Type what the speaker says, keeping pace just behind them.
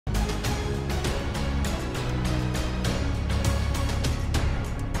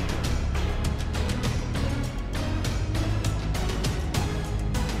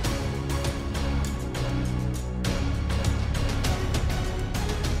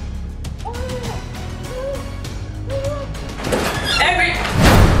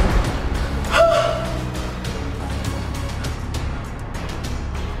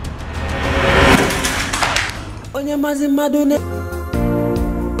Lisa!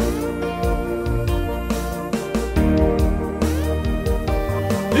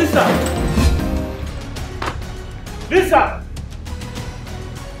 Lisa!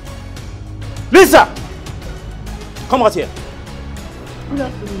 Lisa! Come out here. Good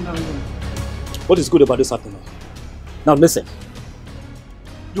afternoon, Dango. What is good about this afternoon? Now listen.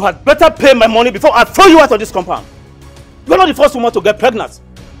 You had better pay my money before I throw you out of this compound. You're not the first woman to get pregnant.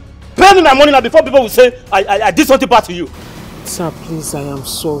 Pay me my money now before people will say I did something bad to you. Sir, please, I am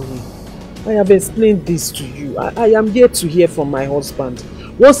sorry. I have explained this to you. I am yet to hear from my husband.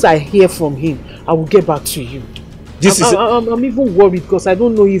 Once I hear from him, I will get back to you. I'm even worried because I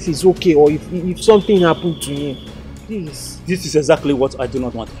don't know if he's okay or if something happened to him. Please. This is exactly what I do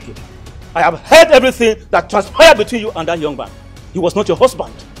not want to hear. I have heard everything that transpired between you and that young man. He was not your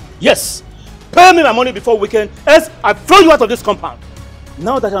husband. Yes. Pay me my money before weekend, else I throw you out of this compound.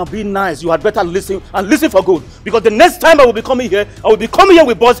 Now that I'm being nice, you had better listen and listen for good. Because the next time I will be coming here, I will be coming here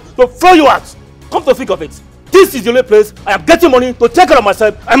with boss to throw you out. Come to think of it. This is the only place I am getting money to take care of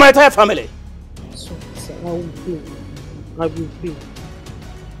myself and my entire family. Sorry, sir. I will pay. I will pay.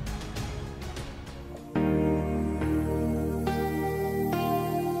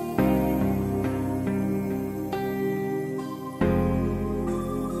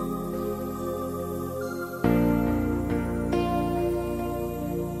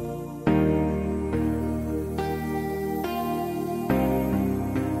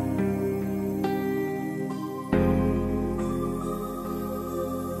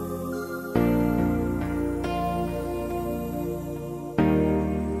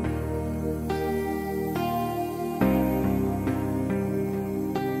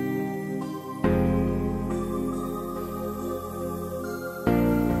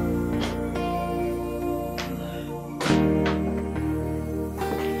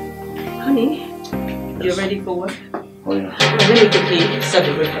 You're ready for work? Oh yeah. Let me quickly serve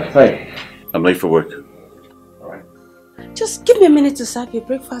your breakfast. Hi. I'm late for work. Alright. Just give me a minute to serve your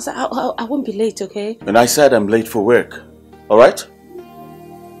breakfast. I won't be late, okay? And I said I'm late for work. Alright?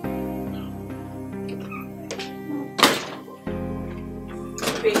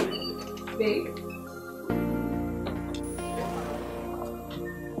 Babe.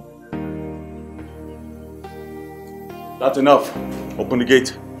 That's enough. Open the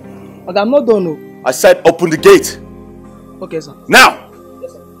gate. Okay, I'm not done. No. I said open the gate. Okay, sir. Now!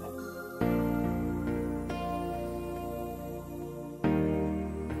 Yes, sir.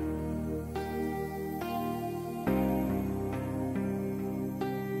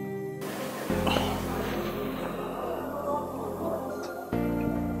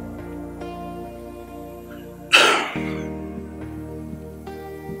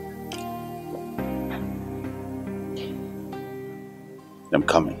 I'm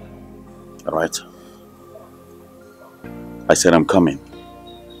coming. Alright? I said I'm coming.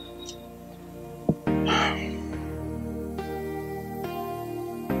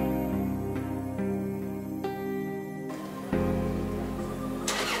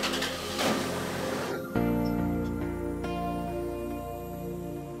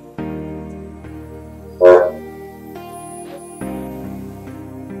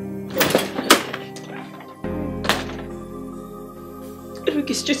 Eric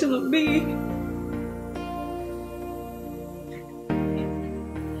is cheating on me.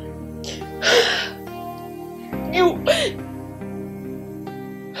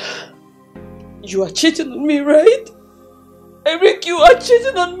 You are cheating on me, right? Eric, you are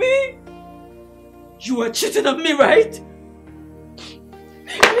cheating on me. You are cheating on me, right?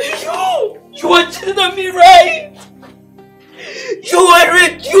 You are cheating on me, right?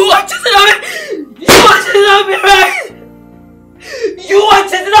 Eric, you are cheating on me. You are cheating on me, right? You are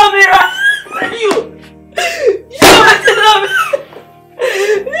cheating on me, right? You are cheating on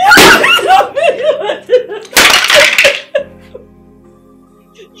me.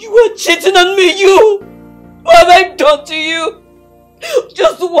 You are cheating on me, you! What have I done to you?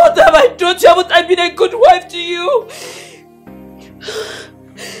 Just what have I done to you? Haven't I been a good wife to you?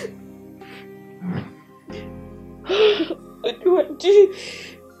 What do I do?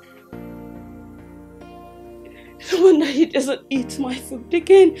 No wonder he doesn't eat my food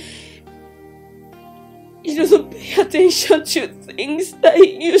again. He doesn't pay attention to things that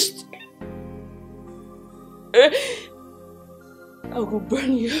he used to. I will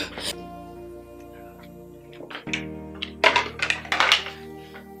burn you.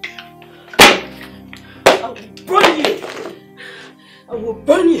 I will burn you. I will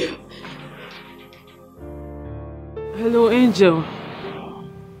burn you. Hello, Angel.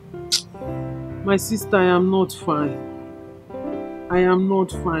 My sister, I am not fine. I am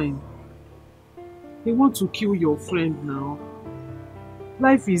not fine. They want to kill your friend now.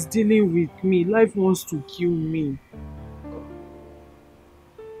 Life is dealing with me. Life wants to kill me.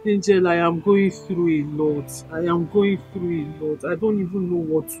 Angel, I am going through a lot. I am going through a lot. I don't even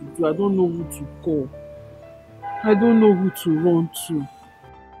know what to do. I don't know who to call. I don't know who to run to.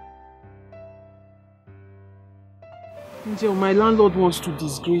 Angel, my landlord wants to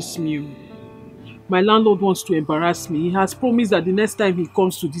disgrace me. My landlord wants to embarrass me. He has promised that the next time he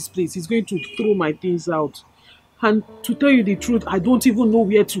comes to this place, he's going to throw my things out. And to tell you the truth, I don't even know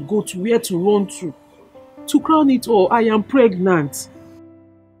where to go to, where to run to. To crown it all, I am pregnant.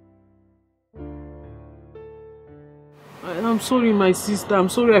 I'm sorry, my sister. I'm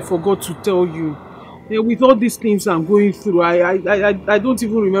sorry I forgot to tell you. With all these things I'm going through, I don't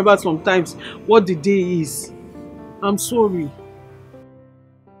even remember sometimes what the day is. I'm sorry.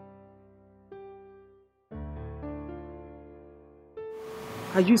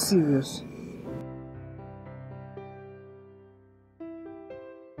 Are you serious?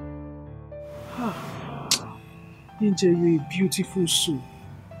 Angel, you're a beautiful soul.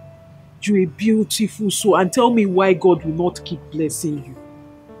 You're a beautiful soul. And tell me why God will not keep blessing you.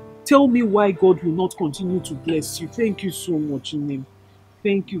 Tell me why God will not continue to bless you. Thank you so much, Inem.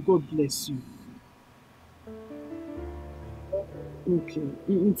 Thank you. God bless you. Okay.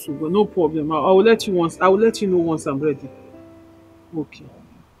 No problem. I will let you once. I will let you know once I'm ready. Okay.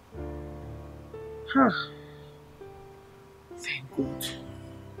 Thank God.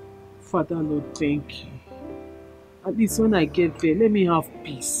 Father, Lord, thank you. At least when I get there, let me have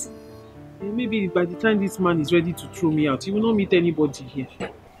peace. And maybe by the time this man is ready to throw me out, he will not meet anybody here.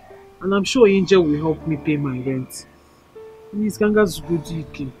 And I'm sure Angel will help me pay my rent. Miss Ganga's good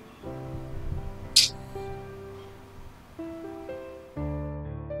looking.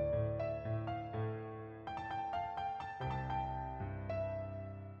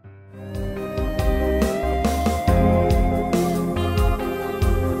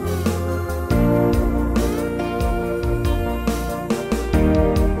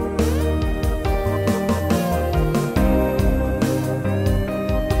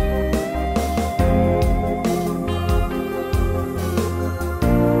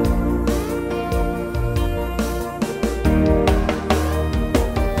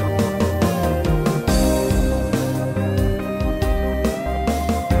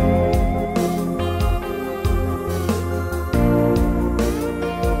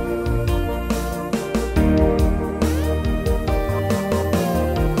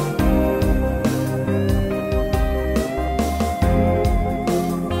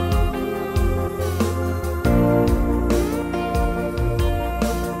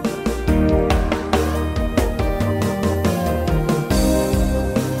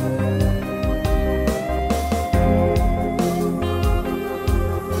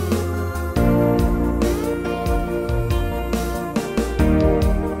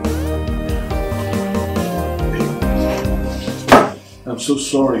 I'm so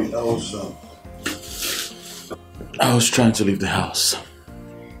sorry. I was trying to leave the house.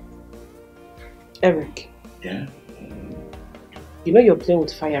 Eric. Yeah? You know you're playing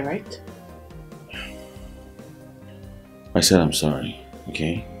with fire, right? I said I'm sorry,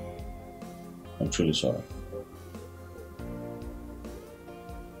 okay? I'm truly sorry.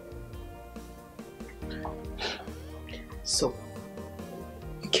 So,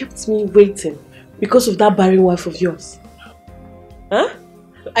 you kept me waiting because of that barren wife of yours. Huh?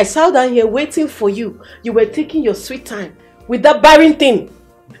 I sat down here waiting for you. You were taking your sweet time with that barren thing.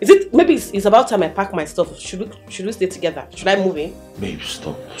 Is it, maybe it's about time I pack my stuff. Should we stay together? Should I move in? Babe,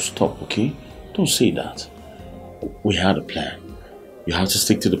 stop, okay? Don't say that. We had a plan. You have to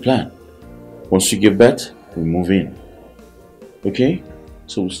stick to the plan. Once you give birth, we move in. Okay?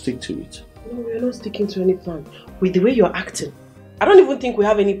 So we'll stick to it. No, we're not sticking to any plan. With the way you're acting, I don't even think we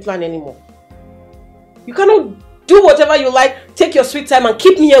have any plan anymore. You cannot do whatever you like, take your sweet time and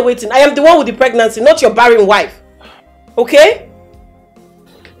keep me here waiting. I am the one with the pregnancy, not your barren wife. Okay?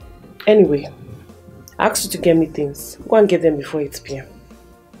 Anyway, I asked you to get me things. Go and get them before 8 p.m.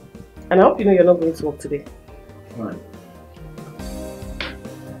 And I hope you know you're not going to work today. Fine.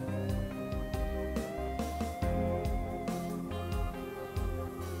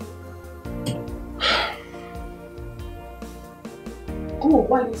 Go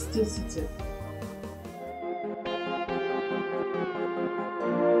while you're still sitting.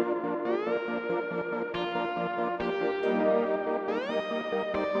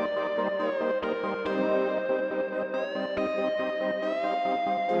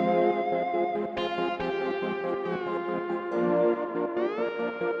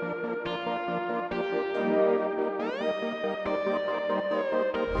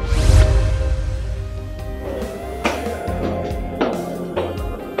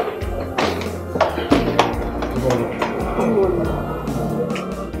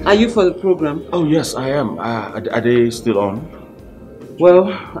 Are you for the program? Oh yes, I am. Are they still on? Well,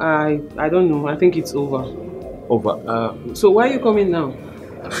 I don't know. I think it's over. Over. So why are you coming now?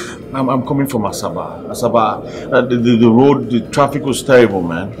 I'm coming from Asaba. Asaba. The road, the traffic was terrible,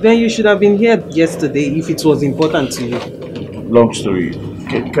 man. Then you should have been here yesterday if it was important to you. Long story.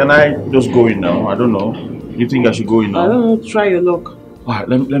 Can I just go in now? I don't know. You think I should go in now? I don't know. Try your luck. Alright,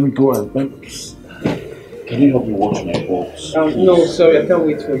 let me go and... Can you help me watch my balls? No, sorry. I can't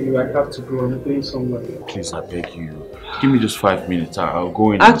wait for you. I have to go. I'm going somewhere. Please, I beg you. Give me just 5 minutes. I'll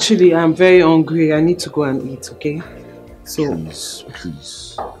go in. Actually, I'm very hungry. I need to go and eat, okay? So,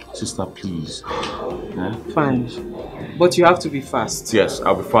 please. Sister, please. Yeah? Fine. But you have to be fast. Yes,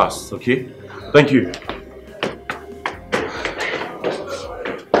 I'll be fast, okay? Thank you.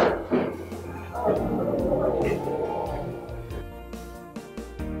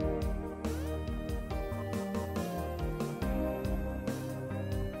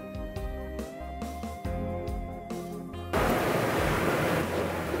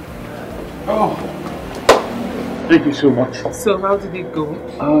 Thank you so much. So how did it go?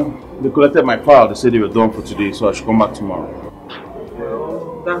 They collected my file. They said they were done for today, so I should come back tomorrow.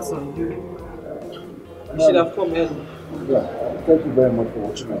 Well, that's on you. You should have come early. Yeah, thank you very much for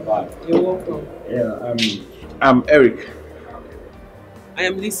watching my file. You're welcome. Yeah, I'm Eric. I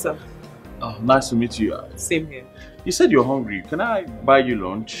am Lisa. Oh, nice to meet you. Same here. You said you're hungry. Can I buy you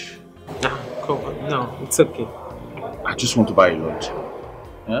lunch? Nah, come on. No, it's okay. I just want to buy you lunch.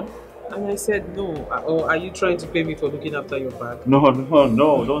 Yeah? And I said no. Or are you trying to pay me for looking after your bag? No,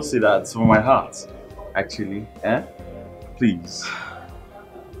 don't say that. It's from my heart. Actually, please.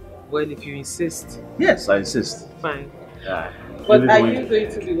 Well, if you insist. Yes, I insist. Fine. Yeah. But are you going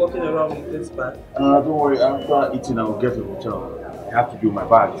to be walking around with this bag? Don't worry. After eating, I'll get to the hotel. I have to do my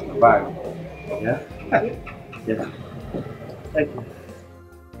bag. It's my bag. Yeah? Yeah. Thank you.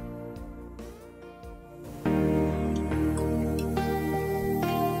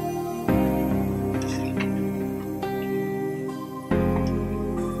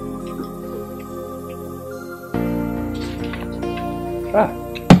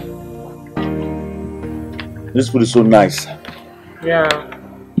 This food is so nice. Yeah.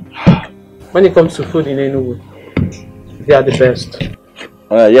 When it comes to food in Enugu, they are the best.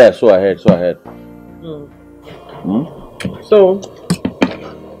 Yeah, so I heard. So,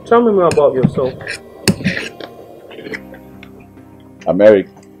 tell me more about yourself. I'm Eric.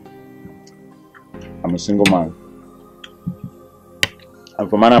 I'm a single man. I'm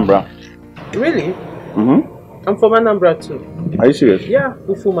from Anambra. Really? Mm-hmm. I'm from Anambra too. Are you serious? Yeah,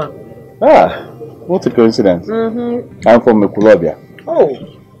 Ufuma. What a coincidence. Mm-hmm. I'm from Mekulobia. Oh,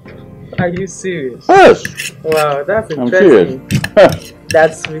 are you serious? Yes. Wow, that's interesting. I'm serious.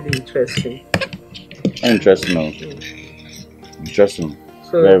 That's really interesting. Interesting, no? Interesting.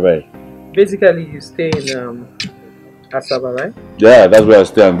 So, very, very. Basically, you stay in Asaba, right? Yeah, that's where I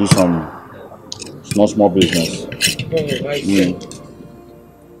stay and do some small business. Oh, I see.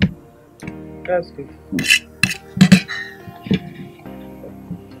 That's good.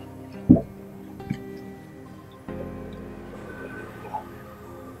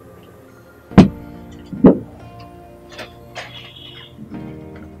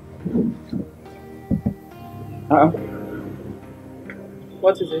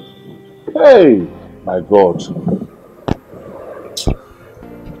 What is it? Hey, my God.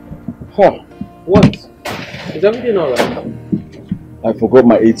 What? Is everything alright? I forgot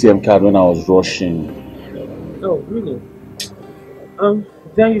my ATM card when I was rushing. Oh, really?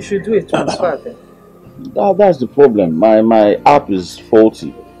 Then you should do a transfer then. That's the problem. My app is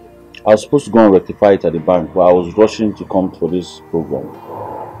faulty. I was supposed to go and rectify it at the bank, but I was rushing to come for this program.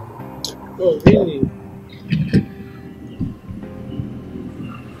 Oh, really?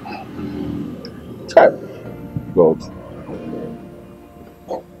 God.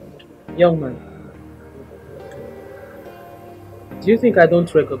 Young man, do you think I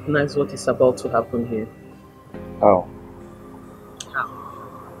don't recognize what is about to happen here? How?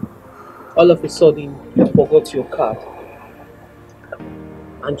 All of a sudden, you forgot your card.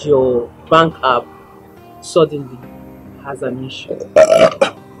 And your bank app suddenly has an issue.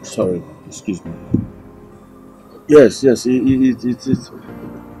 Sorry, excuse me. Yes,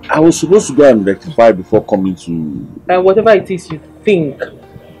 I was supposed to go and rectify before coming to... And whatever it is you think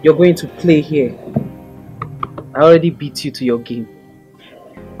you're going to play here, I already beat you to your game.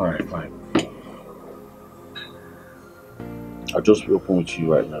 Alright, fine. I'll just be open with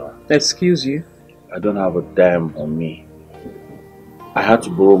you right now. Excuse you? I don't have a dime on me. I had to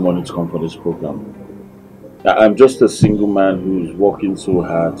borrow money to come for this program. I'm just a single man who's working so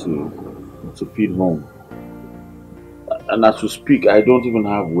hard to feed home. And as we speak, I don't even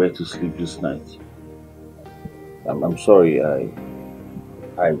have where to sleep this night. I'm sorry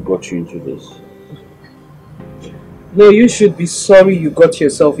I got you into this. No, you should be sorry you got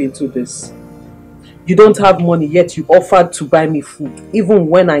yourself into this. You don't have money, yet you offered to buy me food. Even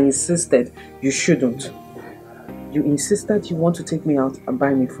when I insisted you shouldn't. You insisted you want to take me out and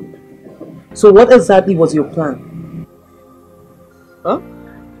buy me food. So what exactly was your plan? Huh?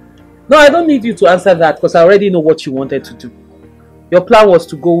 No, I don't need you to answer that because I already know what you wanted to do. Your plan was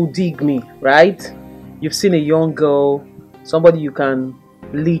to go dig me, right? You've seen a young girl, somebody you can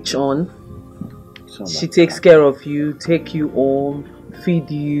leech on. She takes care of you, take you home, feed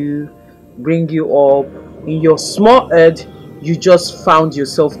you, bring you up. In your small head, you just found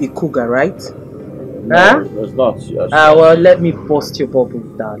yourself a cougar, right? No, huh? it's not. Well, let me bust your bubble,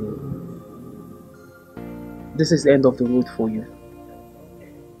 darling. This is the end of the road for you.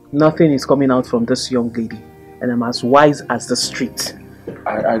 Nothing is coming out from this young lady, and I'm as wise as the street.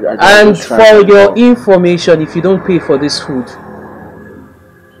 And for your information, if you don't pay for this food,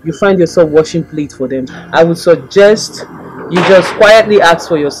 you find yourself washing plates for them. I would suggest you just quietly ask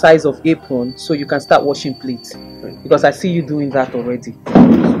for your size of apron so you can start washing plates. Because I see you doing that already.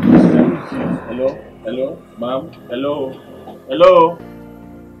 Hello? Hello? Ma'am? Hello? Hello?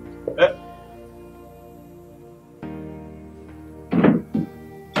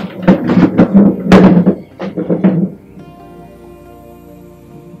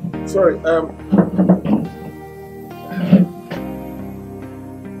 Sorry,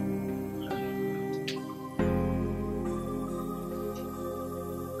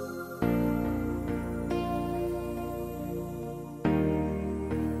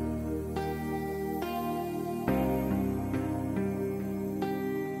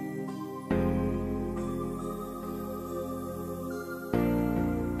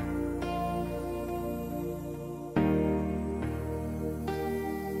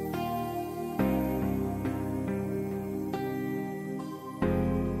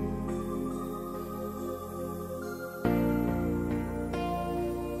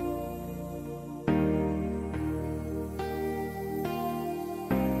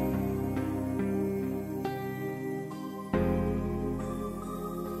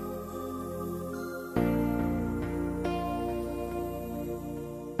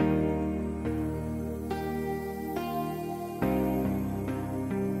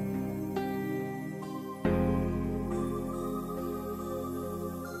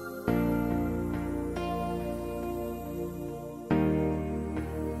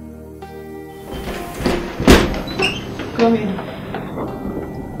 Come in.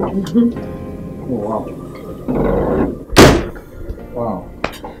 Oh, wow. Wow.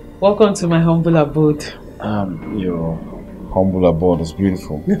 Welcome to my humble abode. Your humble abode is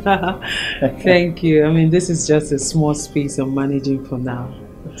beautiful. Thank you. I mean, this is just a small space I'm managing for now.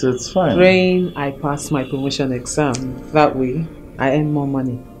 It's fine. Praying I pass my promotion exam. That way, I earn more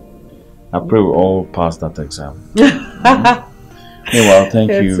money. I pray we all pass that exam. Meanwhile,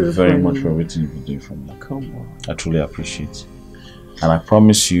 thank you so very much for everything you've been doing for me. Come on. I truly appreciate it. And I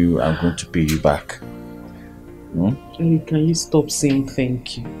promise you, I'm going to pay you back. Can you stop saying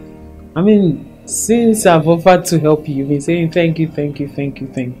thank you? I mean, since I've offered to help you, you've been saying thank you, thank you, thank you,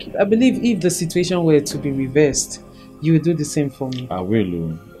 thank you. I believe if the situation were to be reversed, you would do the same for me. I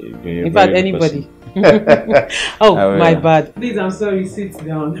will. In fact, anybody. Oh, my bad. Please, I'm sorry. Sit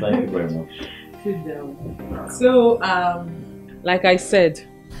down. Thank you very much. Sit down. So, like I said,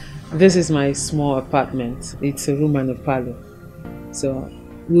 this is my small apartment. It's a room and a parlor. So,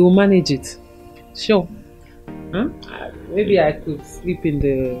 we will manage it. Sure. Huh? Maybe I could sleep in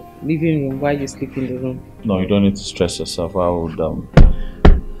the living room while you sleep in the room. No, you don't need to stress yourself.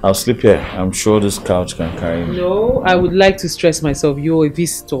 I'll sleep here. I'm sure this couch can carry me. No, I would like to stress myself. You're a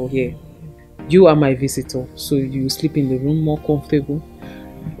visitor here. You are my visitor. So you sleep in the room more comfortable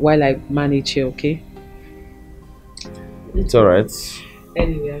while I manage here, okay? It's alright.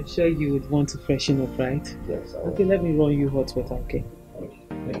 Anyway, I'm sure you would want to freshen up, right? Yes. Okay, let me run you hot water, okay?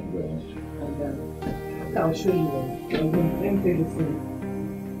 Thank you very much. And I'll show you. Let me take the phone.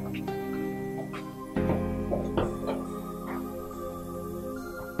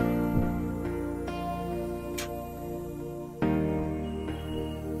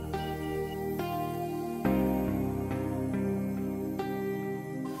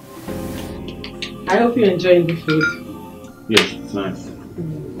 I hope you're enjoying the food. Yes, it's nice.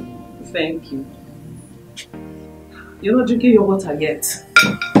 Thank you. You're not drinking your water yet.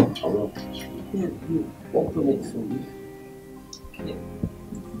 I will. Yeah, you open it for me. Okay.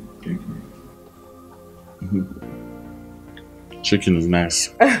 Chicken is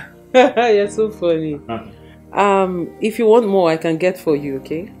nice. You're so funny. If you want more, I can get for you,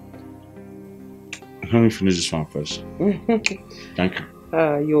 okay? Let me finish this one first. Thank you.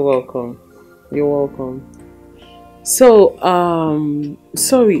 You're welcome. You're welcome. So,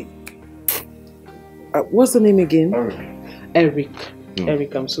 sorry. What's the name again? Eric.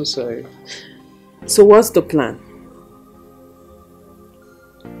 Eric, I'm so sorry. So what's the plan?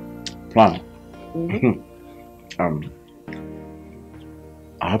 Plan?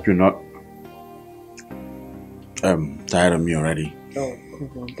 I hope you're not tired of me already. Oh,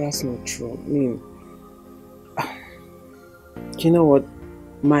 come on, that's not true. I mean, you know what?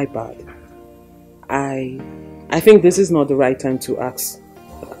 My bad. I think this is not the right time to ask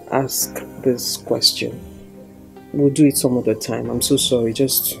this question. We'll do it some other time. I'm so sorry.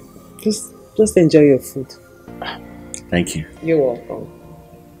 Just enjoy your food. Thank you. You're welcome.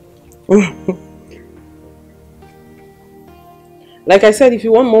 Like I said, if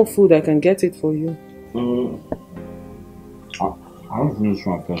you want more food, I can get it for you. I'll finish this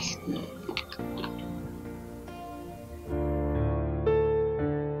one first.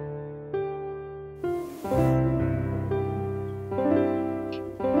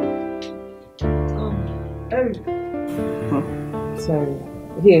 Sorry.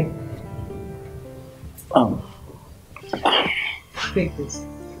 Here. Take this.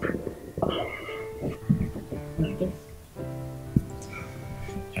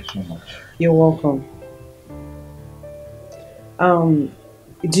 Thanks so much. You're welcome.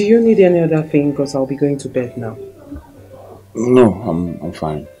 Do you need any other thing? Because I'll be going to bed now. No, I'm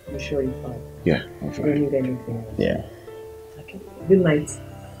fine. You sure you're fine? Yeah, I'm fine. You don't need anything? Yeah. Okay. Good night.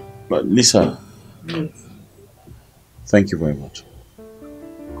 But Lisa. Yes. Thank you very much.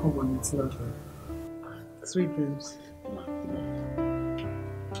 Come on, it's nothing. Sweet dreams.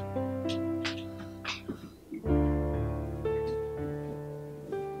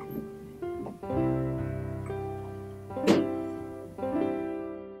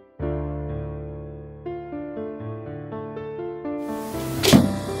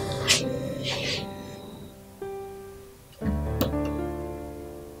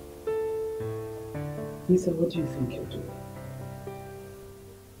 Lisa, what do you think you're doing?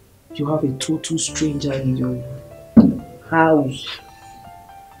 You have a total stranger in your house,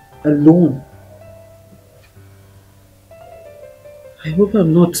 alone. I hope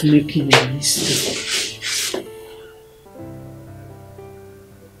I'm not making a mistake.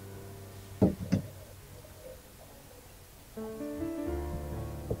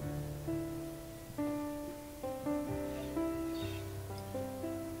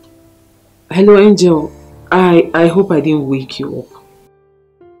 Hello, Angel. I hope I didn't wake you up.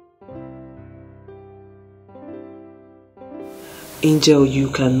 Angel, you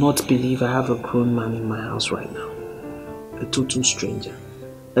cannot believe I have a grown man in my house right now. A total stranger.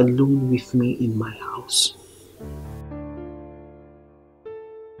 Alone with me in my house.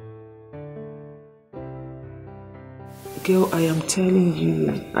 Girl, I am telling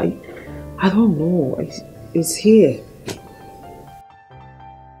you, I don't know. It's here.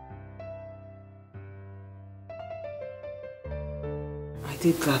 I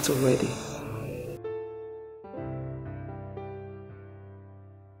did that already.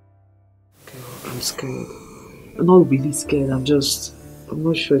 I'm scared. I'm not really scared, I'm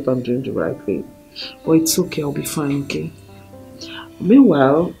not sure if I'm doing the right thing. But it's okay, I'll be fine, okay?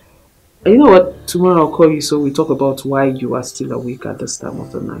 Meanwhile, you know what? Tomorrow I'll call you so we talk about why you are still awake at this time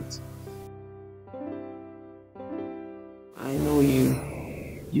of the night. I know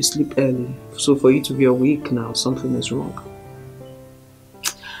you sleep early, so for you to be awake now, something is wrong.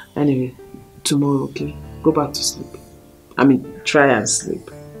 Anyway, tomorrow, okay? Go back to sleep. I mean, try and sleep.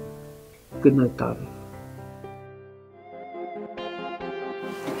 Good night, darling.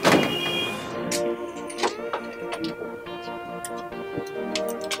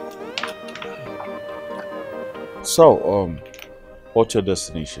 So, what's your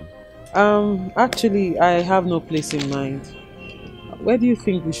destination? Actually, I have no place in mind. Where do you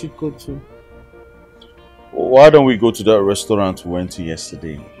think we should go to? Why don't we go to that restaurant we went to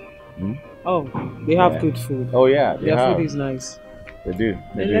yesterday? Hmm? Oh, they have good food. Oh yeah, their food is nice. They do.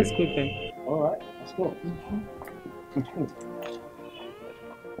 Then let's go then. Alright, let's go.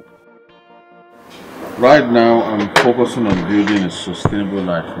 Right now, I'm focusing on building a sustainable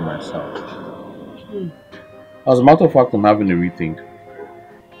life for myself. As a matter of fact, I'm having a rethink.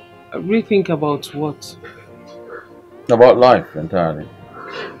 A rethink about what? About life entirely.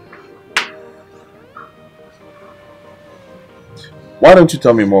 Why don't you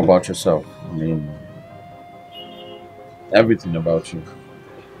tell me more about yourself? I mean, everything about you.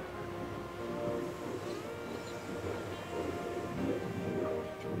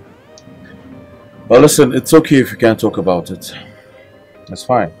 Well, listen, it's okay if you can't talk about it. It's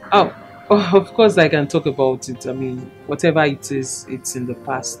fine. Oh, of course I can talk about it. I mean, whatever it is, it's in the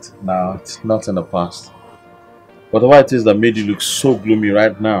past. No, it's not in the past. Whatever it is that made you look so gloomy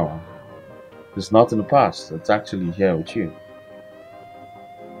right now, it's not in the past. It's actually here with you.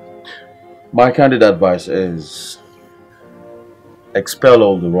 My candid advice is expel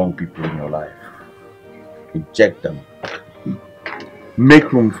all the wrong people in your life. Reject them.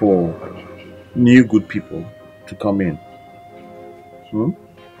 Make room for new good people to come in.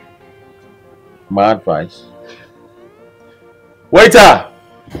 My advice. Waiter!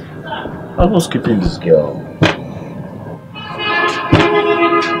 I'm not skipping this girl.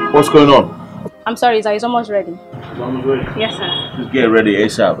 What's going on? I'm sorry, sir. It's almost ready. It's almost ready? Yes, sir. Just get ready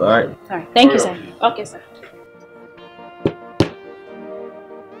ASAP, alright? Alright. Thank you, sir. Okay, sir.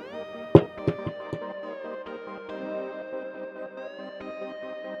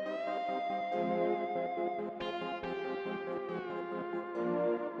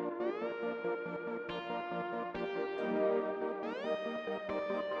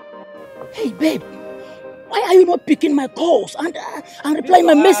 Hey, babe. Why are you not picking my calls and replying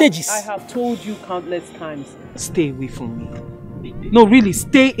my messages? I have told you countless times, stay away from me. No, really,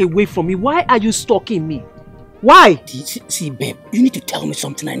 stay away from me. Why are you stalking me? Why? See, babe, you need to tell me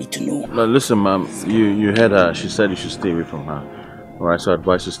something I need to know. No, listen, ma'am, you heard her. She said you should stay away from her. Alright, so I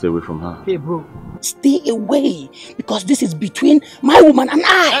advise you to stay away from her. Hey, bro. Stay away, because this is between my woman and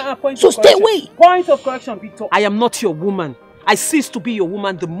I. So stay away. Point of correction, Victor. I am not your woman. I ceased to be your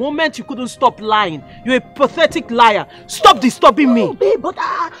woman the moment you couldn't stop lying. You're a pathetic liar. Stop disturbing me. Babe, but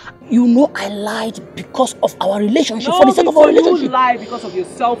you know I lied because of our relationship, for the sake of our relationship. You lie because of your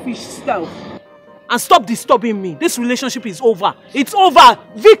selfish self. And stop disturbing me. This relationship is over. It's over.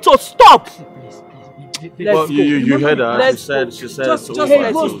 Victor, stop. Well, you heard her. She said just let's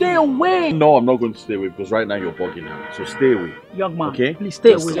go. Stay away. No, I'm not going to stay away because right now you're bugging her. So stay away. Young man, okay? Please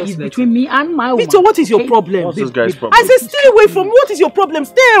stay away. It's between me and my woman. Victor, what is your problem? What's this guy's problem? I said stay away from me. What is your problem?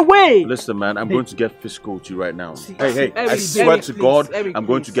 Stay away. Listen, man, I'm going to get physical with you right now. Hey, I swear to God, I'm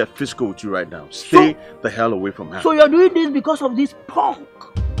going to get physical with you right now. Stay the hell away from her. So you're doing this because of this punk?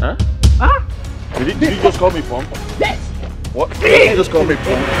 Huh? Huh? Did you just call me punk? Yes. What? Did you just call me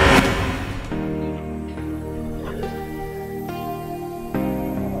punk?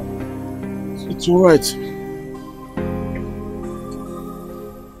 It's alright.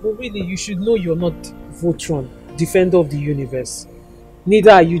 But really, you should know you're not Voltron, defender of the universe. Neither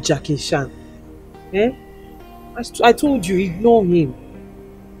are you Jackie Chan. Eh? I told you, ignore him.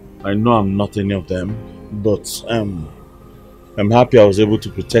 I know I'm not any of them, but I'm happy I was able to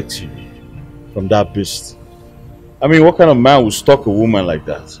protect you from that beast. I mean, what kind of man would stalk a woman like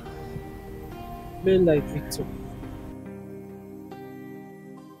that? Men like Victor.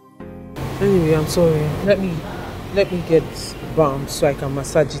 Anyway, I'm sorry. Let me get balm so I can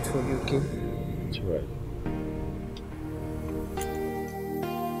massage it for you, okay? It's alright.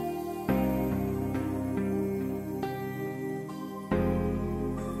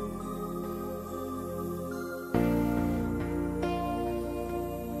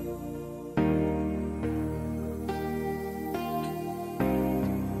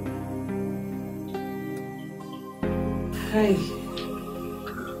 Hi.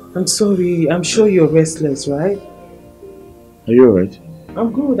 I'm sorry. I'm sure you're restless, right? Are you alright?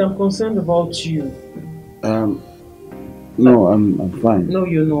 I'm good. I'm concerned about you. No, I'm fine. No,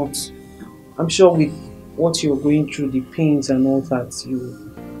 you're not. I'm sure with what you're going through, the pains and all that,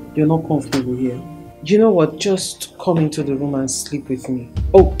 you're not comfortable here. You know what? Just come into the room and sleep with me.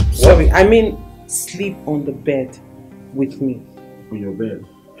 Oh, sorry. What? I mean, sleep on the bed with me. On your bed?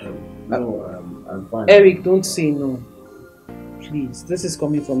 No, I'm fine. Eric, don't say no. Please, this is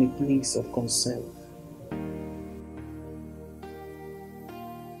coming from a place of concern.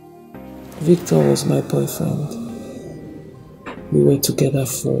 Victor was my boyfriend. We were together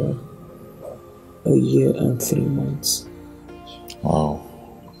for a year and 3 months. Wow.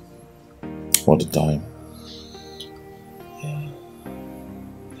 What a time. Yeah.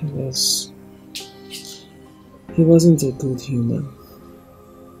 He wasn't a good human.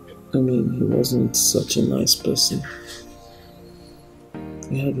 I mean, he wasn't such a nice person.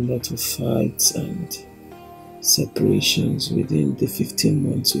 We had a lot of fights and separations within the 15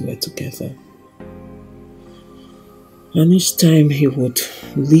 months we were together. And each time he would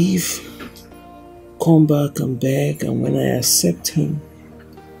leave, come back and beg, and when I accept him,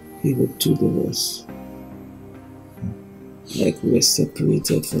 he would do the worst. Like we were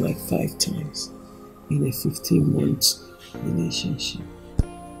separated for like 5 times in a 15-month relationship.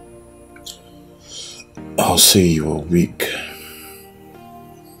 I'll say you were weak.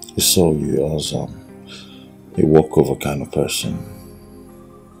 You saw you as a walkover kind of person.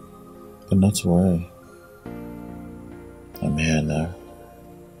 But not to worry. I'm here now.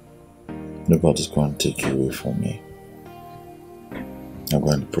 Nobody's going to take you away from me. I'm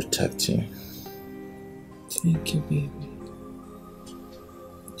going to protect you. Thank you, baby.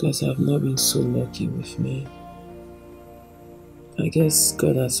 Because I've not been so lucky with men. I guess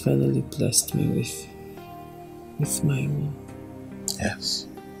God has finally blessed me with my own. Yes.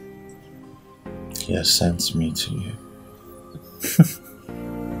 He has sent me to you.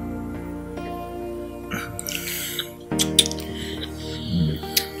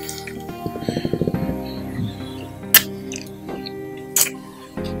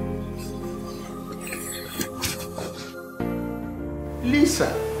 Lisa.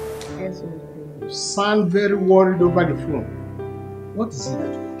 Yes, you sound very worried over the phone. What is it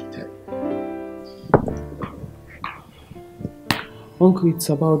that you want to tell me? Uncle, it's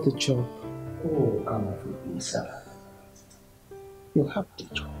about the job. Oh, come off it, Lisa. You have the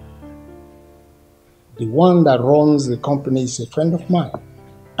job. The one that runs the company is a friend of mine.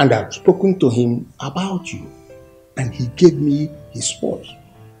 And I've spoken to him about you. And he gave me his word.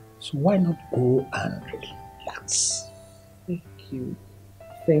 So why not go and relax? Thank you.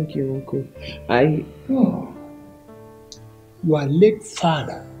 Thank you, Uncle. Your late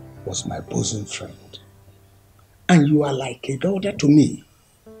father was my bosom friend. And you are like a daughter to me.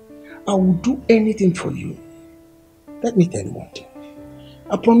 I will do anything for you. Let me tell you one thing.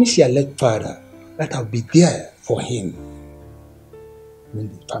 I promise your late father that I'll be there for him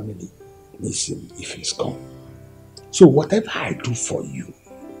when the family needs him if he's gone. So whatever I do for you,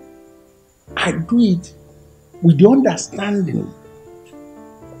 I do it with the understanding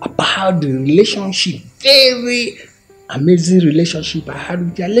about the relationship, very amazing relationship I had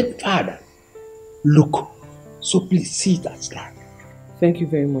with your late father. Look, so please see it as that. Thank you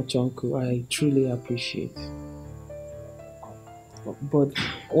very much, Uncle. I truly appreciate. But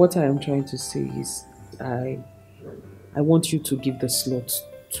what I am trying to say is I want you to give the slot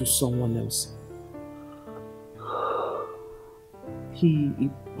to someone else.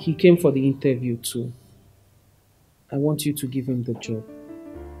 He came for the interview too. I want you to give him the job.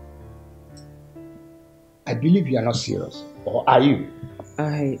 I believe you are not serious. Or are you?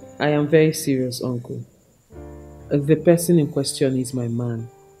 I am very serious, Uncle. The person in question is my man.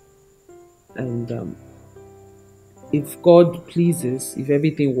 And if God pleases, if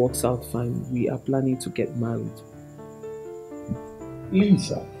everything works out fine, we are planning to get married.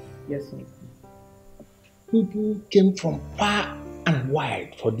 Lisa. Yes, Uncle. People came from far and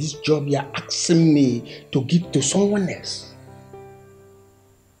wide for this job you are asking me to give to someone else.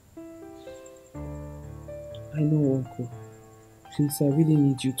 I know, Uncle. Please, I really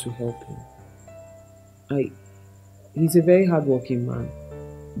need you to help him. He's a very hardworking man.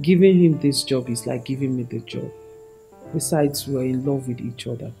 Giving him this job is like giving me the job. Besides, we're in love with each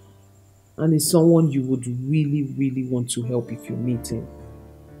other. And it's someone you would really, really want to help if you meet him.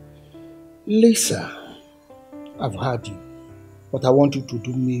 Lisa, I've heard you. But I want you to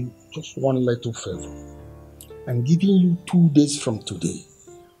do me just one little favor. I'm giving you 2 days from today.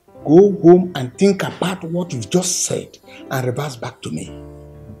 Go home and think about what you've just said and reverse back to me.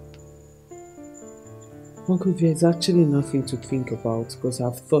 Uncle, there's actually nothing to think about because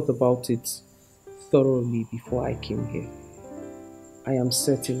I've thought about it thoroughly before I came here. I am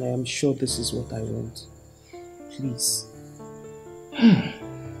certain, I am sure this is what I want. Please.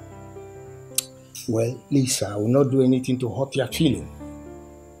 Well, Lisa, I will not do anything to hurt your feeling.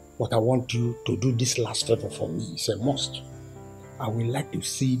 But I want you to do this last favor for me. It's a must. I would like to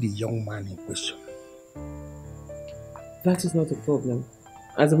see the young man in question. That is not a problem.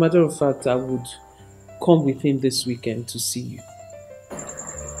 As a matter of fact, I would come with him this weekend to see you.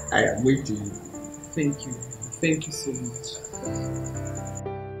 I am waiting. Thank you. Thank you so much.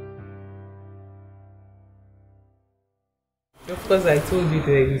 Of course, I told you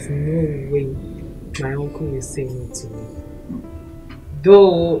there is no way my uncle will say no to me.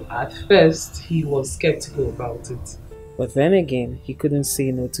 Though at first he was skeptical about it. But then again, he couldn't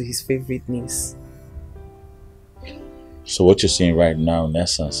say no to his favorite niece. So what you're saying right now, in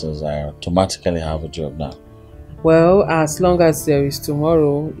essence, is I automatically have a job now? Well, as long as there is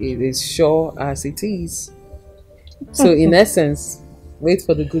tomorrow, it is sure as it is. So in essence, wait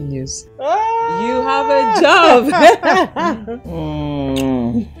for the good news. You have a job!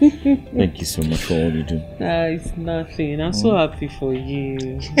 Thank you so much for all you do. It's nothing. I'm so happy for you.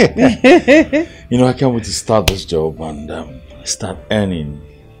 You know, I can't wait to start this job and start earning.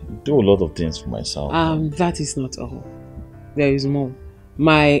 Do a lot of things for myself. That is not all. There is more.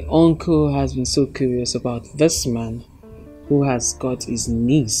 My uncle has been so curious about this man who has got his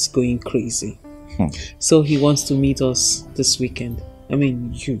niece going crazy. So he wants to meet us this weekend. I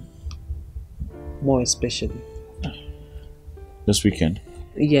mean, you. More especially. This weekend?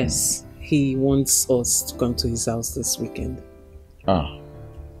 Yes. He wants us to come to his house this weekend. I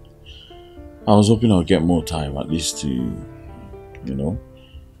was hoping I'll get more time, at least to, you know,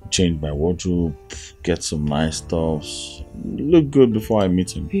 change my wardrobe, get some nice stuffs, look good before I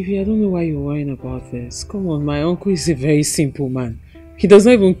meet him. Baby, I don't know why you're worrying about this. Come on, my uncle is a very simple man. He does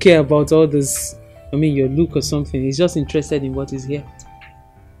not even care about all this, I mean, your look or something. He's just interested in what is here.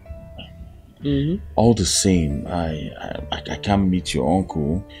 All the same, I can't meet your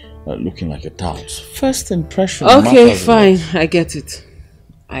uncle looking like a tout. First impression. Okay, fine. I get it.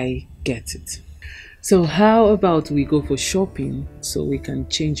 I get it. So how about we go for shopping so we can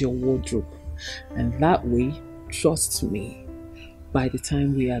change your wardrobe? And that way, trust me, by the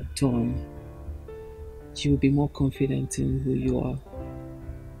time we are done, you'll be more confident in who you are.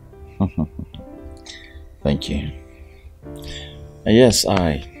 Thank you. Yes,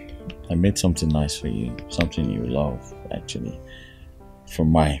 I made something nice for you. Something you love, actually. From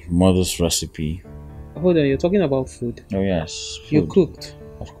my mother's recipe. Hold on, you're talking about food? Oh yes. Food. You cooked?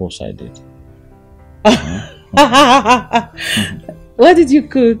 Of course I did. What did you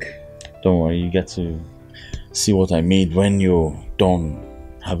cook? Don't worry, you get to see what I made when you're done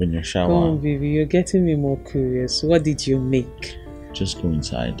having your shower. Come on, baby, you're getting me more curious. What did you make? Just go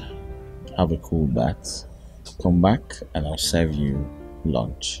inside, have a cool bath, come back, and I'll serve you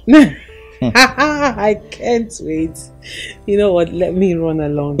lunch. I can't wait. You know what? Let me run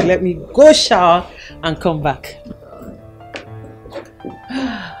along. Let me go shower and come back.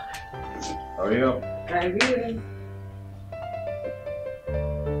 Hurry up. I will.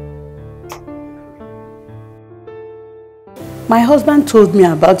 My husband told me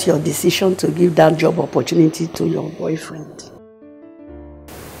about your decision to give that job opportunity to your boyfriend.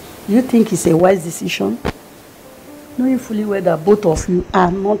 Do you think it's a wise decision? Knowing fully well that both of you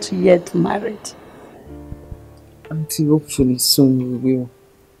are not yet married. Auntie, hopefully soon we will.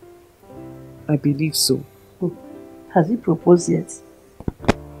 I believe so. Has he proposed yet?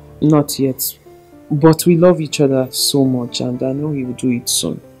 Not yet. But we love each other so much and I know he will do it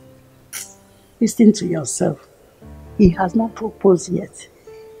soon. Listen to yourself. He has not proposed yet.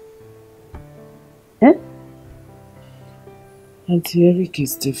 Eh? Auntie, Eric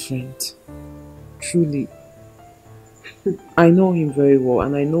is different. Truly. I know him very well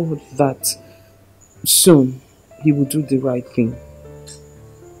and I know that soon he will do the right thing.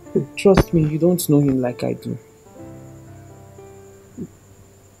 Trust me, you don't know him like I do.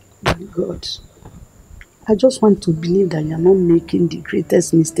 My God. I just want to believe that you're not making the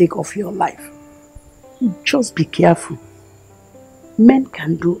greatest mistake of your life. Just be careful. Men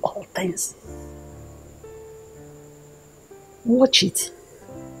can do all things. Watch it.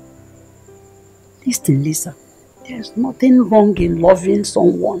 Listen, Lisa. There's nothing wrong in loving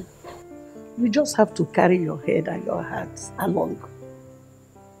someone. You just have to carry your head and your heart along.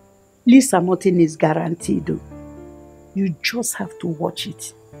 Lisa, nothing is guaranteed though. You just have to watch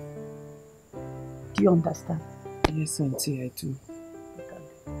it. Do you understand? Yes, Auntie, I do.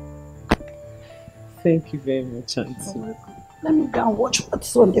 Thank you very much, Auntie. You're welcome. Let me go and watch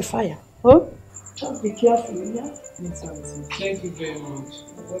what's on the fire. Huh? Just be careful, yeah? Yes, Auntie. Thank you very much.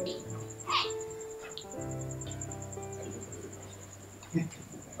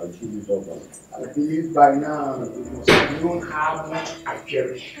 I believe by now you must have known how much I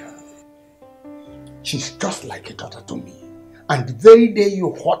cherish her. She's just like a daughter to me. And the very day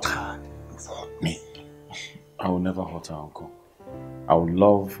you hurt her, you've hurt me. I will never hurt her, Uncle. I will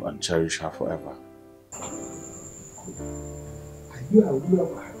love and cherish her forever. Are you aware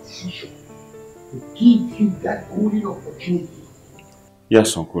of her decision to give you that golden opportunity?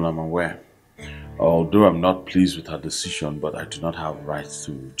 Yes, Uncle, I'm aware. Although I'm not pleased with her decision, but I do not have rights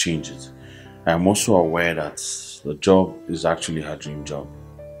to change it. I am also aware that the job is actually her dream job.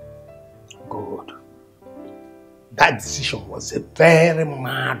 Good. That decision was a very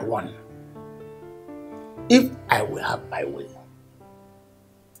mad one. If I will have my way,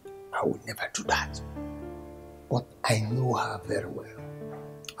 I will never do that. But I know her very well.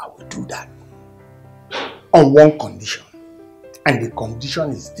 I will do that. On one condition. And the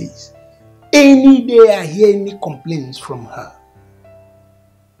condition is this. Any day I hear any complaints from her,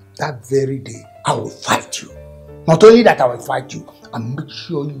 that very day I will fight you. Not only that, I will fight you and make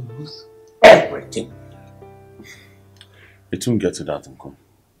sure you lose everything. It won't get to that, Uncle.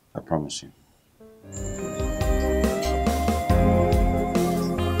 I promise you.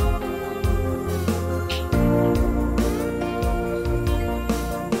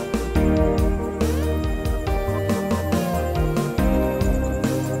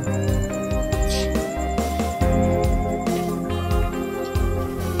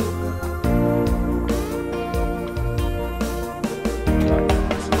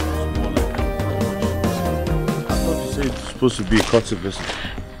 supposed to be a courtesy visit.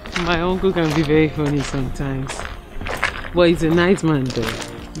 My uncle can be very funny sometimes. But he's a nice man though.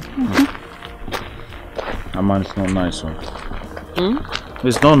 That man is not nice, huh?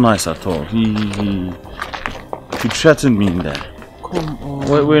 It's not nice at all. He threatened me in there. Come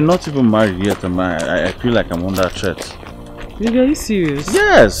on. We're not even married yet, and I feel like I'm under threat. Are you serious?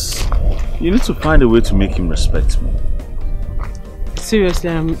 Yes! You need to find a way to make him respect me.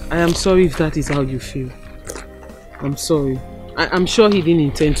 Seriously, I am sorry if that is how you feel. I'm sorry. I'm sure he didn't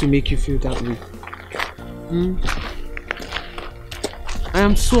intend to make you feel that way. I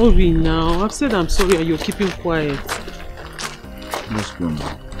am sorry now. I've said I'm sorry and you're keeping quiet. Let's go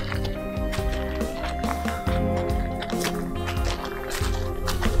now.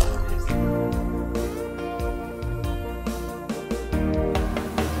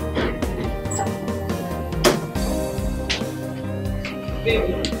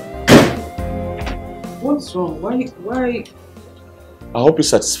 Baby, what's wrong? Why? I hope it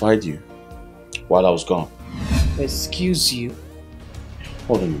satisfied you while I was gone. Excuse you?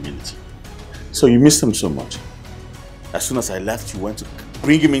 Hold on a minute. So you missed him so much? As soon as I left, you went to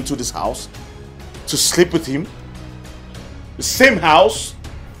bring him into this house? To sleep with him? The same house?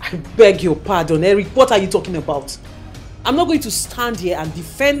 I beg your pardon, Eric. What are you talking about? I'm not going to stand here and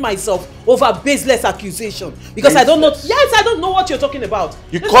defend myself over baseless accusation because I don't know. Yes, I don't know what you're talking about.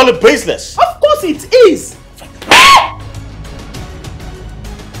 You call it baseless? Of course it is.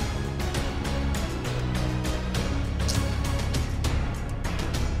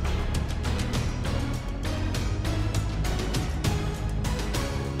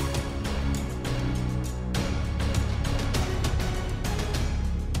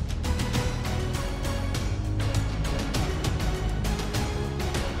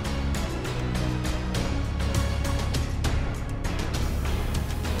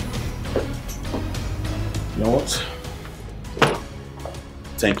 You know what?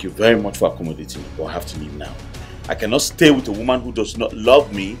 Thank you very much for accommodating me, but I have to leave now. I cannot stay with a woman who does not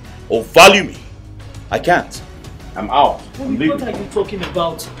love me or value me. I can't. I'm out. What are you talking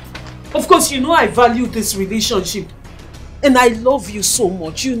about? Of course, you know I value this relationship. And I love you so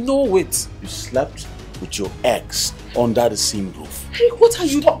much. You know it. You slept with your ex under the same roof. Hey, what are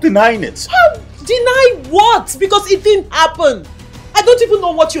you... Stop denying it. How? Deny what? Because it didn't happen. I don't even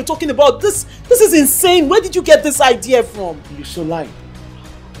know what you're talking about. This is insane. Where did you get this idea from? You're so lying.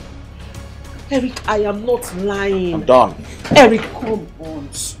 Eric, I am not lying. I'm done. Eric, come on.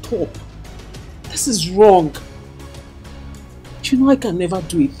 Stop. This is wrong. You know I can never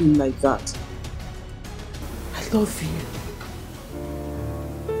do a thing like that. I love you.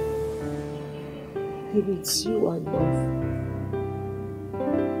 Maybe it's you I love.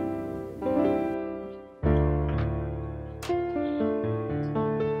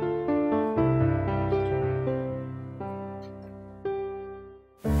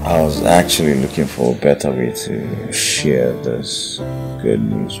 I was actually looking for a better way to share this good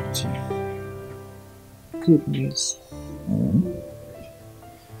news with you. Good news?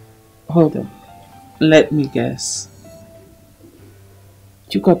 Hold on. Let me guess.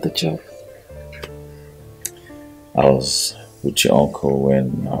 You got the job? I was with your uncle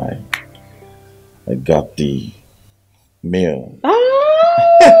when I got the mail.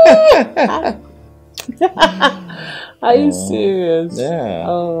 Are you serious? Yeah.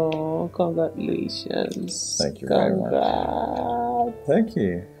 Oh, congratulations. Thank you very much. Thank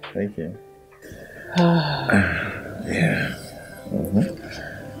you. Thank you. Yeah.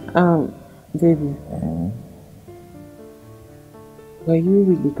 Baby. Were you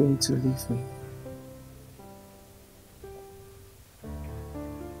really going to leave me?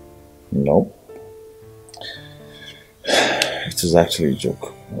 Nope. It was actually a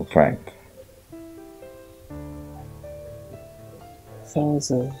joke, a prank. That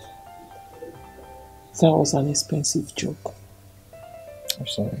was an expensive joke. I'm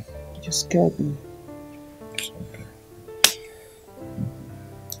sorry. You scared me. It's okay.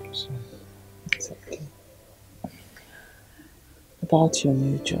 It's okay. About your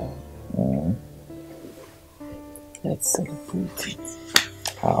new job. Let's celebrate it.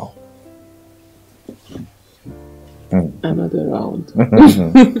 How? Another round.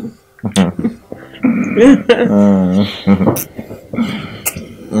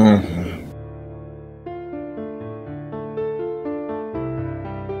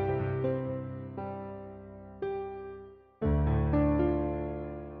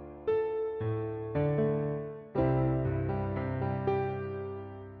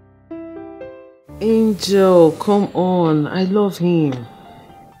 Angel, come on. I love him.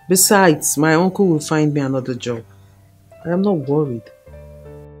 Besides, my uncle will find me another job. I am not worried.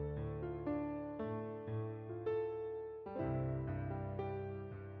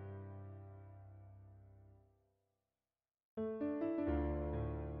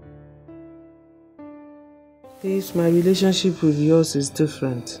 Please, my relationship with yours is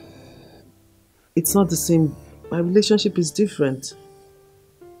different. It's not the same. My relationship is different.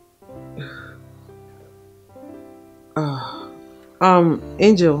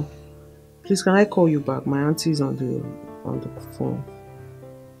 Angel, please can I call you back? My auntie is on the phone.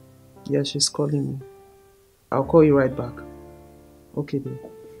 Yeah, she's calling me. I'll call you right back. Okay then.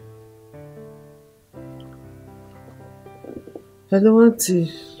 Hello,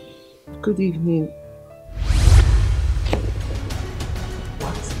 auntie. Good evening.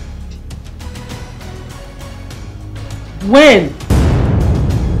 What? When?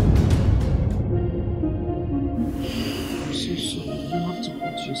 I'm so sorry. You have to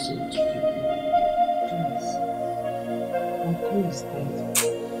put yourself together. Please. Uncle is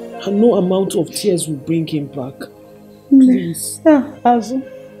dead. And no amount of tears will bring him back. Please. Yeah, Azu.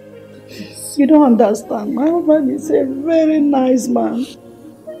 You don't understand. My husband is a very nice man.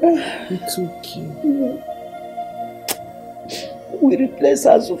 It's okay. Yeah. We replace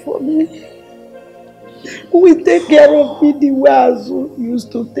Azu for me. We take care of me the way Azu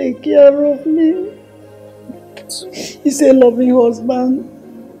used to take care of me. He's a loving husband.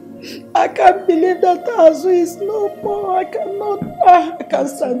 I can't believe that Azu is no more. I cannot. I can't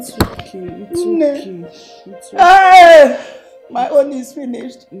stand. It's okay. It's okay. It's okay. Hey, my own is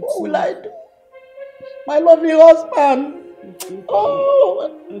finished. What will I do? My loving husband. Okay. Oh,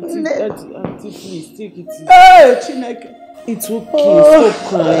 Auntie, please take it easy. Hey, Chineke. It's okay. Stop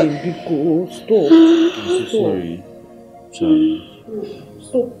crying, Biko. Stop. I'm so sorry.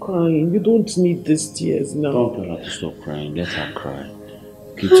 Stop crying. You don't need these tears now. Don't tell her to stop crying. Let her cry.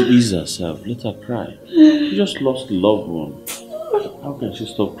 Okay, to ease herself, let her cry. She just lost a loved one. How can she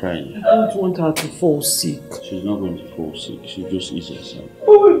stop crying? I don't want her to fall sick. She's not going to fall sick. She'll just ease herself.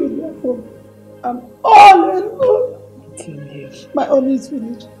 Who will be there for me? I'm all alone. My own is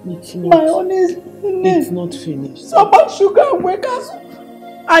finished. My own is finished. It's not finished. Someone should go and wake us up.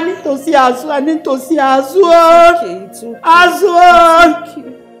 I need to see Azu. I need to see Azu. It's okay. It's okay. Azu. It's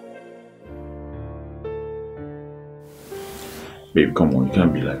okay. Babe, come on. You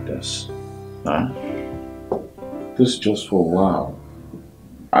can't be like this. Huh? This is just for a while.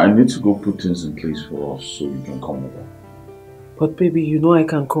 I need to go put things in place for us so you can come over. But baby, you know I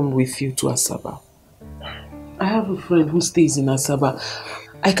can come with you to Asaba. I have a friend who stays in Asaba.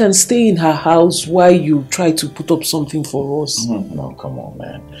 I can stay in her house while you try to put up something for us. No, come on,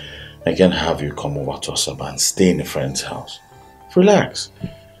 man. I can have you come over to Asaba and stay in a friend's house. Relax.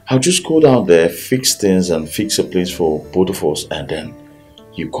 I'll just go down there, fix things and fix a place for both of us and then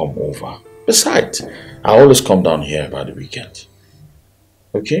you come over. Besides, I always come down here by the weekend.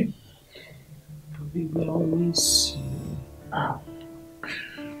 Okay? Baby, I'll miss you.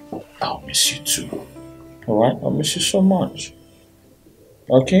 I'll miss you too. Alright? I'll miss you so much.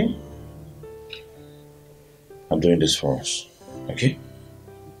 Okay? I'm doing this for us. Okay?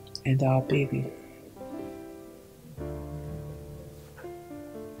 And our baby.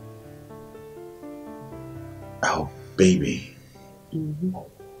 Our baby?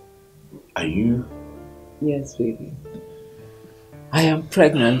 Are you? Yes, baby. I am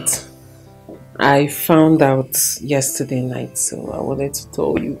pregnant. I found out yesterday night, so I wanted to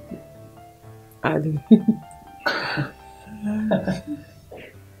tell you. You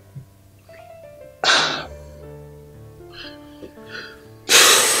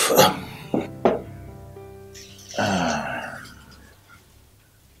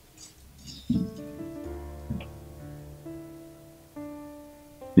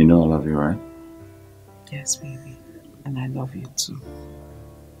know I love you, right? Yes, baby. And I love you too.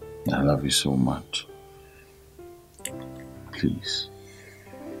 I love you so much. Please.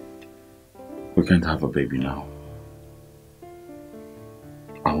 We can't have a baby now.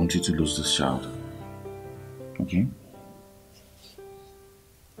 I want you to lose this child. Okay?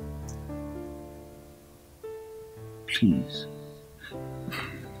 Please.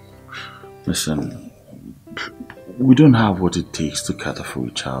 Listen, we don't have what it takes to cater for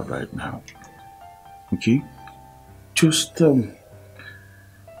a child right now. Okay? Just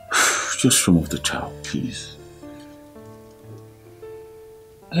remove the child, please.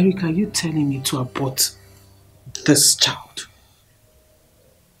 Eric, are you telling me to abort this child?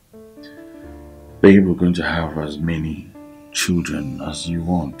 Babe, we're going to have as many children as you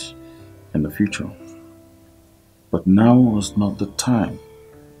want in the future. But now is not the time.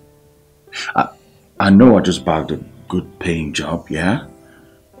 I know I just bagged a good paying job, yeah?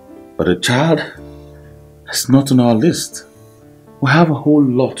 But a child is not on our list. We have a whole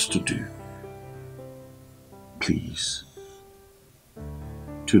lot to do. Please,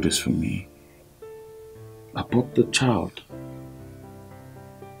 do this for me. Abort the child.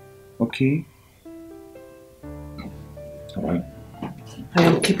 Okay? Alright? I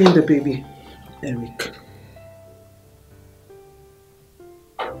am keeping the baby, Eric.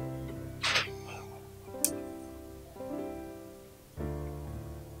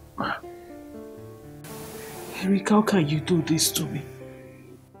 Eric, how can you do this to me?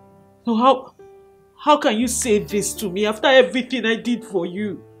 So how can you say this to me after everything I did for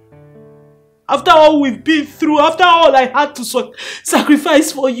you? After all we've been through, after all I had to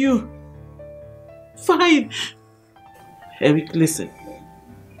sacrifice for you. Fine. Eric, listen.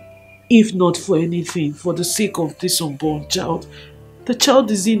 If not for anything, for the sake of this unborn child, the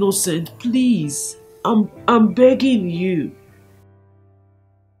child is innocent, please. I'm begging you.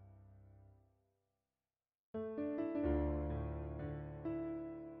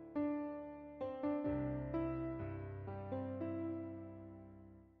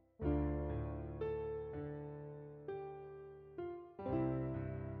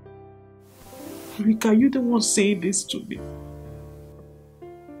 Eric, are you the one saying this to me?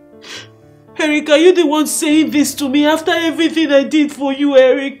 Eric, are you the one saying this to me after everything I did for you,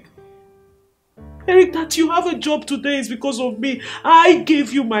 Eric? Eric, that you have a job today is because of me. I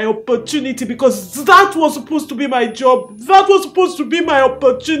gave you my opportunity because that was supposed to be my job. That was supposed to be my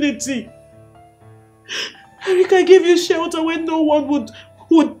opportunity. Eric, I gave you shelter when no one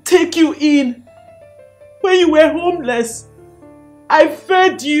would take you in. When you were homeless. I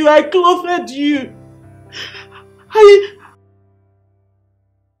fed you, I clothed you.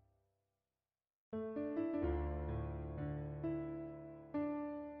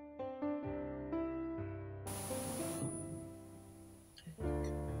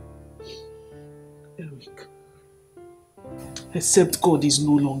 Eric, except God is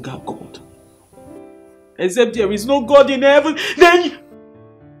no longer God. Except there is no God in heaven, then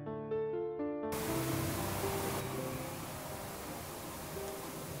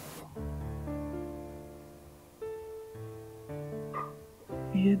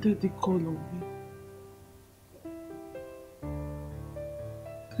he ended the call on me.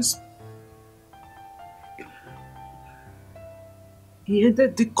 He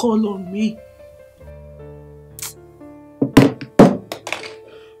ended the call on me.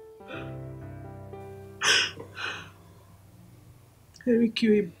 Eric,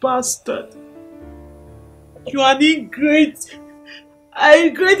 you're a bastard. You are an ingrate. I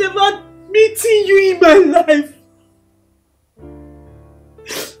regret ever meeting you in my life.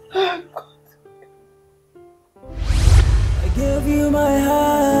 Oh, God. I gave you my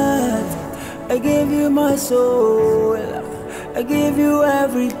heart. I gave you my soul. I gave you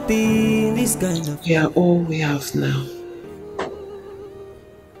everything. This kind of. We are all we have now.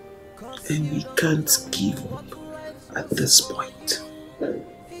 And we can't give up at this point.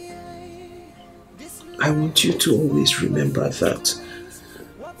 I want you to always remember that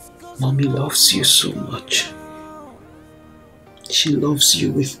Mommy loves you so much. She loves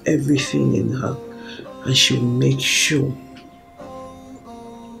you with everything in her, and she will make sure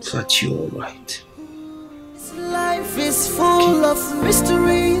that you're alright. Life is full of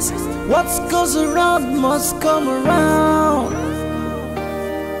mysteries. What goes around must come around.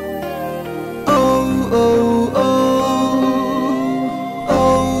 Oh, oh, oh.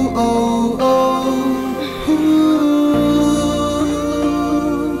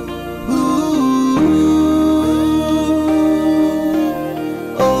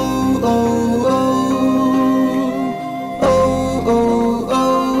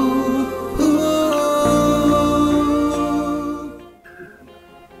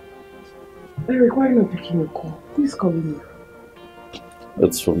 Why are you not picking your call? Who's calling you?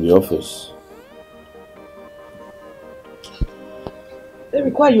 It's from the office.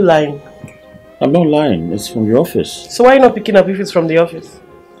 Eric, why are you lying? I'm not lying. It's from the office. So why are you not picking up if it's from the office?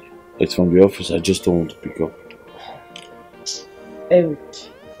 It's from the office. I just don't want to pick up. Eric.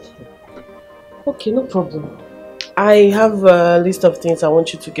 Okay, no problem. I have a list of things I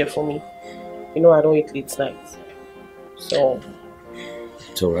want you to get for me. You know I don't eat late nights. So...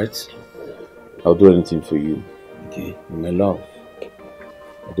 It's alright. I'll do anything for you. Okay? My love.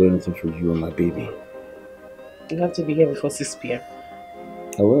 I'll do anything for you and my baby. You have to be here before 6 p.m.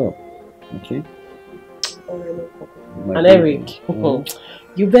 I will. Okay? Alright, no problem. And Eric,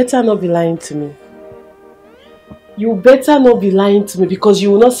 you better not be lying to me. You better not be lying to me because you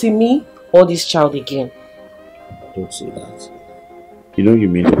will not see me or this child again. Don't say that. You know you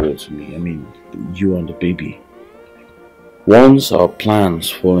mean the world to me. I mean, you and the baby. Once our plans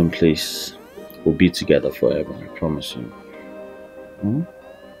fall in place, we'll be together forever, I promise you. Hmm?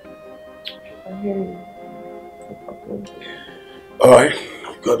 I hear you. Alright,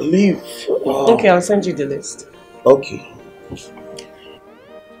 I've got to leave. Oh. Okay, I'll send you the list. Okay.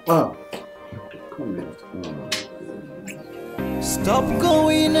 Wow. Come here. Stop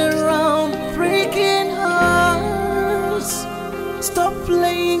going around breaking hearts. Stop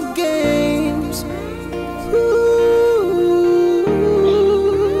playing games.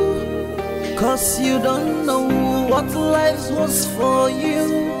 Cause you don't know what life was for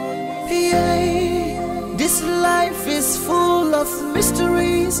you. Yeah, this life is full of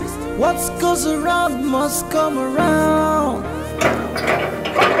mysteries. What goes around must come around.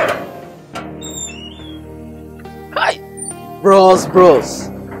 Hi, bros.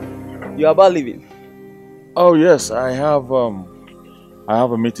 You are about leaving? Oh yes, I have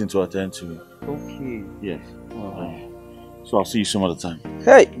a meeting to attend to. Okay. Yes. So I'll see you some other time.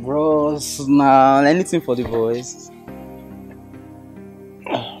 Hey, bros. Now anything for the boys.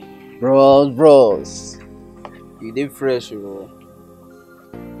 Bros. You did fresh, bro.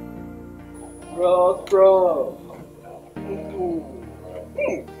 Bros.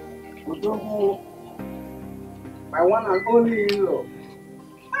 My one and only hero.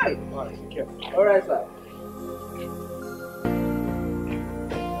 Hi. Alright, sir.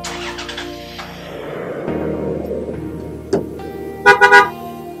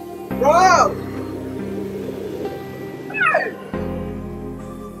 Bro! Hey!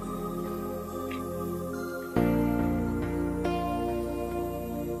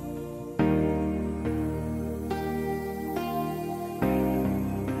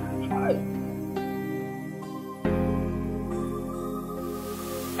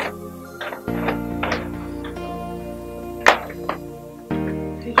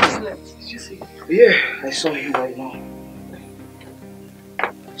 Yeah, I saw him right now.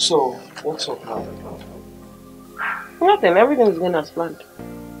 So, what's up now? Nothing, everything is going as planned.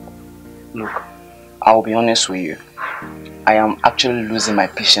 Look, I'll be honest with you. I am actually losing my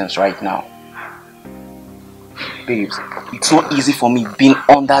patience right now. Babes, it's not easy for me being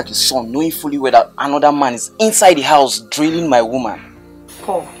under the sun, knowing fully well that another man is inside the house drilling my woman.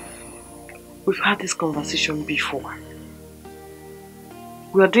 Paul, we've had this conversation before.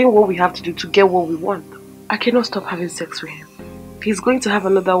 We are doing what we have to do to get what we want. I cannot stop having sex with him. He's going to have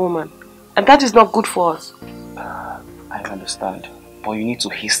another woman, and that is not good for us. I understand, but you need to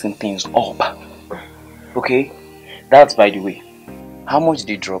hasten things up. Okay? That's by the way. How much did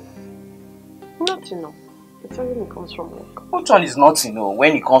they drop? Not enough. It's only when it comes from work. Which one is not enough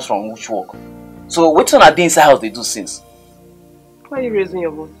when it comes from which work? So which one are they inside house they do since? Why are you raising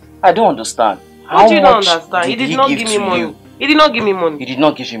your voice? I don't understand. How do you not understand? He did not give me money. You? He did not give me money. He did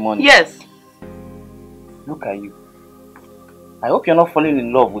not give you money? Yes. Look at you. I hope you're not falling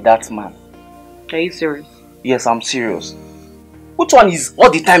in love with that man. Are you serious? Yes, I'm serious. Which one is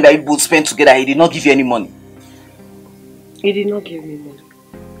all the time that you both spent together, he did not give you any money? He did not give me money.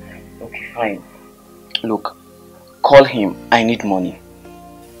 Okay, fine. Look, call him. I need money.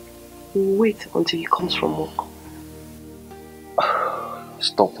 Wait until he comes from work.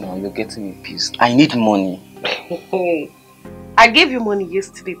 Stop now, you're getting me pissed. I need money. I gave you money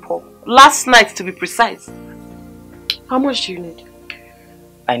yesterday, Paul. Last night, to be precise. How much do you need?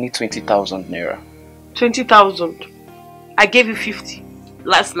 I need 20,000 naira. 20,000. I gave you 50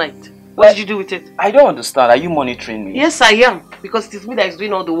 last night. What did you do with it? I don't understand. Are you monitoring me? Yes, I am. Because it is me that is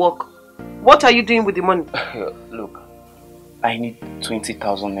doing all the work. What are you doing with the money? Look, I need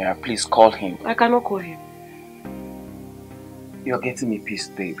 20,000 naira. Please call him. I cannot call him. You're getting me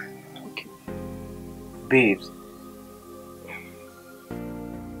pissed, babe. Okay. Babes.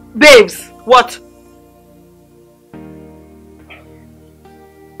 Babes, what?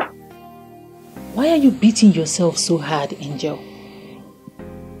 Why are you beating yourself so hard, Angel?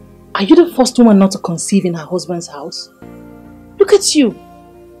 Are you the first woman not to conceive in her husband's house? Look at you.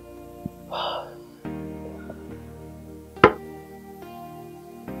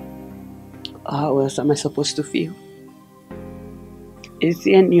 How else am I supposed to feel? Is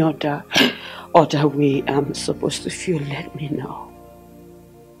there any other way I'm supposed to feel? Let me know.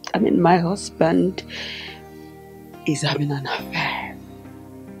 I mean, my husband is having an affair,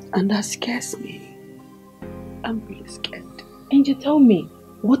 and that scares me. I'm really scared. Angel, tell me,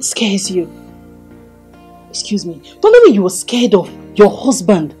 what scares you? Excuse me, don't tell me you were scared of your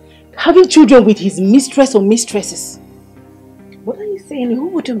husband having children with his mistress or mistresses. What are you saying? Who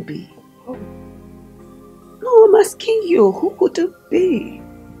wouldn't be? Oh. No, I'm asking you, who could it be?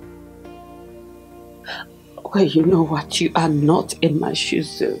 Well, you know what? You are not in my shoes,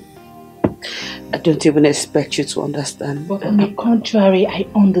 so I don't even expect you to understand. But on the contrary, I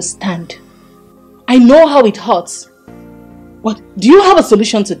understand. I know how it hurts. But do you have a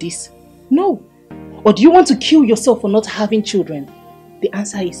solution to this? No. Or do you want to kill yourself for not having children? The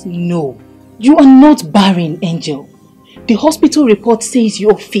answer is no. You are not barren, Angel. The hospital report says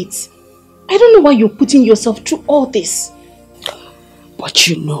you're fit. I don't know why you're putting yourself through all this. But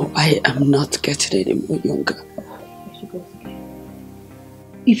you know, I am not getting any more younger.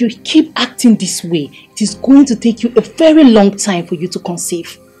 If you keep acting this way, it is going to take you a very long time for you to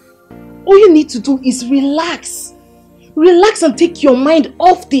conceive. All you need to do is relax. Relax and take your mind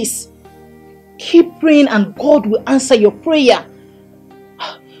off this. Keep praying and God will answer your prayer.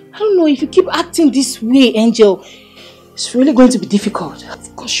 I don't know, if you keep acting this way, Angel, it's really going to be difficult.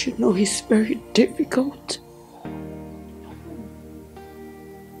 Of course, you know it's very difficult.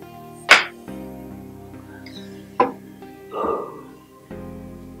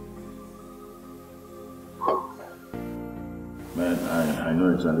 Man, I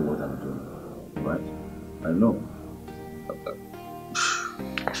know exactly what I'm doing, right? I know.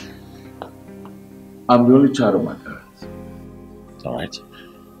 I'm the only child of my parents. It's alright.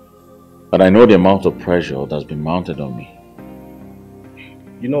 But I know the amount of pressure that's been mounted on me.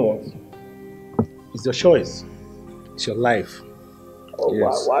 You know what? It's your choice. It's your life. Oh,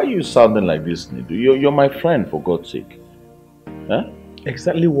 yes. Why are you sounding like this, Nidu? You're my friend, for God's sake. Huh?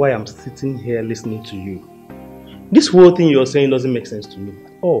 Exactly why I'm sitting here listening to you. This whole thing you're saying doesn't make sense to me.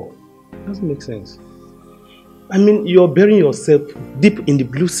 Oh, it doesn't make sense. I mean, you're burying yourself deep in the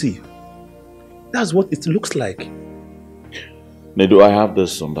blue sea. That's what it looks like. Nidu, I have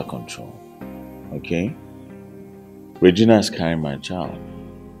this under control. Okay? Regina is carrying my child.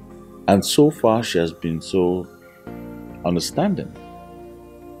 And so far, she has been so understanding.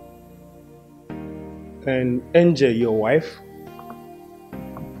 And NJ, your wife?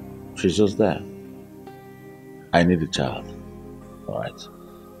 She's just there. I need a child. Alright?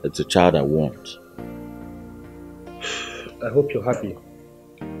 It's a child I want. I hope you're happy.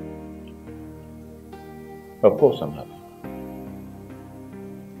 Of course I'm happy.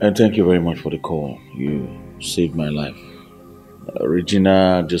 And thank you very much for the call. You saved my life.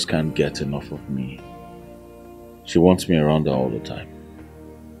 Regina just can't get enough of me. She wants me around her all the time.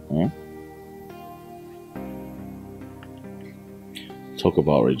 Huh? Talk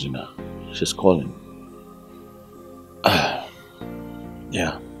about Regina. She's calling.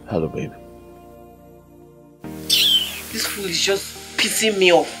 Yeah, hello babe. This fool is just pissing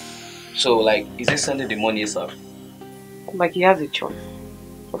me off. So like, is he sending the money yourself? Like he has a choice.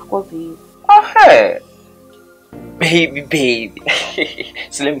 Of course he is. Oh hey! Baby.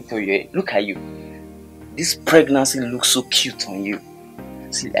 So let me tell you, look at you. This pregnancy looks so cute on you.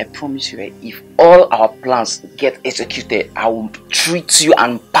 See, I promise you, if all our plans get executed, I will treat you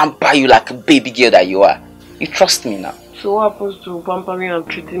and pamper you like a baby girl that you are. You trust me now. So what happens to pampering and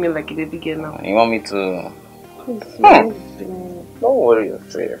treating me like a baby girl now? You want me to... Don't worry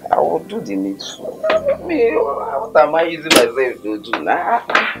yourself. I will do the needful. What am I using myself to do now?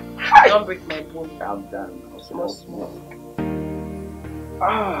 Don't break my bone. I'm done. Small.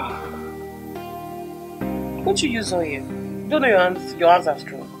 Don't you use oil? You don't know your hands are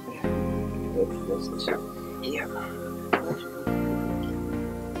strong. Yeah.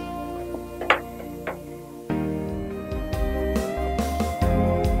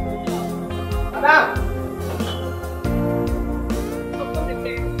 Madam!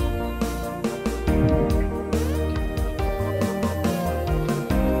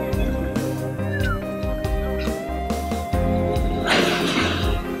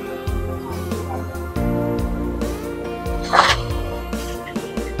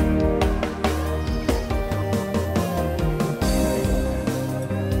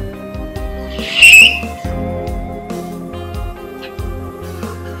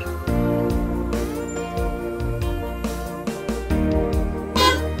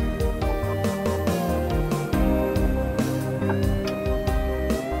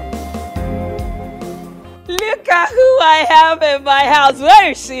 I have in my house.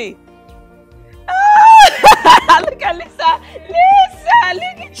 Where is she? Ah, look at Lisa.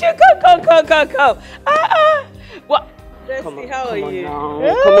 Look at you. Come. What? Bestie, how are you?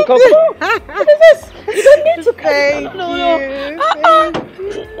 Come. What is this? You don't need to pay. No.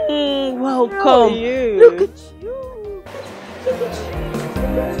 Welcome. How are you? Look at you.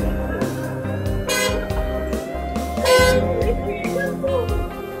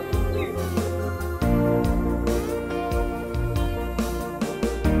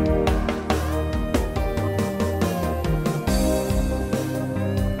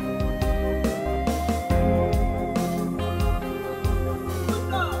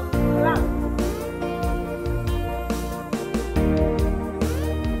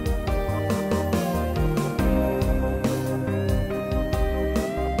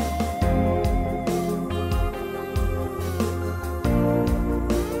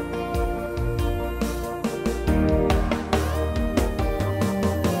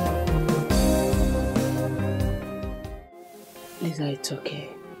 It's okay.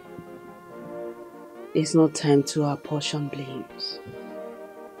 It's not time to apportion blames.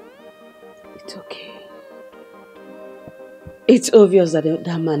 It's okay. It's obvious that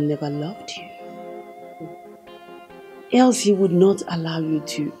that man never loved you. Else he would not allow you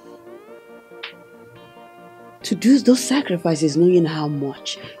to do those sacrifices knowing how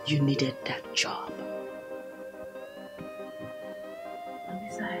much you needed that job. And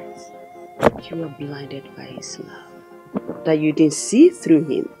besides, you were blinded by his love. That you didn't see through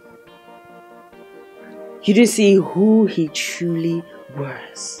him. You didn't see who he truly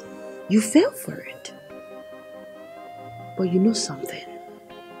was. You fell for it. But you know something?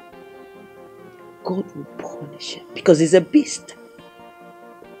 God will punish him because he's a beast.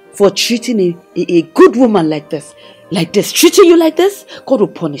 For treating a good woman like this, treating you like this, God will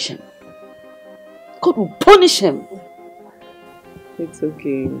punish him. God will punish him. It's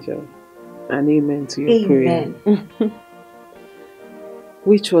okay, Angel. And amen to your prayer.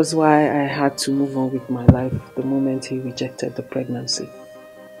 Which was why I had to move on with my life the moment he rejected the pregnancy.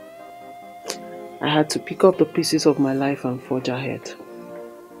 I had to pick up the pieces of my life and forge ahead.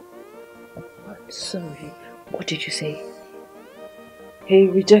 What? Sorry, what did you say? He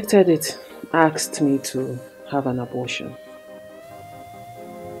rejected it, asked me to have an abortion.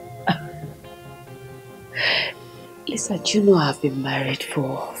 Lisa, do you know I've been married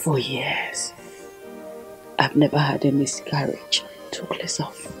for 4 years? I've never had a miscarriage. Took less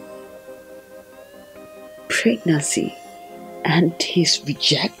off. Pregnancy and his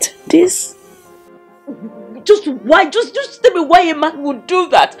reject this? Just why? Just tell me why a man would do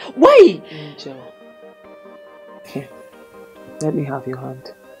that. Why? Angel. Here. Let me have your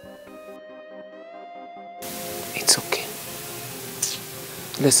hand. It's okay.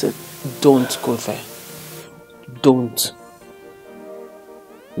 Listen, don't go there. Don't.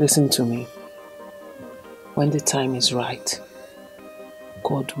 Listen to me. When the time is right,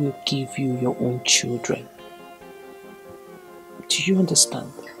 God will give you your own children. Do you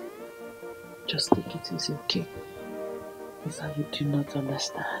understand? Just take it easy, okay? Lisa, you do not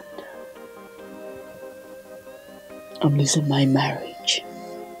understand. I'm losing my marriage.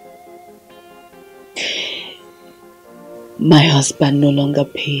 My husband no longer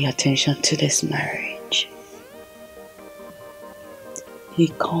pays attention to this marriage. He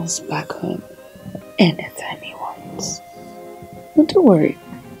comes back home anytime he wants. But don't worry,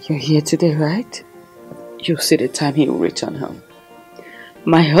 you're here today, right? You'll see the time he will return home.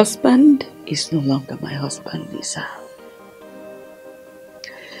 My husband is no longer my husband, Lisa.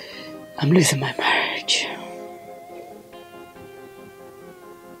 I'm losing my marriage.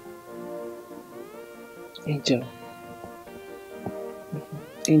 Angel.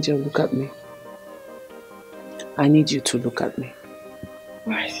 Angel, look at me. I need you to look at me.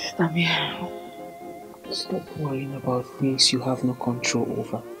 Right, I'm here. Stop worrying about things you have no control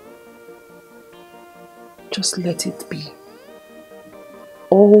over. Just let it be.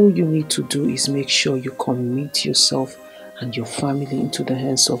 All you need to do is make sure you commit yourself and your family into the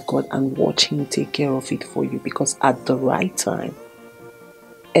hands of God and watch Him take care of it for you, because at the right time,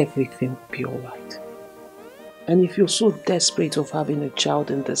 everything will be alright. And if you're so desperate of having a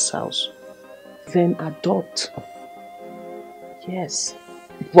child in this house, then adopt. Yes,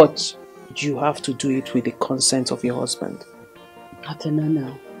 but you have to do it with the consent of your husband. I don't know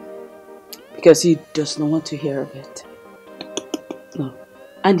now. Because he does not want to hear of it. No.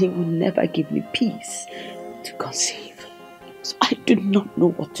 And he will never give me peace to conceive. So I do not know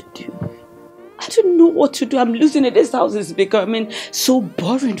what to do. I don't know what to do. I'm losing it. This house is becoming so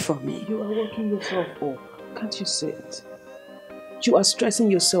boring for me. You are working yourself up. Can't you say it? You are stressing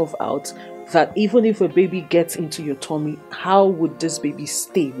yourself out that even if a baby gets into your tummy, how would this baby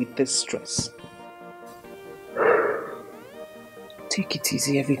stay with this stress? Take it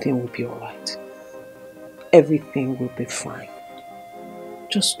easy. Everything will be alright. Everything will be fine.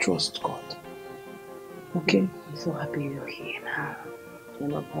 Just trust God. Okay? I'm so happy you're here now.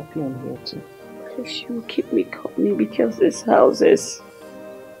 And I'm happy I'm here too. Please, you keep me company because this house is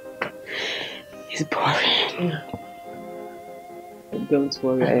boring. Don't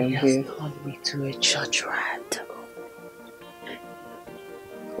worry, I am here. Called me to a church rat.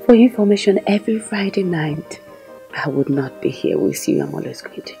 For information, every Friday night, I would not be here with you. I'm always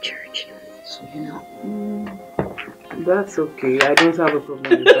going to church. So you know. That's okay. I don't have a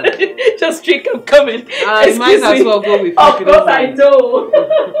problem with that. Just drink, I'm coming. I might as well go with you. Of course I do.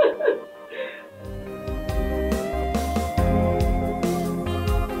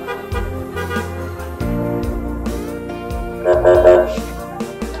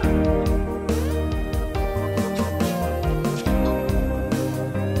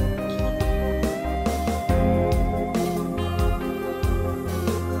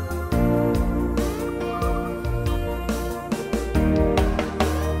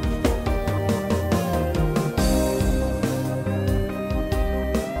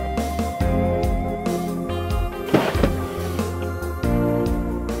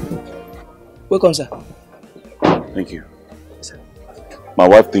 Welcome, sir. Thank you. Yes, sir. My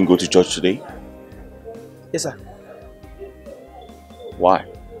wife didn't go to church today? Yes, sir. Why?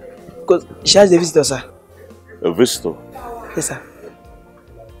 Because she has a visitor, sir. A visitor? Yes, sir.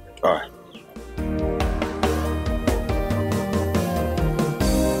 Alright.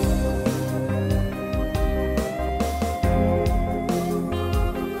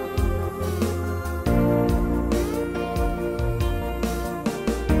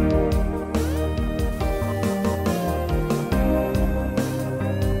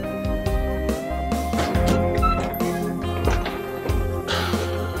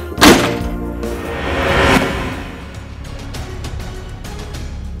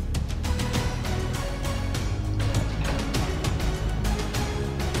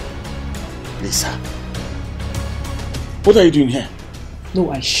 What are you doing here?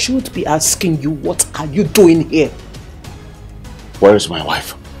 No, I should be asking you, what are you doing here? Where is my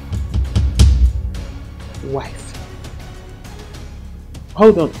wife? Wife?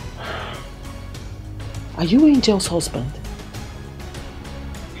 Hold on. Are you Angel's husband?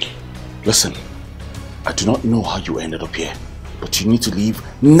 Listen, I do not know how you ended up here, but you need to leave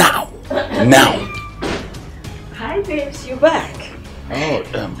now. Now. Hi babes, you're back. Oh,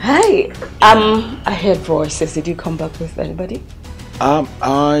 Hi. I heard voices. Did you come back with anybody?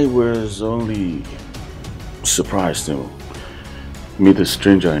 I was only surprised to meet a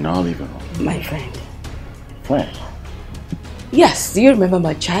stranger in our living room. My friend. Friend? Yes, do you remember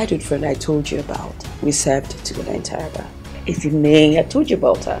my childhood friend I told you about? We served to the entire bar. Ekene, I told you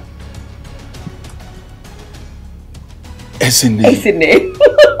about her. Ekene? Ekene.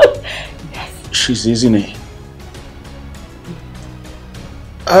 Yes. She's Ekene.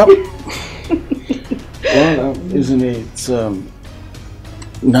 Well, isn't it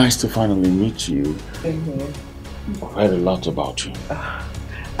nice to finally meet you? I've heard a lot about you.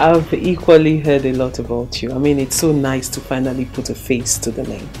 I've equally heard a lot about you. I mean, it's so nice to finally put a face to the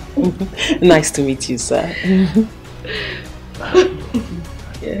name. Nice to meet you, sir.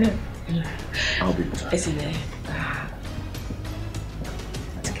 Yeah. I'll be back. Isn't it?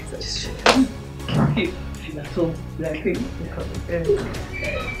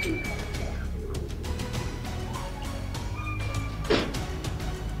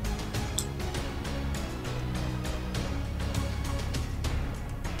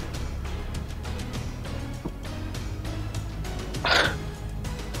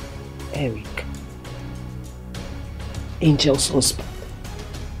 Eric. Angel's husband.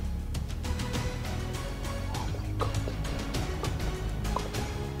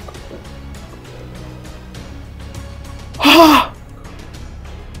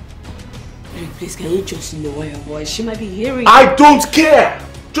 Please, can you just lower your voice? She might be hearing. I don't care!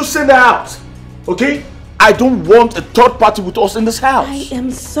 Just send her out! Okay? I don't want a third party with us in this house. I am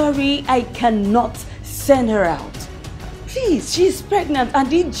sorry, I cannot send her out. Please, she's pregnant and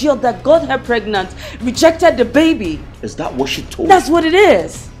the idiot that got her pregnant rejected the baby. Is that what she told you? That's what it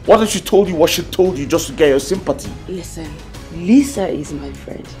is. What if she told you what she told you just to get your sympathy? Listen, Lisa is my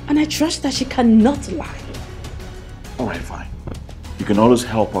friend and I trust that she cannot lie. Alright, fine. You can always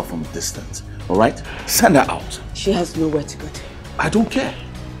help her from a distance. Alright? Send her out. She has nowhere to go to. I don't care.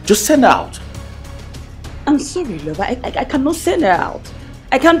 Just send her out. I'm sorry, love. I cannot send her out.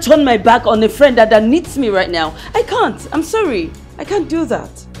 I can't turn my back on a friend that needs me right now. I can't. I'm sorry. I can't do that.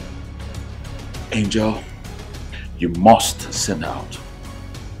 Angel, you must send her out.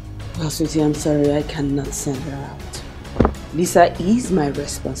 Well, sweetie, I'm sorry. I cannot send her out. Lisa is my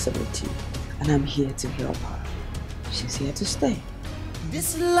responsibility and I'm here to help her. She's here to stay.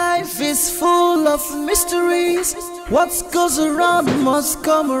 This life is full of mysteries. What goes around must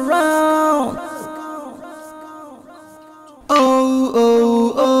come around. Oh,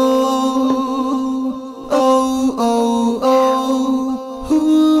 oh, oh, oh, oh, oh, ooh,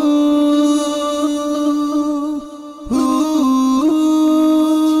 ooh,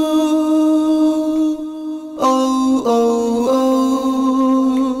 oh, oh, oh,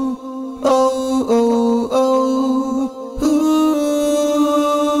 oh, oh, oh,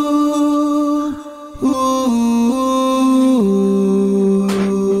 ooh,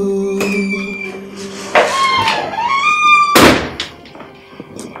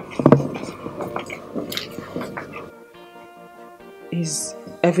 Is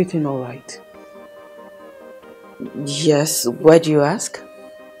everything all right? Yes, why do you ask?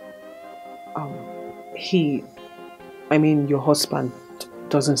 Your husband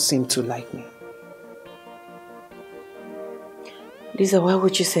doesn't seem to like me. Lisa, why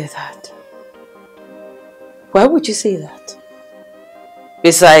would you say that? Why would you say that?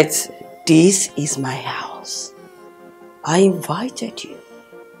 Besides, this is my house. I invited you.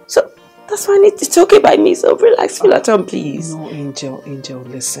 So, That's fine. It's okay by me, so relax, feel at home, please. No, Angel,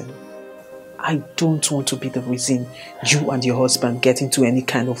 listen. I don't want to be the reason you and your husband get into any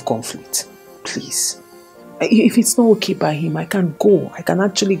kind of conflict. Please. If it's not okay by him, I can go. I can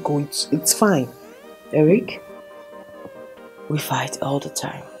actually go. It's fine. Eric, we fight all the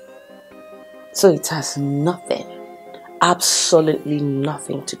time. So it has nothing, absolutely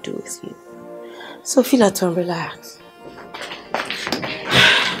nothing to do with you. So feel at home, relax.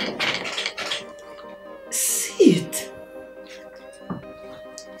 Sit.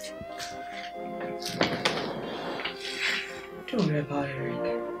 Don't worry about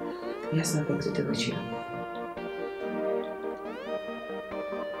Eric. He has nothing to do with you.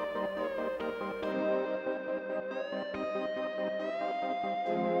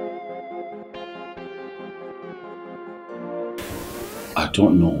 I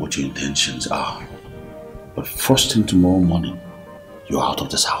don't know what your intentions are, but first thing tomorrow morning, you're out of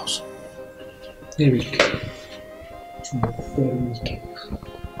this house. Eric, you are very wicked.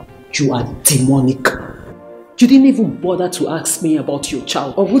 You are demonic. You didn't even bother to ask me about your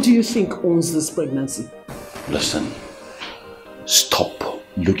child. Or who do you think owns this pregnancy? Listen, stop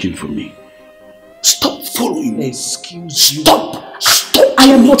looking for me. Stop following me. Excuse you. Stop! I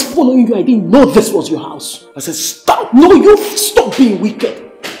am not following you. I didn't know this was your house. I said stop! No, you stop being wicked.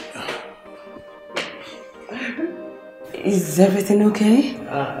 Is everything okay?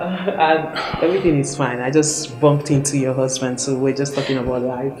 Everything is fine. I just bumped into your husband, so we're just talking about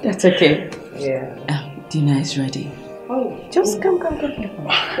life. That's okay. Yeah. Dinner is ready. Oh, just come. Thank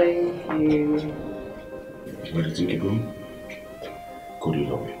you. Where did you go? Go to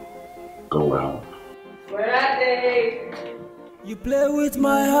your lobby. Go out. Where are they? You play with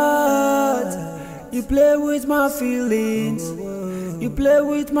my heart, you play with my feelings, you play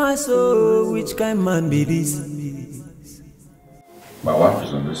with my soul. Which kind man be this? My wife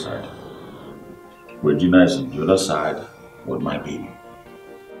is on this side. Regina is on the other side with my baby.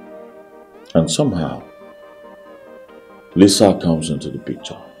 And somehow, Lisa comes into the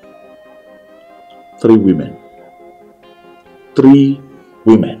picture. 3 women. 3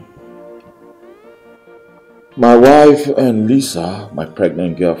 women. My wife and Lisa, my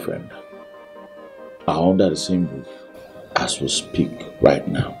pregnant girlfriend, are under the same roof as we speak right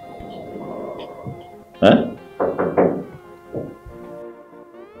now. Huh?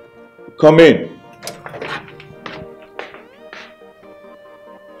 Come in.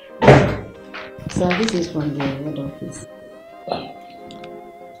 So this is from the head office.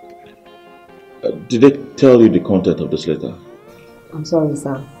 Did they tell you the content of this letter? I'm sorry,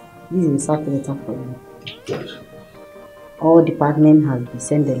 sir. This is a sack letter for you. Good. All department has been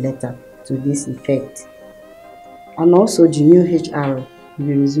sent a letter to this effect. And also the new HR will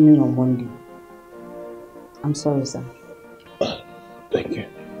be resuming on Monday. I'm sorry, sir. Thank you.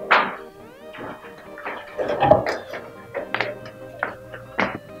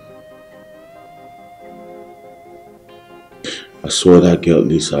 I swear that girl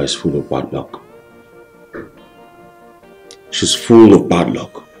Lisa is full of bad luck. She's full of bad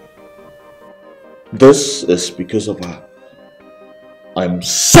luck. This is because of her. I'm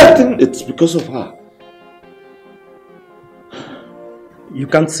certain it's because of her. You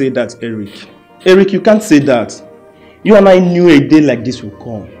can't say that, Eric. Eric, you can't say that. You and I knew a day like this would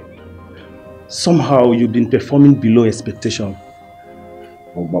come. Somehow you've been performing below expectation.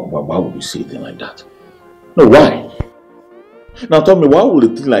 Why would you say a thing like that? No, why? Now tell me, why would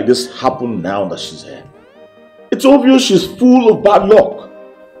a thing like this happen now that she's here? It's obvious she's full of bad luck.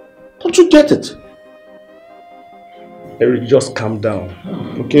 Don't you get it? Eric, just calm down,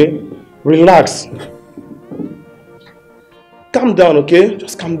 okay? Relax. Calm down, okay?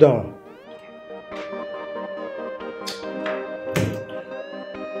 Just calm down.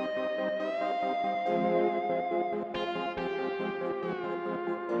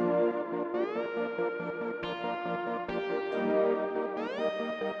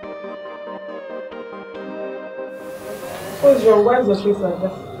 What's wrong? Why is your face like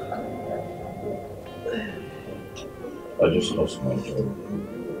that? I just lost my job.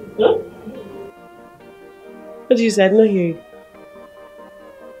 Huh? What did you say? I did not hear you.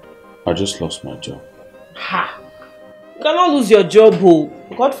 I just lost my job. Ha! You cannot lose your job, oh.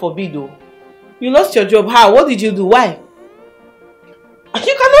 God forbid, oh. You lost your job. How? What did you do? Why?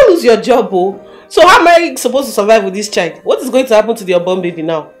 You cannot lose your job, oh. So how am I supposed to survive with this child? What is going to happen to the unborn baby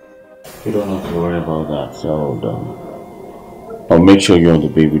now? You don't have to worry about that. So, I'll make sure you and the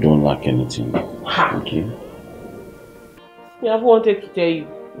baby don't lack anything. Okay? I wanted to tell you.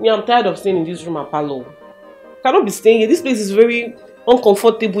 I'm tired of staying in this room at Palo. Cannot be staying here. This place is very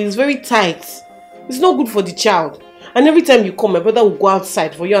uncomfortable. It's very tight. It's not good for the child. And every time you come, my brother will go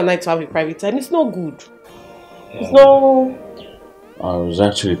outside for you and I to have a private time. It's not good. Yeah. It's no... I was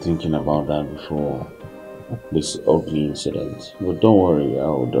actually thinking about that before this ugly incident. But don't worry,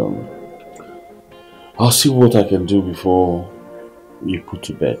 I'll see what I can do before you put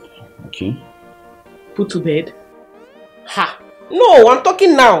to bed, okay? Put to bed? Ha! No, I'm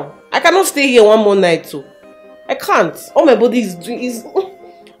talking now. I cannot stay here one more night too. I can't. All my body is doing is...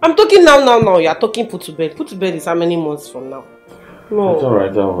 I'm talking now. You're talking put to bed. Put to bed is how many months from now? No. It's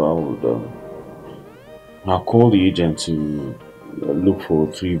alright, I'll call the agent to look for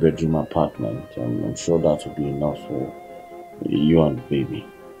a 3-bedroom apartment. I'm sure that will be enough for you and the baby.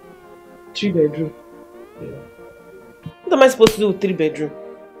 3-bedroom? Yeah. What am I supposed to do with 3-bedroom?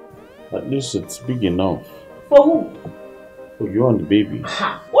 At least it's big enough. For who? For you and the baby.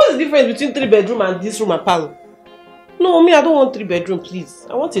 Ha! What's the difference between 3-bedroom and this room and parlor? No, me, I don't want 3-bedroom, please.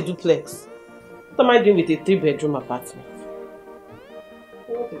 I want a duplex. What am I doing with a 3-bedroom apartment?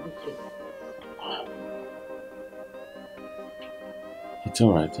 I want a duplex. It's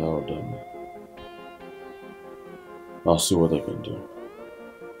alright, I'll see what I can do.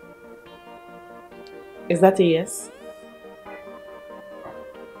 Is that a yes?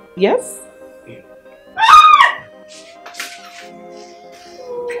 Yes? Yeah.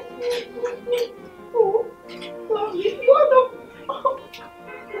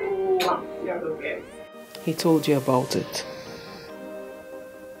 He told you about it.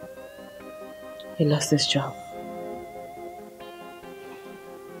 He lost his job.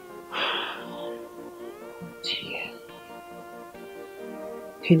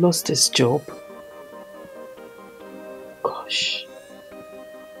 He lost his job. Gosh.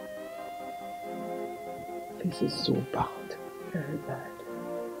 This is so bad. Very bad.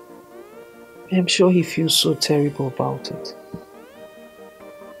 I'm sure he feels so terrible about it.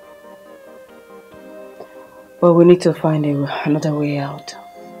 Well, we need to find another way out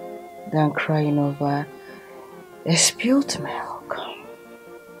than crying over a spilled milk.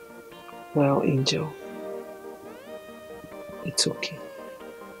 Well, Angel, it's okay.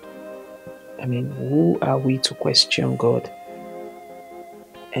 I mean, who are we to question God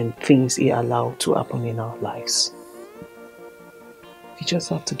and things He allowed to happen in our lives? We just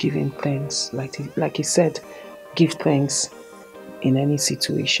have to give Him thanks. Like He said, give thanks in any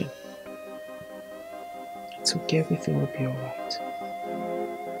situation. It's okay, everything will be alright.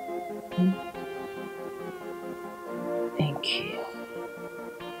 Thank you.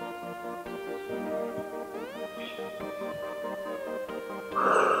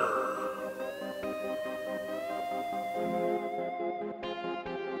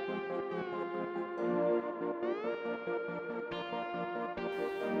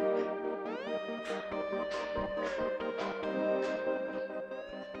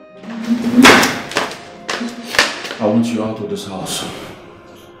 I want you out of this house.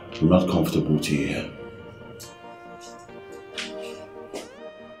 I'm not comfortable with you here.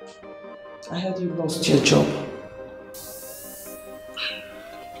 I heard you lost your job.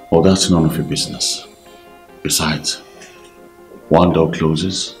 Well, that's none of your business. Besides, one door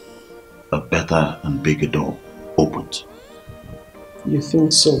closes, a better and bigger door opens. You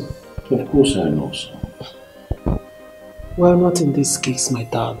think so? Of course I know so. Well, not in this case, my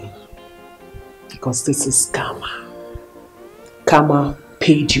darling. Because this is karma. Karma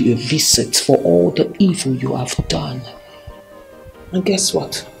paid you a visit for all the evil you have done. And guess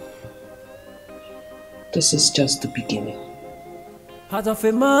what? This is just the beginning. Heart of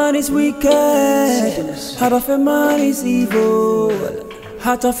a man is wicked. Heart of a man is evil.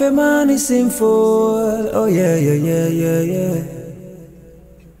 Heart of a man is sinful. Oh yeah.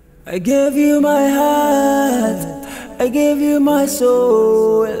 I gave you my heart. I gave you my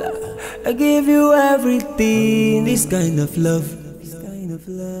soul. I gave you everything. This kind of love.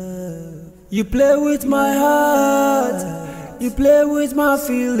 You play with my heart. You play with my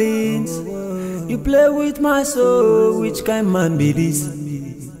feelings. You play with my soul. Which kind man be this?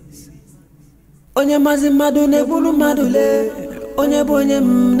 Onye mazi madu ne bulu madule. Onye bonye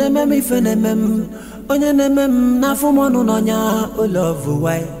ne memi fene mem. Onye ne mem na fumonu nonya. Oh love,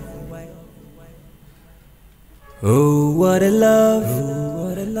 why? Oh what a love.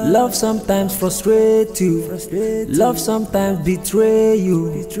 Love sometimes frustrates you. Love sometimes betray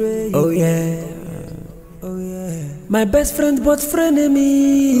you. Oh yeah. My best friend but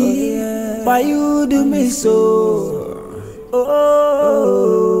frenemy. Why you do me so?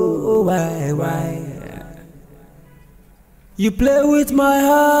 Oh, why? You play with my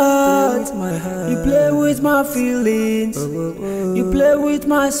heart. You play with my feelings. You play with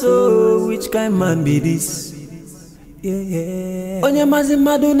my soul. Which kind man be this? Onye mazi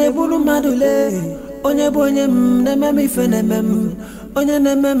madu ne bulu madule. onye bụ onye m na-eme m ife na-eme m onye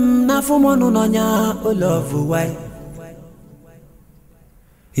na-eme m n'afọ m ọnụ n'ọnya o love why.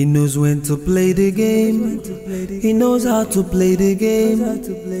 He knows when to play the game. He knows how to play the game.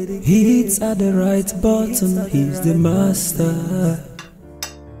 He hits at the right button. He's the master.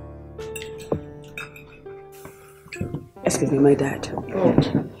 Excuse me, my dad. Oh.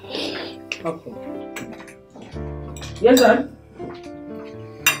 Okay. Yes, sir.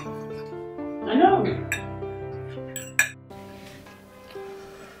 I know.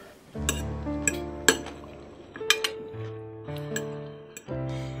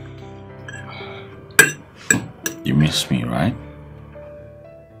 You miss me, right?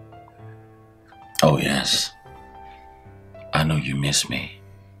 Oh, yes. I know you miss me.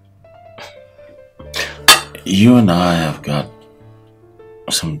 You and I have got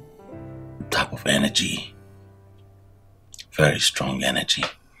some type of energy. Very strong energy.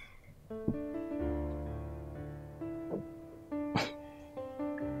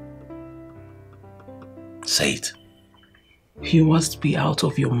 Say it. You must be out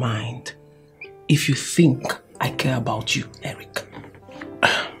of your mind if you think I care about you, Eric.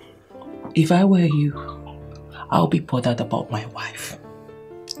 If I were you, I'll be bothered about my wife,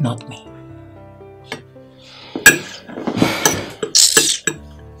 not me.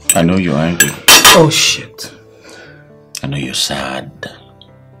 I know you're angry. Oh, shit. I know you're sad.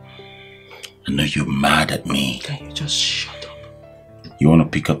 I know you're mad at me. Can you just shut up? You want to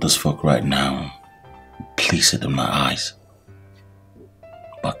pick up this fork right now, place it in my eyes.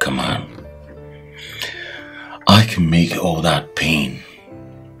 But come on. I can make all that pain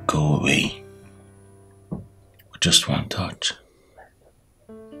go away with just one touch.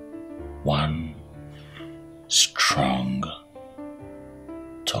 One strong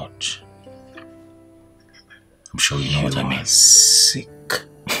touch. I'm sure you know what I mean. You're sick.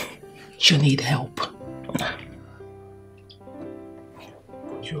 You need help.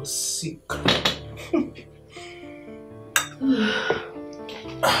 You're sick.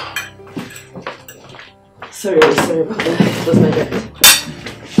 Sorry about that. It was my dad.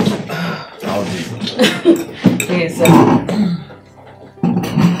 How did Yes,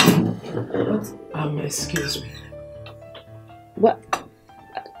 What? Excuse me. What?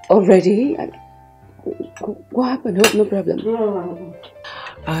 Already? What happened? No problem.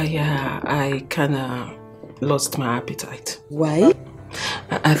 I kinda lost my appetite. Why?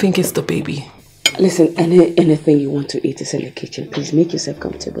 I think it's the baby. Listen, anything you want to eat is in the kitchen. Please make yourself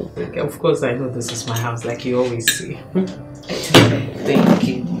comfortable. Of course, I know this is my house, like you always say. Thank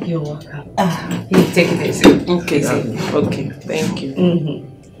you. You're welcome. You take it easy. Okay, okay. Thank you.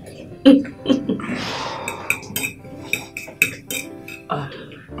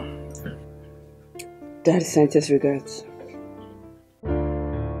 Dad sent his regards.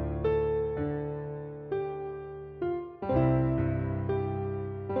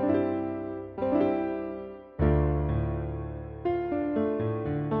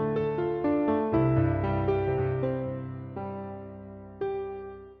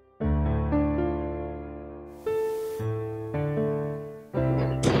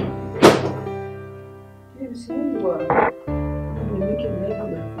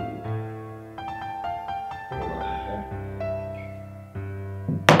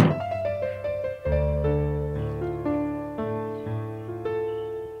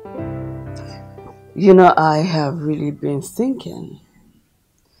 You know, I have really been thinking,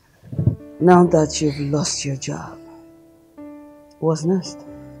 now that you've lost your job, what's next?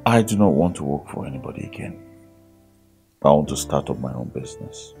 I do not want to work for anybody again. I want to start up my own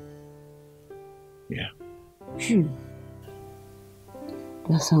business. Yeah.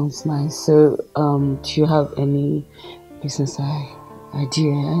 That sounds nice. So, do you have any business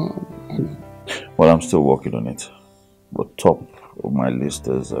idea? Well, I'm still working on it. But top of my list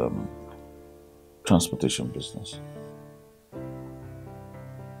is transportation business.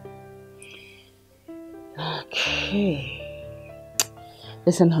 Okay.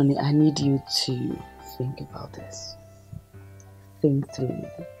 Listen, honey, I need you to think about this. Think through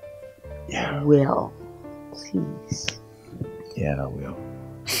it. Yeah. Well, please. Yeah, I will.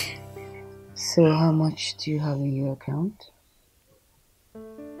 So, how much do you have in your account?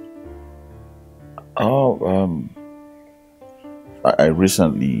 Oh, I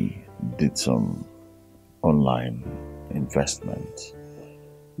recently did some online investment.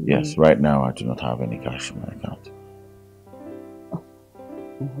 Yes, right now I do not have any cash in my account. Oh,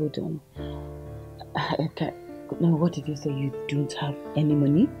 hold on. Okay. No, what did you say? You don't have any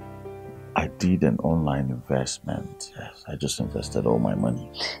money? I did an online investment. Yes, I just invested all my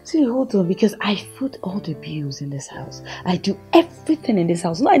money. See, hold on, because I foot all the bills in this house. I do everything in this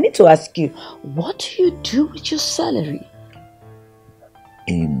house. Now I need to ask you, what do you do with your salary?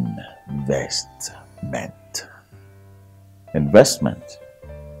 Investment. Investment.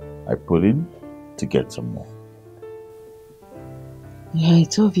 I put in to get some more. Yeah,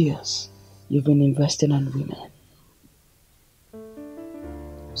 it's obvious. You've been investing on women.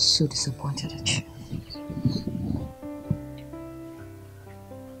 So disappointed at you.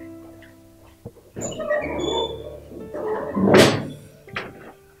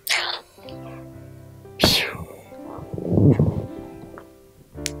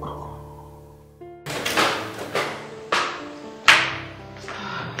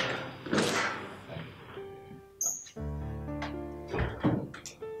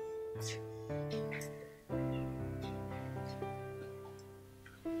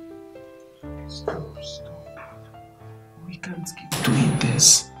 Stop. We can't keep doing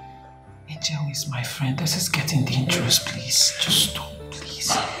this. Angel is my friend. This is getting dangerous, please. Just stop,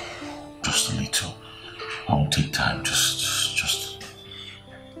 please. Just a little. I'll take time. Just.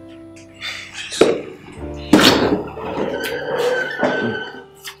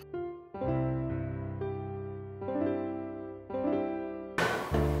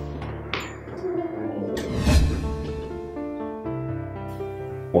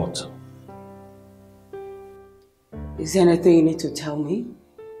 What? Is there anything you need to tell me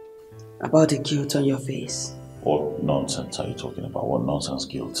about the guilt on your face? What nonsense are you talking about? What nonsense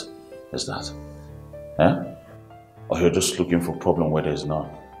guilt is that? Huh? Or you're just looking for a problem where there's none?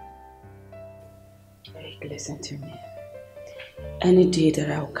 Listen to me. Any day that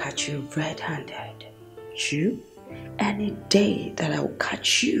I'll catch you red-handed, any day that I'll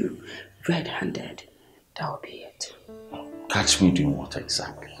catch you red-handed, that'll be it. Catch me doing what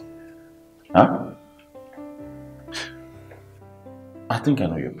exactly? Huh? I think I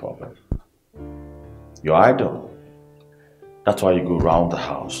know your problem. Your idol. That's why you go around the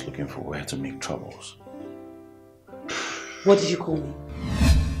house looking for where to make troubles. What did you call me?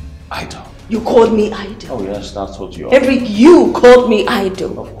 Idol. You called me idol? Oh yes, that's what you are. You called me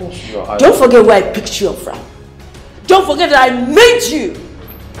idol. Of course you are idol. Don't forget where I picked you up from. Don't forget that I made you.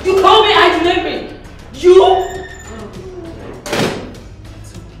 You called me idol, Mary. You?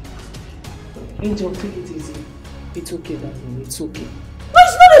 Angel, take it easy. It's okay, darling. It's okay. No,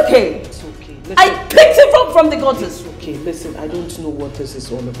 it's not okay. It's okay. Listen, I picked him up from the gutters. It's okay. Listen, I don't know what this is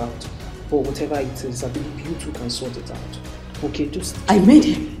all about. But whatever it is, I believe you two can sort it out. Okay, just... I made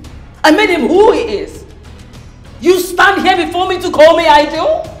him. I made him who he is. You stand here before me to call me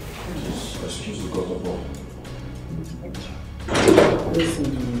idol? Excuse the God of all. Listen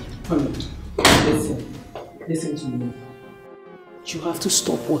to me. Listen to me. You have to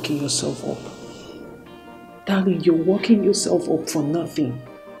stop working yourself up. Darling, you're working yourself up for nothing.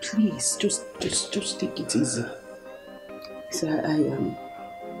 Please, just take it easy. So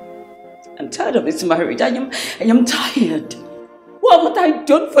I'm tired of this marriage. I am tired. What have I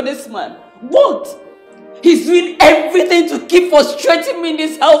done for this man? What? He's doing everything to keep frustrating me in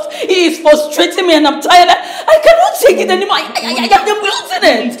this house. He is frustrating me and I'm tired. I cannot take it anymore. I am losing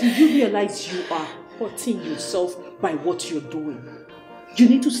it. Do you realize you are hurting yourself by what you're doing? You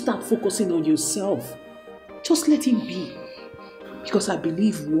need to start focusing on yourself. Just let him be. Because I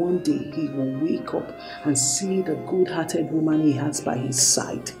believe one day he will wake up and see the good-hearted woman he has by his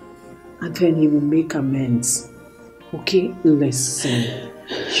side. And then he will make amends. Okay? Listen.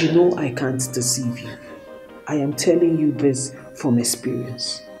 You know I can't deceive you. I am telling you this from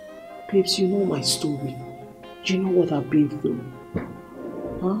experience. Babes, you know my story. You know what I've been through.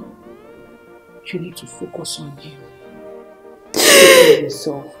 Huh? You need to focus on you. Take care of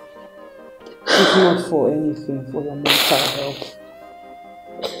yourself. If not for anything, for your mental health.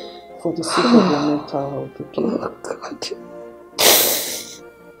 For the sake of your mental health, okay? Oh God.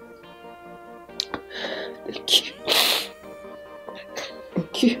 Thank you.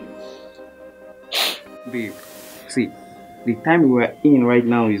 Thank you. Babe, see, the time we're in right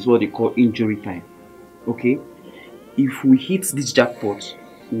now is what they call injury time. Okay? If we hit this jackpot,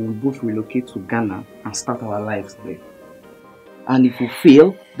 we will both relocate to Ghana and start our lives there. And if we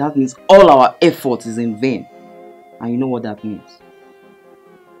fail, that means all our effort is in vain. And you know what that means?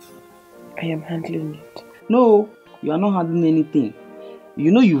 I am handling it. No, you are not handling anything.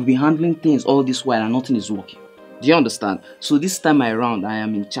 You know you've been handling things all this while and nothing is working. Do you understand? So this time around, I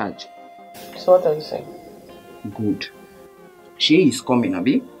am in charge. So what are you saying? Good. She is coming,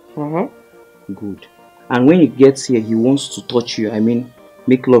 Abi? Good. And when he gets here, he wants to touch you. I mean,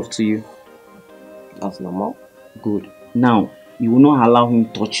 make love to you. That's normal. Good. Now, you will not allow him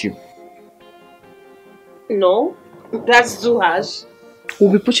to touch you. No, that's too harsh.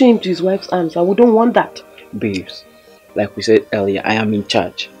 We'll be pushing him to his wife's arms and we don't want that. Babes, like we said earlier, I am in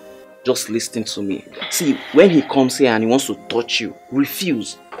charge. Just listen to me. See, when he comes here and he wants to touch you,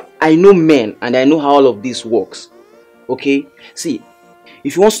 refuse. I know men and I know how all of this works. Okay? See,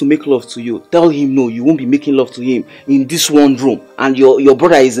 if he wants to make love to you, tell him no, you won't be making love to him in this one room and your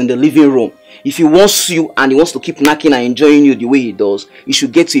brother is in the living room. If he wants you and he wants to keep knocking and enjoying you the way he does, you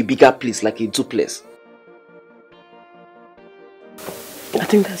should get to a bigger place like a duplex. I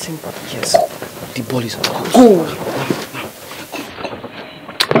think that's important. Yes. The ball is on. Go!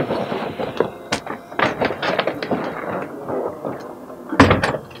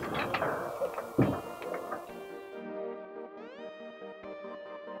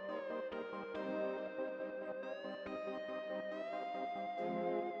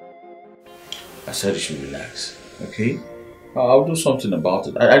 I said you should relax, okay? I'll do something about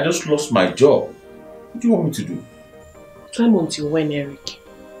it. I just lost my job. What do you want me to do? Time until when, Eric?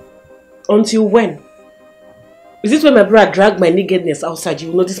 Until when? Is it when my brother dragged my nakedness outside you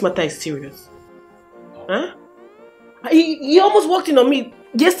will know this matter is serious? Huh? He almost walked in on me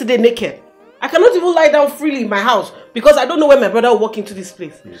yesterday naked. I cannot even lie down freely in my house because I don't know when my brother will walk into this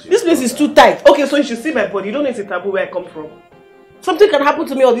place. This place is too tight. Okay, so you should see my body. You don't know it's a taboo where I come from. Something can happen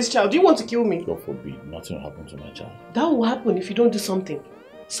to me or this child. Do you want to kill me? God forbid, nothing will happen to my child. That will happen if you don't do something.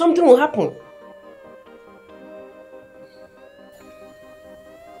 Something will happen.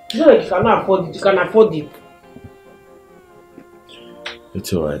 You know you cannot afford it. You can afford it.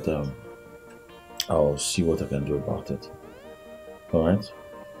 It's alright. I'll see what I can do about it. Alright?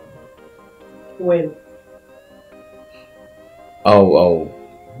 When?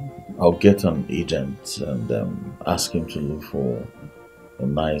 I'll get an agent and ask him to look for a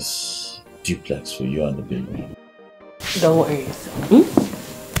nice duplex for you and the baby. Don't worry.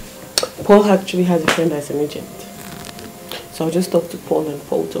 Paul actually has a friend as an agent. So I'll just talk to Paul and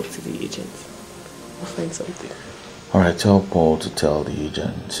Paul talk to the agent. We'll find something. Alright, tell Paul to tell the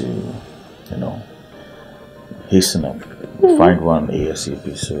agent to, hasten up. Find one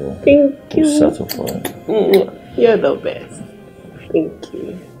ASAP so we'll settle for it. You're the best. Thank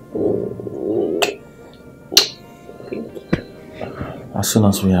you. Thank you. As soon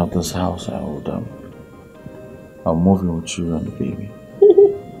as we have this house, I'll move in with you and the baby.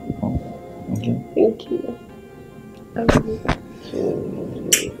 Okay? Thank you.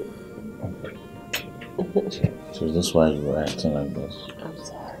 So is this why you were acting like this? I'm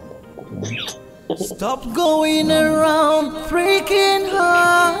sorry. Stop going around breaking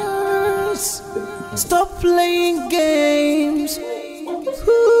hearts. Stop playing games.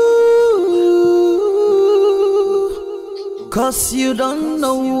 Cause you don't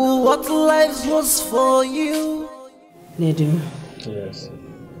know what life was for you. Nedu. Yes.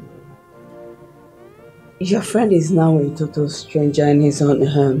 Your friend is now a total stranger and he's on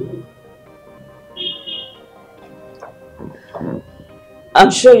him. I'm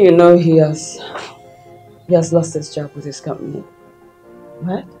sure you know he has lost his job with his company.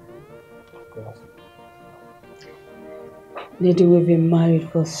 What? Nedu, we've been married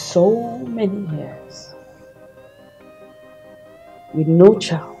for so many years. With no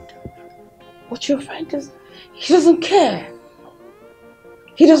child. But your friend he doesn't care.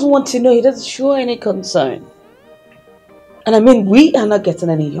 He doesn't want to know, he doesn't show any concern. And I mean, we are not getting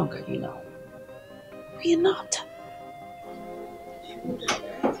any younger, you know. We are not.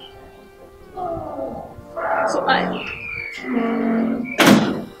 So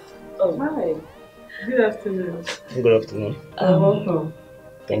Oh, hi. Good afternoon. Good afternoon. Welcome.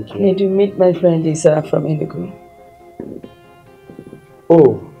 Thank you. Need to meet my friend Lisa from Enugu.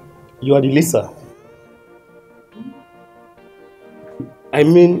 Oh, you are the Lisa. I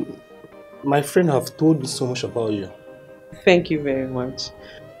mean, my friend have told me so much about you. Thank you very much.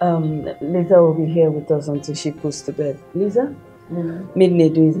 Lisa will be here with us until she puts to bed. Lisa? Meet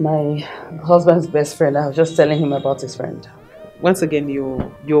Nedu is my husband's best friend. I was just telling him about his friend. Once again,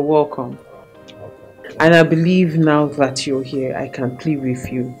 you're welcome. And I believe now that you're here, I can plead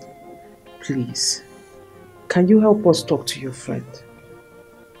with you. Please, can you help us talk to your friend?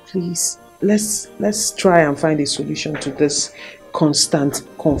 Please, let's try and find a solution to this constant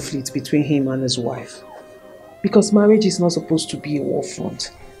conflict between him and his wife. Because marriage is not supposed to be a war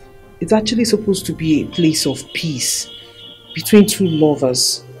front. It's actually supposed to be a place of peace between two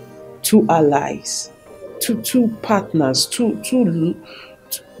lovers, two allies, two partners, two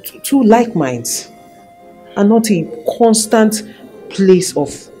like minds, and not a constant place of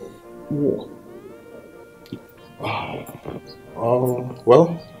war.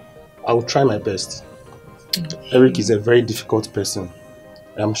 Well, I will try my best. Eric is a very difficult person.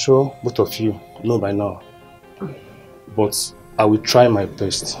 I'm sure both of you know by now. but I will try my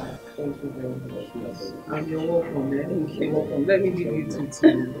best. Thank you very much. And you're welcome. Thank you. Welcome. Let me give you two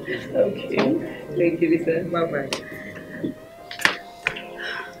too. Okay. Thank you, Lisa. Bye-bye.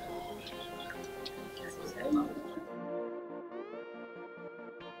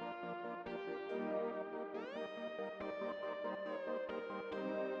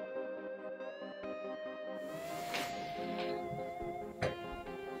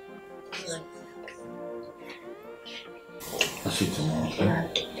 I'll see you tomorrow, okay?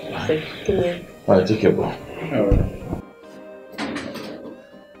 Thank you. Alright, take care, bro. Alright.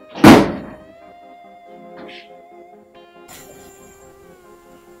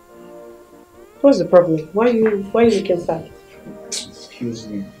 What's the problem? Why are you looking sad? Excuse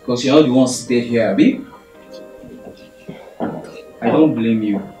me. Because you're not the one seated here, Abi? I don't blame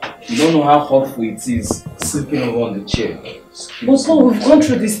you. You don't know how hurtful it is sleeping over on the chair. But so we've gone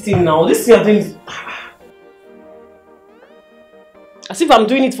through this thing now. This thing you're doing. As if I'm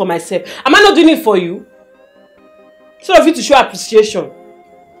doing it for myself. Am I not doing it for you? Sort of you to show appreciation.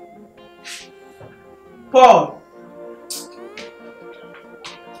 Paul.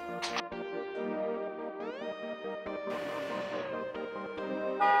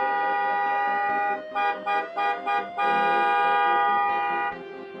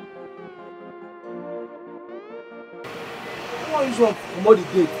 Why is one from all the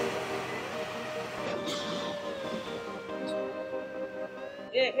gate?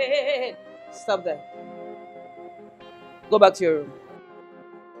 Hey. Stop there. Go back to your room.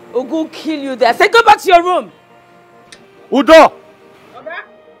 Ugu kill you there. Say go back to your room. Udo! Okay?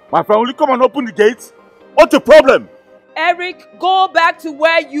 My friend, will you come and open the gate? What's the problem? Eric, go back to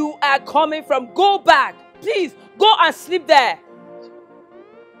where you are coming from. Go back. Please, go and sleep there.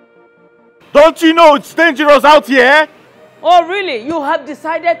 Don't you know it's dangerous out here? Oh, really? You have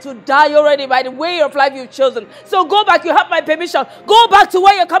decided to die already by the way of life you've chosen. So go back. You have my permission. Go back to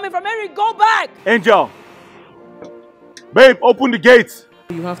where you're coming from. Eric, go back. Angel. Babe, open the gate.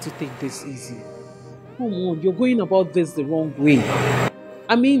 You have to take this easy. Come on, you're going about this the wrong way.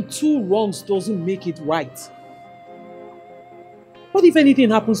 I mean, 2 wrongs doesn't make it right. What if anything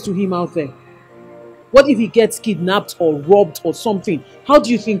happens to him out there? What if he gets kidnapped or robbed or something? How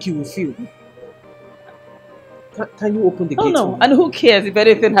do you think he will feel? Can you open the gate? No. And who cares if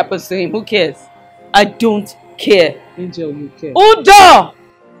anything happens to him? Who cares? I don't care. Angel, you care. Udo!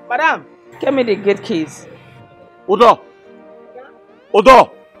 Madam, give me the gate keys. Udo!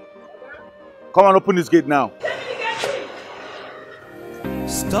 Udo! Come and open this gate now.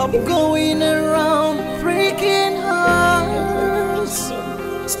 Stop going around breaking hearts.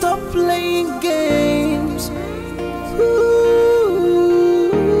 Stop playing games.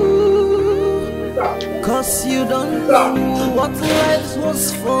 Cause you don't know what life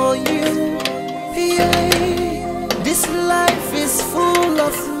was for you. Yeah. This life is full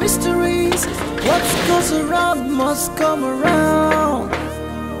of mysteries. What goes around must come around.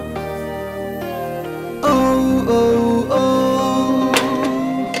 Oh, oh, oh.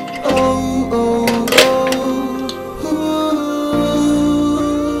 Oh, oh,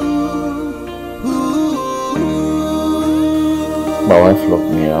 oh. My wife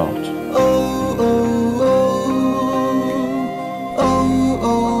locked me out.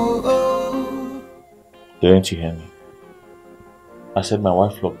 Didn't you hear me? I said my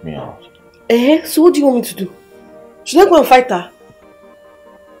wife locked me out. So what do you want me to do? Should I go and fight her?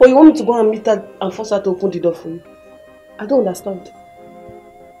 Or you want me to go and meet her and force her to open the door for you? I don't understand.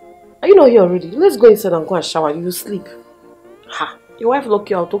 Are you not here already? Let's go inside and go and shower. You will sleep. Ha! Your wife locked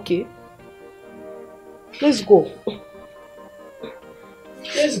you out, okay? Let's go.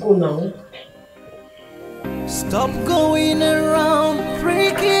 Let's go now. Stop going around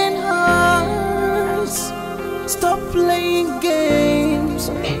breaking hearts. Stop playing games.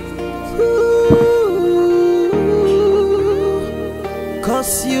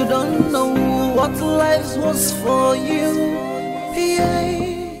 Cause you don't know what life was for you.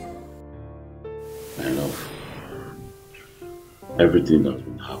 Yeah. My love, everything that's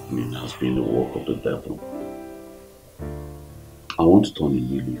been happening has been the work of the devil. I want to turn a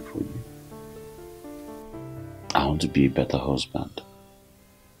new leaf for you. I want to be a better husband.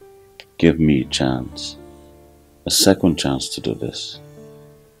 Give me a chance. A second chance to do this.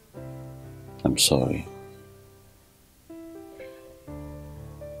 I'm sorry.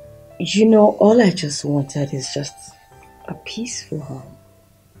 You know, all I just wanted is just a peaceful home.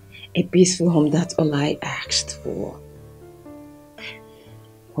 A peaceful home, that's all I asked for.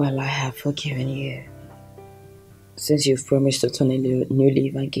 Well, I have forgiven you. Since you've promised to turn a new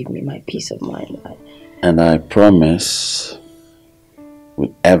leaf and give me my peace of mind. And I promise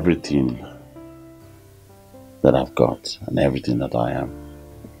with everything that I've got and everything that I am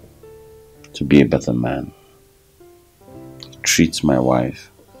to be a better man. Treat my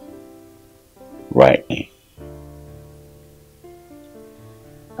wife rightly.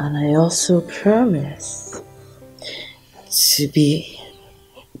 And I also promise to be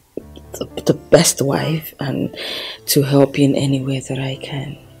the best wife and to help you in any way that I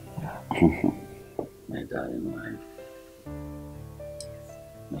can. My darling wife.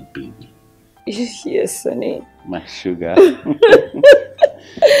 My baby. Yes, honey. My sugar.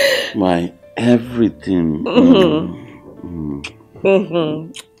 My everything.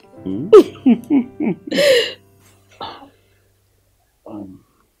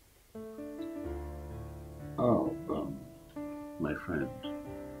 My friend,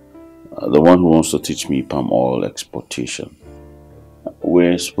 the one who wants to teach me palm oil exportation.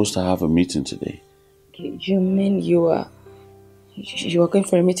 We're supposed to have a meeting today. You mean you are going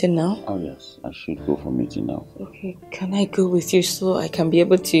for a meeting now? Oh yes, I should go for a meeting now. Okay, can I go with you so I can be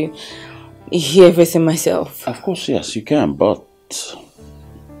able to hear everything myself? Of course, yes, you can, but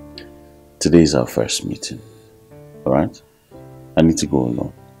today is our first meeting. Alright? I need to go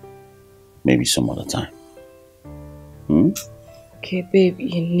alone. Maybe some other time. Okay, babe,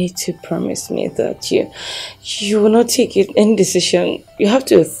 you need to promise me that you will not take any decision. You have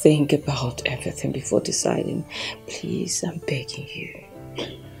to think about everything before deciding. Please, I'm begging you.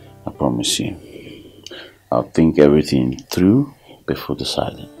 I promise you. I'll think everything through before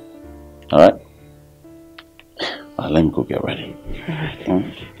deciding. Alright? Let me go get ready.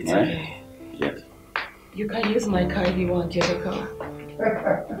 Alright. It's okay. Yes. You can use my car if you want, Jessica.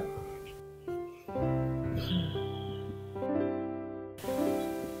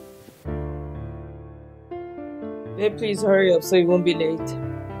 Babe, please hurry up so you won't be late.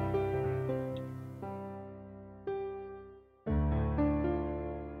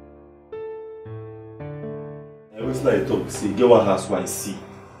 Every time I talk, say, get one house where I see.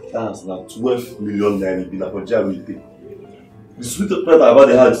 That's like 12 million naira in Abuja will pay. The sweetest part about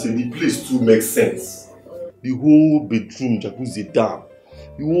the house is the place too makes sense. The whole bedroom, jacuzzi down.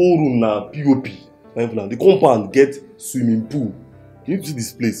 The whole room now POP. The compound get swimming pool. Can you see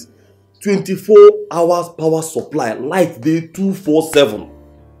this place? 24 hours power supply, light day 247.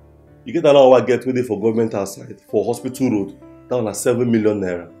 You get another one get ready for government outside for hospital road. That one is 7 million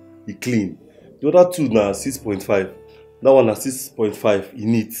naira. It clean. The other two now 6.5. That one is 6.5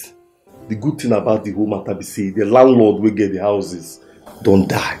 in it. The good thing about the whole matter be say the landlord will get the houses don't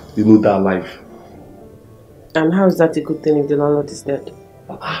die. They know that life. And how is that a good thing if the landlord is dead?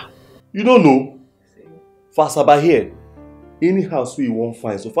 You don't know. Fast about here. Any house where you won't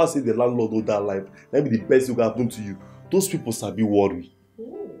find, so far say the landlord know that life, that be the best thing will happen to you. Those people sabi worry.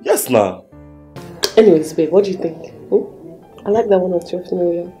 Yes, now. Anyways, babe, what do you think? I like that one of 12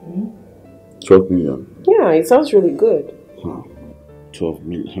 million. 12 million? Yeah, it sounds really good. 12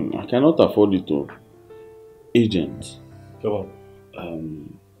 million. I cannot afford it all. Agent. Come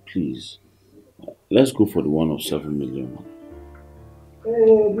on. Please. Let's go for the one of 7 million. The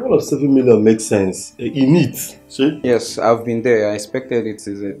one of 7 million makes sense. In it, see? Yes, I've been there. I expected it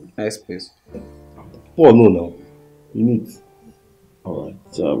is a nice place. Oh, no, no. In it. Alright.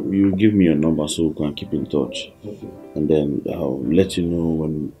 You give me your number so we can keep in touch. Okay. And then I'll let you know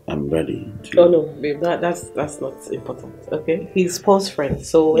when I'm ready. Oh, no, babe. That's not important. Okay? He's Paul's friend.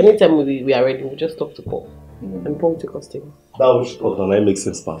 So anytime we are ready, we'll just talk to Paul. And Paul will take us to him. That was talk and that makes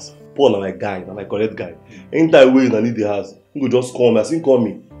sense, pass. Paul is my guy, my correct guy. Anytime we need the house, you go just call me. I say call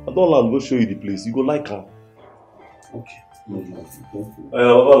me. I don't land, go show you the place. You go like her. Okay.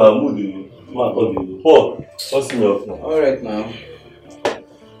 Paul, what's in your phone? Alright now.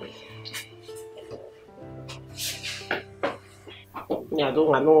 Yeah, I don't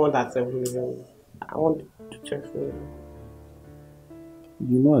want that 7 million. I want 12 million.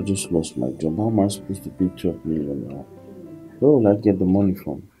 You know I just lost my job. How am I supposed to pay 12 million now? Where will I get the money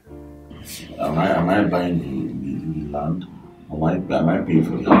from? Am I buying the land? Am I paying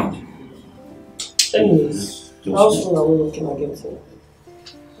for the land? Anyways, how soon are we looking at getting it?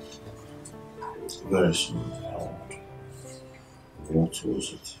 Very soon. What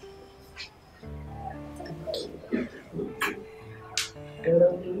was it?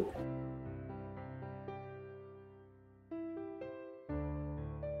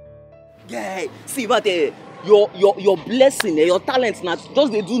 Guy, see what your blessing, your talent now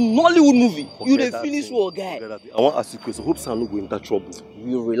just they do Nollywood movie. You they finish work, guy. I want to ask you a question. Hope Sam no go into trouble.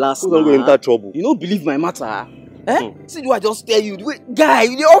 You relax. Hope Sam go into trouble. You don't believe my matter. Eh? See, do I just tell you? Guy,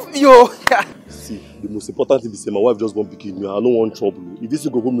 you off yo. See, see, the most important thing is my wife just won't pick me. I don't want trouble. If this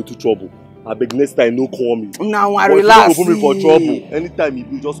will go put me to trouble, I beg next time no call me. Now I relax. If you go put me for trouble, anytime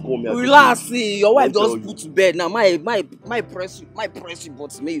you just call me. Relax, see. Your wife just put to bed. Now my press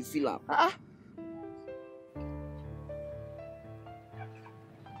but make you feel am.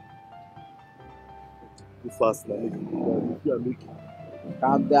 Too fast now.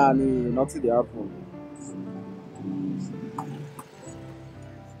 Calm down, nothing dey happen.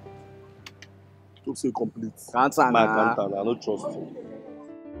 Don't say complete. Can't I don't trust you.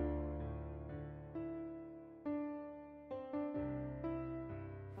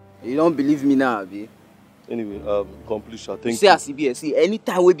 You don't believe me now, Abi? Anyway, complete. Thank you. See, as CBS,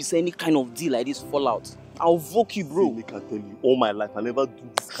 anytime we be say any kind of deal like this fall out, I'll voke you, bro. I can tell you, all my life, I never do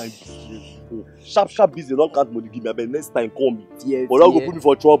this kind of business before. Sharp business, don't count money, give me. But next time, call me. Yes, or don't go put me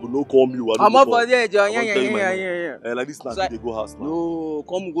for trouble, no call me. I'm up for there, John. Yeah. Like this now, they go house now. No,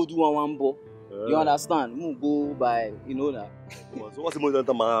 come go do one ball. You understand? You go by, you know that. So what's the money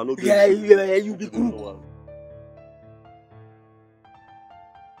that man? No yeah, you be cool.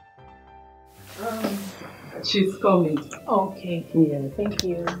 She's coming. Okay. Yeah. Thank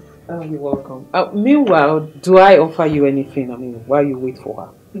you. You're welcome. Meanwhile, do I offer you anything? I mean, while you wait for her?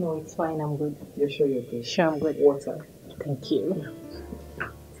 No, it's fine. I'm good. You're sure you're good? Sure, I'm good. Water. Thank you.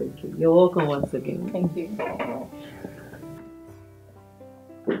 Thank you. You're welcome once again. Thank you.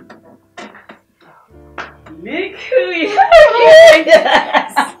 Look who we have here!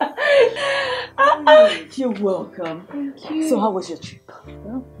 You're welcome. Thank you. So how was your trip?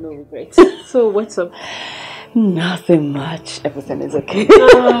 Oh, no regrets. So what's up? Nothing much. Everything is okay.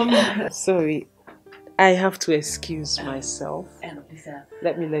 Sorry. I have to excuse myself. Lisa.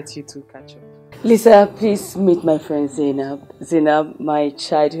 Let me let you two catch up. Lisa, please meet my friend Zainab. Zainab, my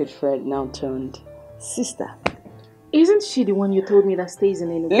childhood friend, now turned sister. Isn't she the one you told me that stays in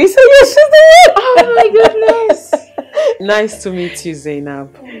Enugu? Lisa, yes, she's the one! Oh my goodness! Nice to meet you,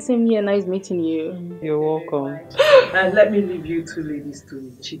 Zainab. Same here, nice meeting you. You're welcome. And let me leave you two ladies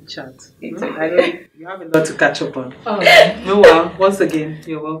to chit chat. I know you have a lot to catch up on. Oh. No, once again,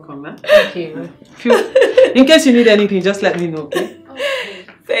 you're welcome. Eh? Thank you. In case you need anything, just let me know, okay?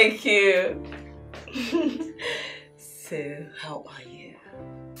 Thank you. So, how are you?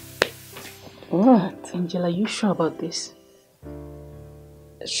 What? Angela, are you sure about this?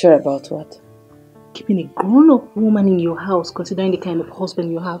 Sure about what? Keeping a grown-up woman in your house, considering the kind of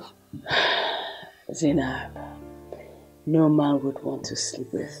husband you have. Zainab, no man would want to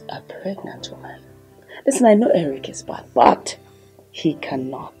sleep with a pregnant woman. Listen, I know Eric is bad, but he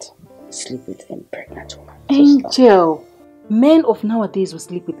cannot sleep with a pregnant woman. Angel, men of nowadays will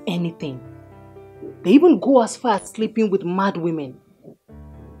sleep with anything. They even go as far as sleeping with mad women.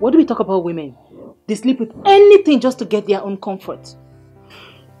 What do we talk about women? They sleep with anything just to get their own comfort.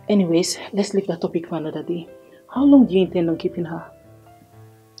 Anyways, let's leave that topic for another day. How long do you intend on keeping her?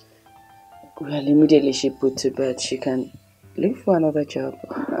 Well, immediately she put to bed, she can look for another job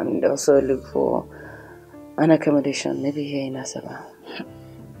and also look for an accommodation, maybe here in Asaba.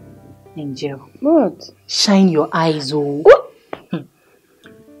 Angel. What? Shine your eyes, oh.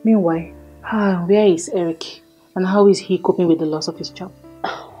 Meanwhile, where is Eric? And how is he coping with the loss of his job?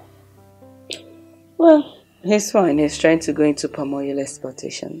 Well, he's fine. He's trying to go into palm oil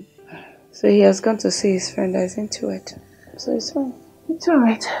exploitation. So he has gone to see his friend that is into it. So it's fine. It's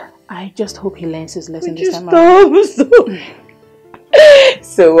alright. I just hope he learns his lesson this time around. Stop.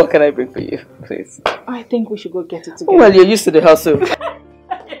 So what can I bring for you, please? I think we should go get it together. Well, you're used to the house, so.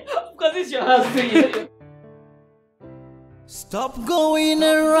 Because it's your house too. Stop going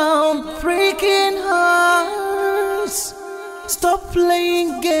around breaking hearts. Stop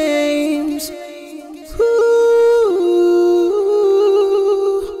playing games. Ooh.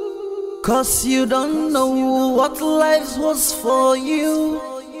 'Cause you don't know what life was for you.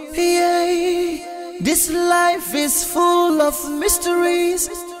 Yeah. This life is full of mysteries.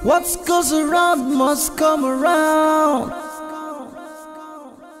 What goes around must come around.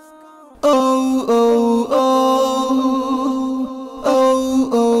 Oh, oh, oh. Oh,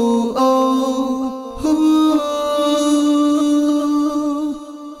 oh, oh, ooh,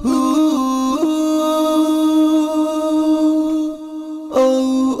 ooh,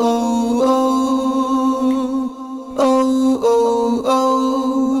 oh, oh, oh, oh, oh, oh,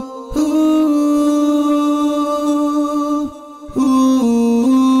 ooh.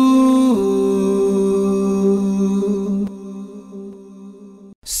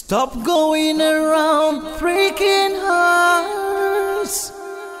 Stop going around breaking hearts.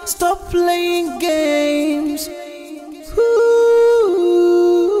 Stop playing games. Ooh.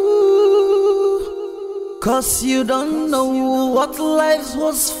 'Cause you don't know what life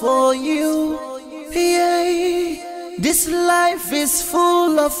was for you. Yeah, this life is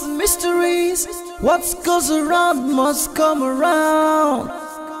full of mysteries. What goes around must come around.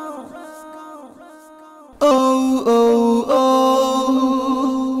 Oh, oh, oh,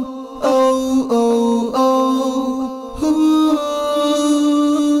 oh, oh, oh, ooh,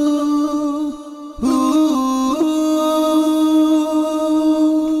 ooh,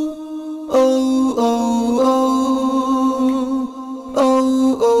 oh, oh, oh, oh, oh,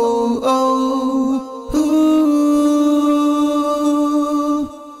 oh, ooh,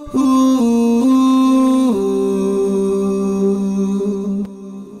 ooh.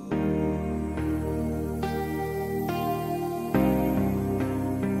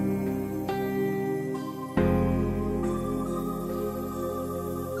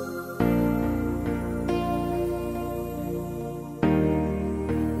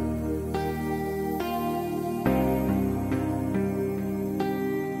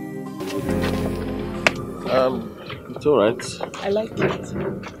 It's alright. I like it.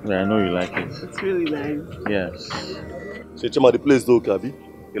 Yeah, I know you like it. It's really nice. Yes. So Chama, the place though, Kabi.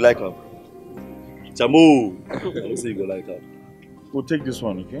 You like her? Chamo! I say you go like her. We'll take this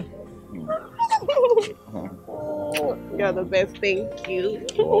one, okay? Oh, you're the best, thank you.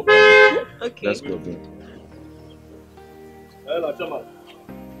 Okay. Let's go, babe. Hey, Chama.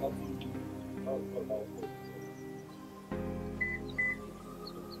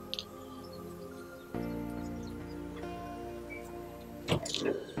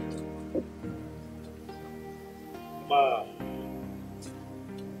 Ma.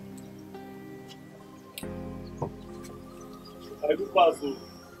 I do pass though.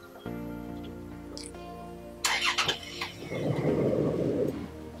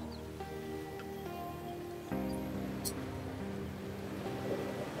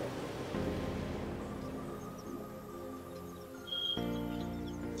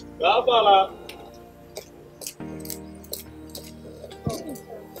 Gabala.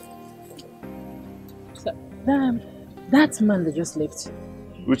 That man that just left.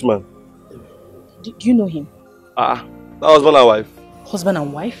 Which man? Do you know him? That husband and wife. Husband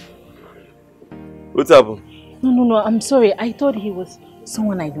and wife? What's happened? No, I'm sorry. I thought he was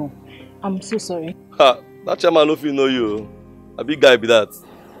someone I know. I'm so sorry. That chairman no fit know you. A big guy be that.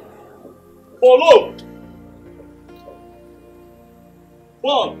 Follow!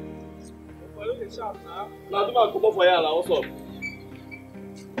 Bob! Now do man come up for here now, what's up?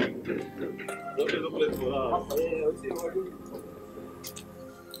 No place for that.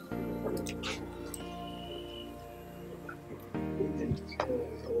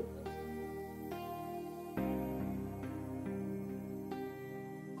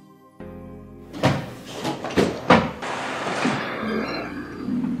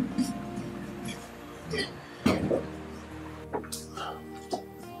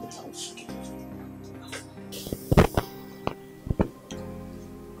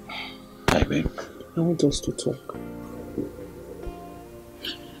 Hi, babe. I want us to talk.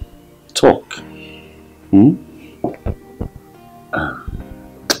 Talk?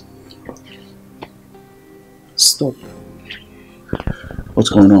 Stop. What's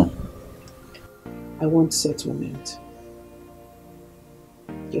going on? I want settlement.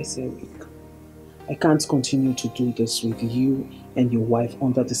 Yes, Eric. I can't continue to do this with you and your wife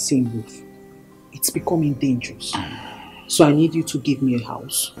under the same roof. It's becoming dangerous. So I need you to give me a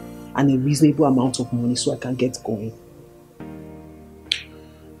house and a reasonable amount of money so I can get going.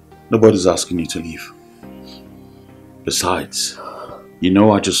 Nobody's asking you to leave. Besides, you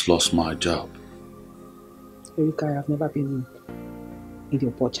know I just lost my job. Eric, I have never been in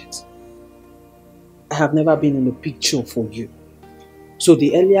your budget. I have never been in the picture for you. So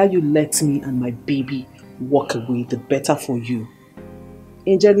the earlier you let me and my baby walk away, the better for you.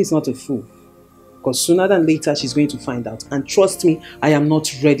 Angel is not a fool. Because sooner than later, she's going to find out. And trust me, I am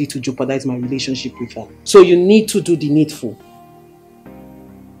not ready to jeopardize my relationship with her. So you need to do the needful.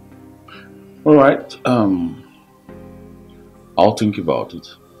 Alright, I'll think about it.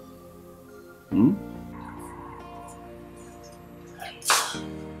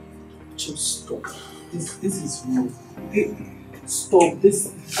 Just stop. This is wrong. Stop. This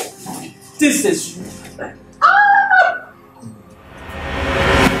is wrong.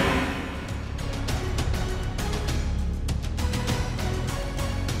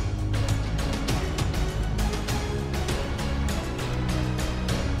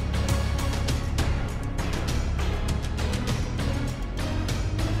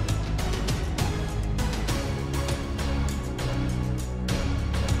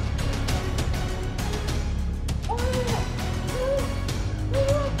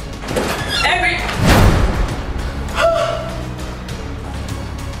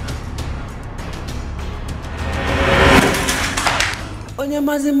 Onye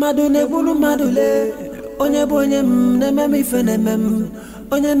mazi madu ne bulu madule. Onye bonye ne memi fene mem.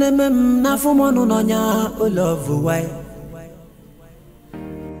 Onye ne mem na fumonu nonya. O love why.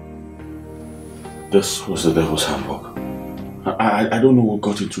 This was the devil's handbook. I don't know what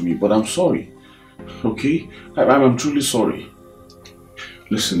got into me, but I'm sorry. Okay? I'm truly sorry.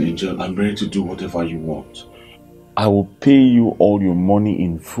 Listen, Angel, I'm ready to do whatever you want. I will pay you all your money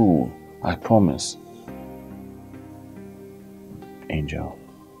in full. I promise. Angel.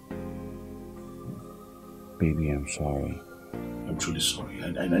 Baby, I'm sorry. I'm truly sorry.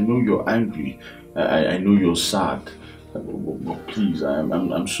 I know you're angry. I know you're sad. But please,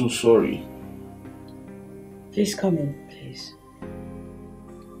 I'm so sorry. Please come in, please.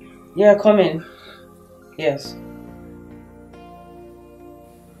 Yeah, come in. Yes.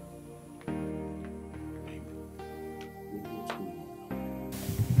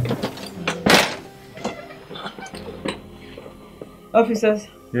 Officers.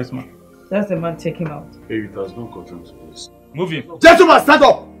 Yes, ma'am. That's the man, take him out. Hey, it has not gotten to this. Move him. Gentlemen, stand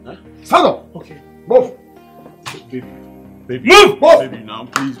up! Huh? Stand up! Okay. Move! Baby. Baby. Move! Move! Baby, now,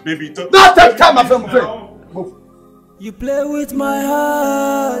 please. Baby, don't take time, my friend. Move. You play with my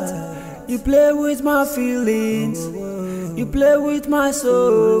heart. You play with my feelings. You play with my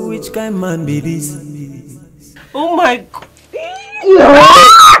soul. Which kind man be this? Oh my God.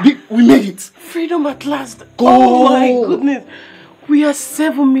 We made it. Freedom at last. Go. Oh my goodness. We are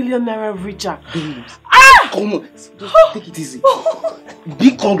 7 million naira richer. Come on, just take it easy.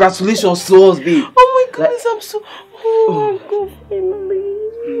 Big congratulations to us, babe. Oh my goodness, I'm so... Oh my God, finally.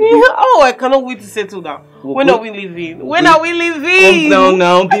 Oh, I cannot wait to settle down. When are we leaving? When are we leaving? Calm down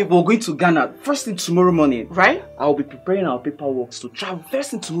now, babe. We're going to Ghana first thing tomorrow morning. Right? I'll be preparing our paperwork to travel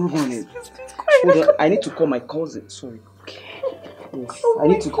first thing tomorrow morning. Hold on, I need to call my cousin. Sorry. Yes, I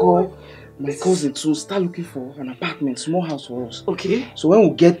need to call my cousin to start looking for an apartment, small house for us. Okay. So when we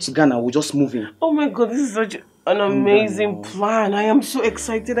get to Ghana, we'll just move in. Oh my God, this is such an amazing plan. I am so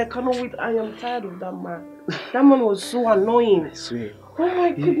excited. I cannot wait. I am tired of that man. That man was so annoying. I swear. Oh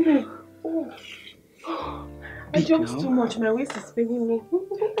my goodness. Oh. I jumped too much. My waist is paining me.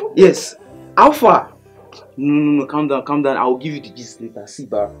 Yes. How far? No, calm down, calm down. I'll give you the gist later. See,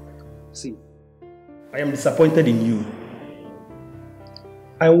 Bar. See. I am disappointed in you.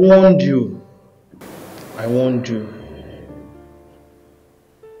 I warned you. I warned you.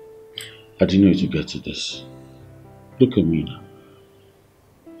 I didn't know you to get to this. Look at me now.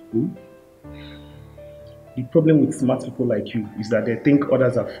 The problem with smart people like you is that they think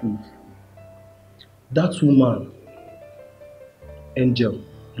others are fools. That woman, Angel,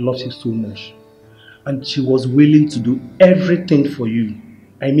 loves you so much. And she was willing to do everything for you.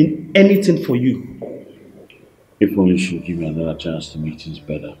 I mean anything for you. If only she'll give me another chance to make things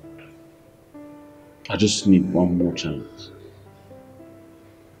better. I just need one more chance.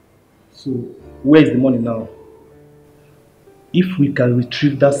 So, where is the money now? If we can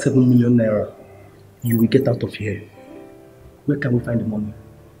retrieve that 7 million naira, you will get out of here. Where can we find the money?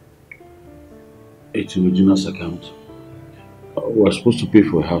 It's in Regina's account. We're supposed to pay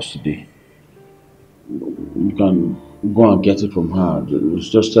for a house today. You can go and get it from her.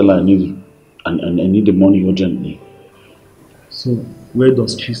 Just tell her I need the money urgently. So, where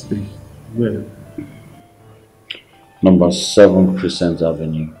does she stay? Where? Number 7 Crescent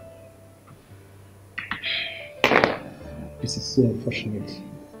Avenue. This is so unfortunate.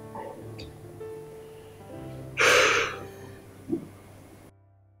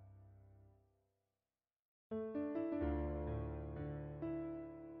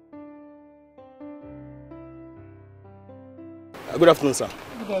 Good afternoon, sir.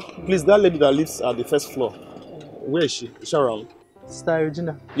 Good afternoon. Please, that lady that lives at the first floor, where is she? Is she around? Sister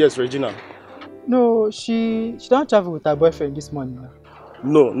Regina. Yes, Regina. No, she don't travel with her boyfriend this morning.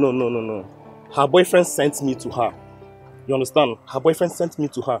 No. Her boyfriend sent me to her. You understand? Her boyfriend sent me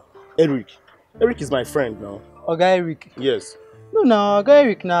to her. Eric. Eric is my friend now. Oga Eric? Yes. No, Oga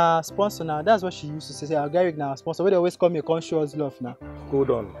Eric na sponsor now. That's what she used to say. Oga Eric na sponsor. Where they always call me a conscious love now. Hold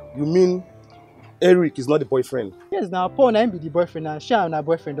on. You mean Eric is not the boyfriend? Yes, now Paul na be the boyfriend and she and her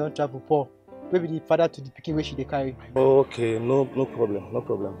boyfriend don't travel. Paul. Maybe the father to the pikin where she they carry. Okay, no problem. What's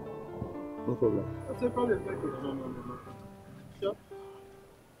the problem? No. Sure?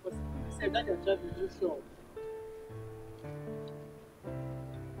 Because you said that you're traveling, you sure?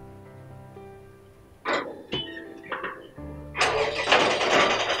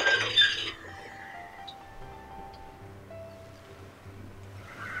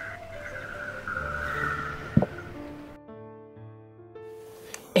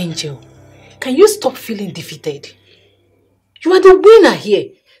 Angel, can you stop feeling defeated? You are the winner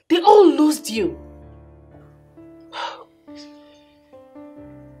here. They all lost you.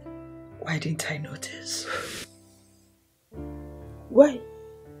 Why didn't I notice? Why?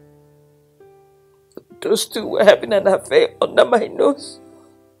 Those two were having an affair under my nose.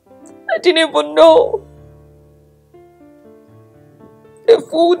 I didn't even know. They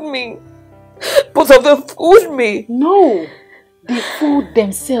fooled me. Both of them fooled me. No, they fooled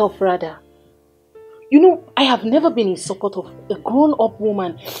themselves rather. You know, I have never been in support of a grown-up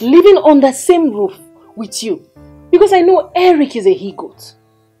woman living on the same roof with you. Because I know Eric is a he-goat.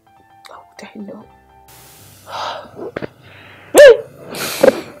 How would I know?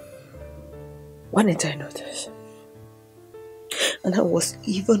 Why didn't I notice? And I was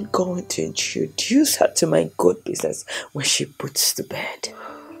even going to introduce her to my good business when she puts to bed.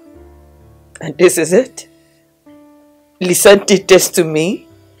 And this is it? Lisa did this to me?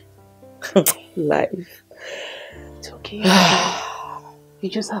 Life. It's okay. You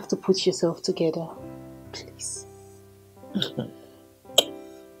just have to put yourself together. Please.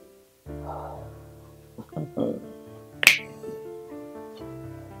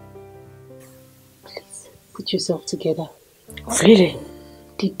 Please, put yourself together. Really?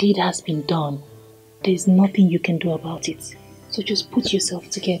 The deed has been done. There's nothing you can do about it. So just put yourself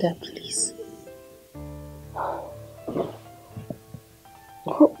together, please.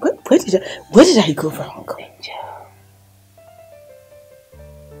 Where did I go wrong?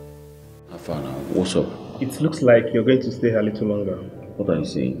 What's up? It looks like you're going to stay a little longer. What are you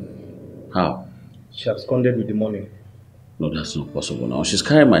saying? How? She absconded with the money. No, that's not possible now. She's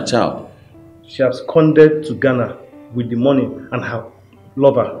carrying my child. She absconded to Ghana with the money and her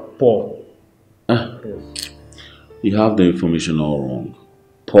lover, Paul. Yes. You have the information all wrong.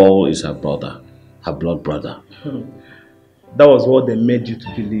 Paul is her brother, her blood brother. That was what they made you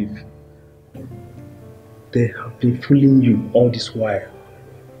to believe. They have been fooling you all this while.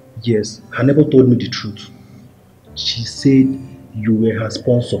 Yes, her neighbor told me the truth. She said you were her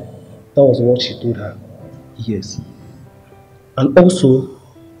sponsor. That was what she told her. Yes. And also,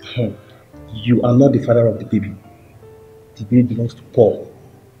 you are not the father of the baby. The baby belongs to Paul.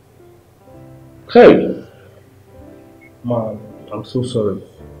 Hey! Man, I'm so sorry.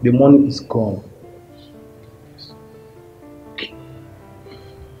 The money is gone.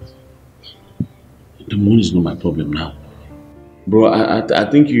 The money is not my problem now. Bro, I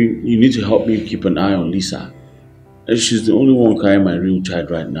think you need to help me keep an eye on Lisa. She's the only one carrying my real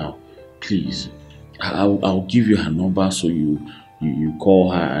child right now. Please. I'll give you her number so you call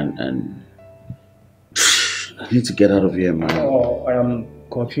her and I need to get out of here, man. Oh, I am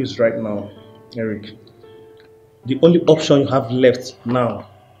confused right now, Eric. The only option you have left now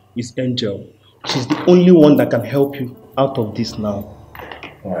is Angel. She's the only one that can help you out of this now.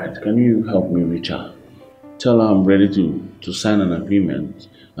 Alright, can you help me reach her? Tell her I'm ready to sign an agreement,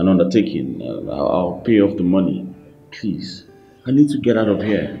 an undertaking. I'll pay off the money. Please. I need to get out of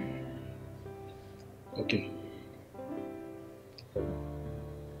here. Okay.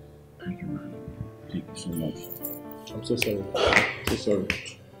 Thank you, man. Thank you so much. I'm so sorry. So sorry.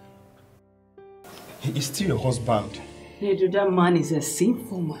 He is still your husband. Hey, that man is a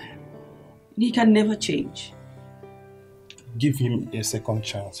sinful man. He can never change. Give him a second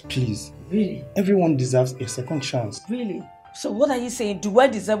chance, please. Really? Everyone deserves a second chance. Really? So what are you saying? Do I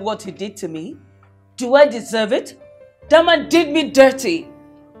deserve what he did to me? Do I deserve it? That man did me dirty.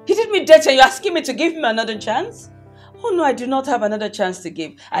 He did me dirty and you're asking me to give him another chance? Oh no, I do not have another chance to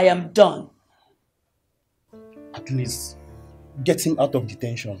give. I am done. At least, get him out of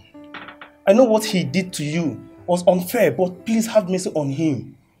detention. I know what he did to you was unfair, but please have mercy on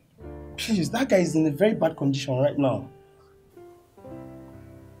him. Please, that guy is in a very bad condition right now.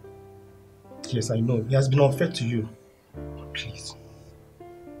 Yes, I know. He has been unfair to you. Please.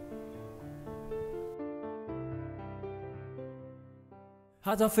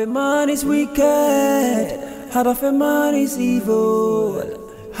 Heart of a man is wicked. Heart of a man is evil.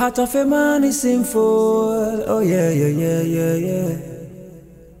 Heart of a man is sinful. Oh yeah, yeah, yeah, yeah, yeah.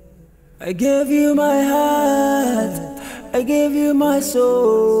 I gave you my heart. I gave you my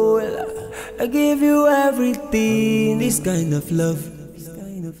soul. I gave you everything. This kind of love.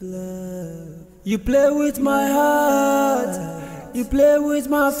 You play with my heart, you play with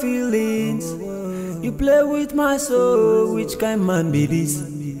my feelings, you play with my soul. Which kind man be this?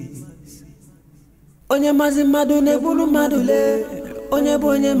 Onye mazi madu ne bulu madule, onye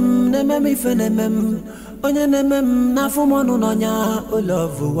bonye ne memi fene mem, onye ne mem na fumonu nonya. Oh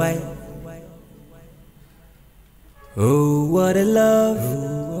love, why? Oh what a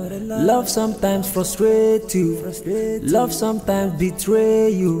love. Love sometimes frustrate you. Love sometimes betray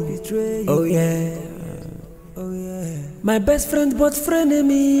you. Oh yeah. Oh yeah. My best friend but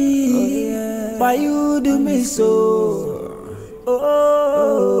frenemy. Oh yeah. Why you do me so?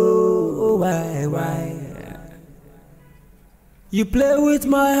 Oh. why? You play with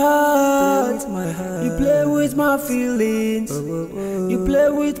my heart, you play with my feelings, you play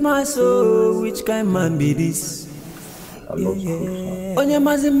with my soul. Which kind man be this? Onye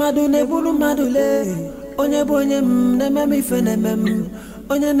mazimadu ne bulu madule, onye bonye ne memi fene mem,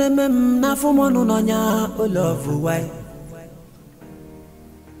 onye ne mem na fumonu nonya. Oh love, why?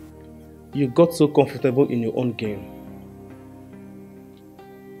 You got so comfortable in your own game.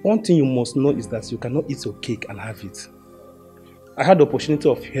 One thing you must know is that you cannot eat your cake and have it. I had the opportunity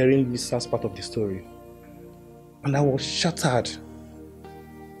of hearing Lisa's part of the story, and I was shattered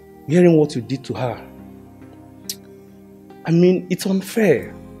hearing what you did to her. I mean, it's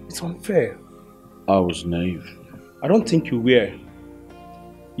unfair. It's unfair. I was naive. I don't think you were.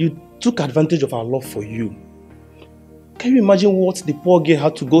 You took advantage of our love for you. Can you imagine what the poor girl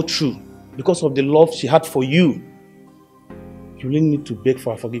had to go through because of the love she had for you? You really need to beg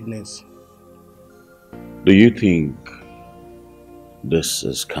for her forgiveness. Do you think this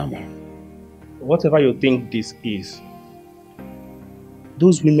is karma? Whatever you think this is,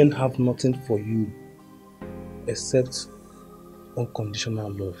 those women have nothing for you except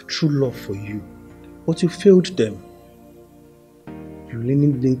unconditional love, true love for you. But you failed them. You really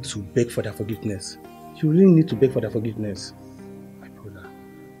need to beg for their forgiveness. You really need to beg for their forgiveness. My brother,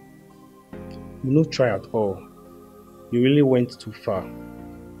 you not try at all. You really went too far.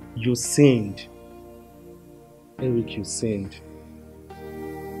 You sinned. Eric, you sinned.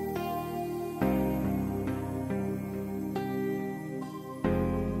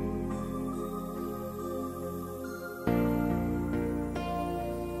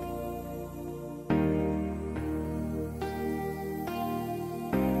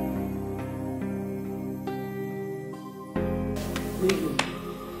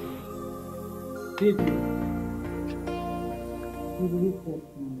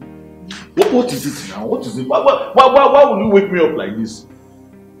 What is it now? What is it? Why will you wake me up like this?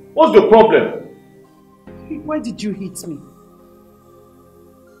 What's the problem? Why did you hit me?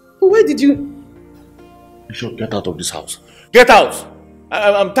 Why did you... You should get out of this house. Get out!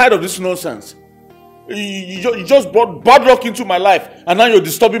 I'm tired of this nonsense. You just brought bad luck into my life, and now you're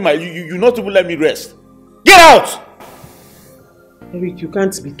disturbing my... You're not even letting me rest. Get out! Eric, you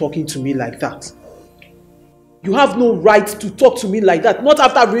can't be talking to me like that. You have no right to talk to me like that, not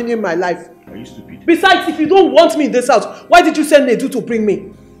after ruining my life. Are you stupid? Besides, if you don't want me in this house, why did you send Nedu to bring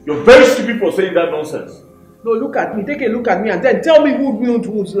me? You're very stupid for saying that nonsense. No, look at me. Take a look at me and then tell me who ruined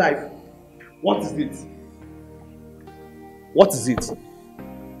whose life. What is it? What is it?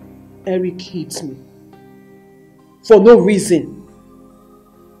 Eric hates me. For no reason.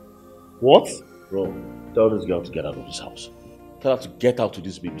 What? Bro, tell this girl to get out of this house. Tell her to get out of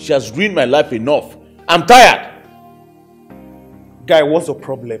this baby. She has ruined my life enough. I'm tired. Guy, what's your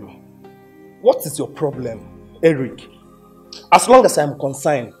problem? What is your problem, Eric? As long as I'm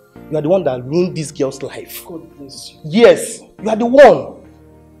concerned, you are the one that ruined this girl's life. God bless you. Yes, you are the one.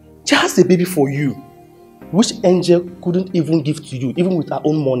 She has a baby for you, which Angel couldn't even give to you, even with her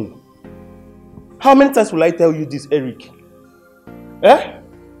own money. How many times will I tell you this, Eric? Eh?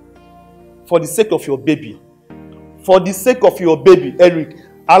 For the sake of your baby. For the sake of your baby, Eric,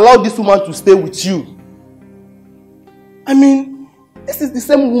 allow this woman to stay with you. I mean, this is the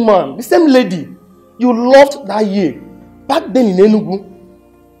same woman, the same lady you loved that year, back then in Enugu.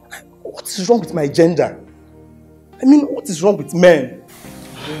 What is wrong with my gender? I mean, what is wrong with men?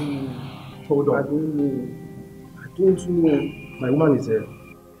 Hold on. I don't know. My woman is here.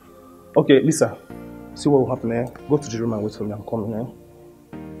 Okay, Lisa, see what will happen here. Go to the room and wait for me. I'm coming here.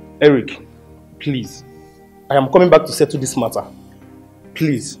 Eric, please. I am coming back to settle this matter.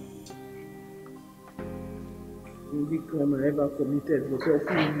 Please. The only crime I ever committed was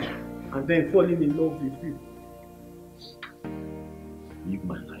helping you and then falling in love with you. Leave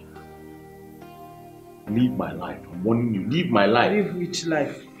my life. Leave my life. I'm warning you. Leave my life. Leave which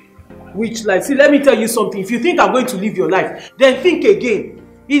life? Which life? See, let me tell you something. If you think I'm going to live your life, then think again.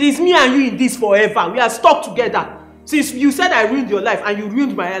 It is me and you in this forever. We are stuck together. Since you said I ruined your life and you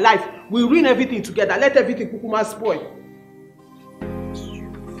ruined my life, we ruin everything together. Let everything kukuma spoil.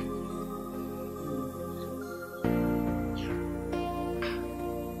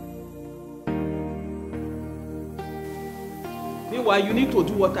 Meanwhile, you need to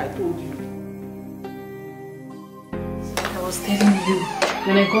do what I told you. I was telling you,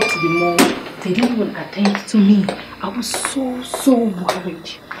 when I got to the mall, they didn't even attend to me. I was so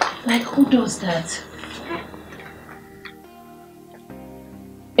worried. Like, who does that?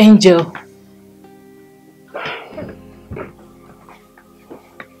 Angel.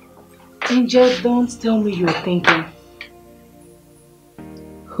 Angel, don't tell me you're thinking.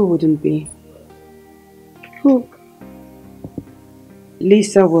 Who wouldn't be? Who?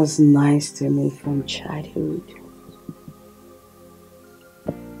 Lisa was nice to me from childhood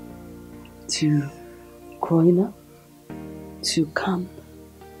to growing up to camp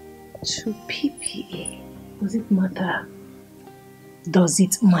to PPA. Does it matter? Does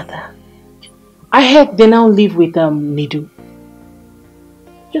it matter? I heard they now live with Nidu.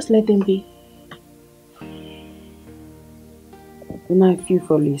 Just let them be. When I feel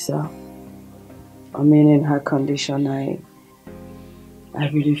for Lisa, I mean in her condition, I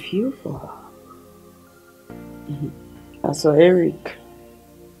really feel for her. As for Eric,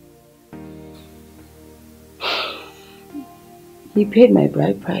 he paid my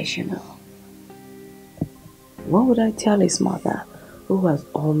bride price, you know. What would I tell his mother, who has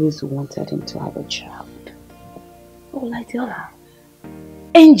always wanted him to have a child? What will I tell her?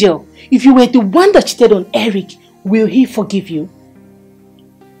 Angel, if you were the one that cheated on Eric, will he forgive you?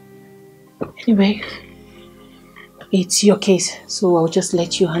 Anyway, it's your case, so I'll just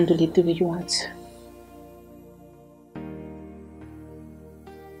let you handle it the way you want.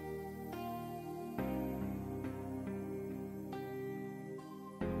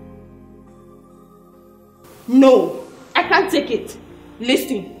 No, I can't take it.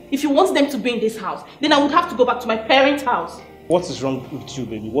 Listen, if you want them to be in this house, then I would have to go back to my parents' house. What is wrong with you,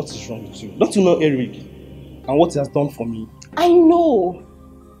 baby? What is wrong with you? Don't you know Eric and what he has done for me? I know.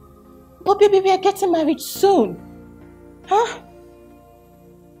 But baby, we are getting married soon. Huh?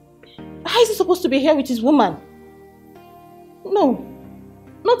 How is he supposed to be here with his woman? No.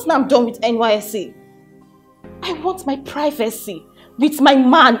 Not now I'm done with NYSC. I want my privacy with my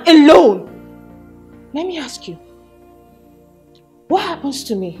man alone. Let me ask you. What happens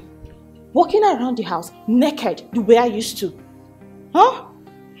to me? Walking around the house naked the way I used to. Huh?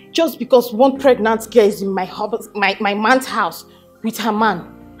 Just because one pregnant girl is in my man's house with her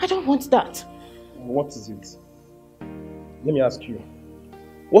man. I don't want that. What is it? Let me ask you.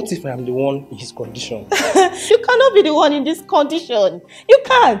 What if I am the one in his condition? You cannot be the one in this condition. You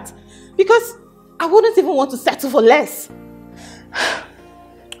can't. Because I wouldn't even want to settle for less.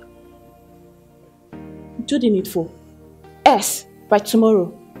 Do the needful. Yes, by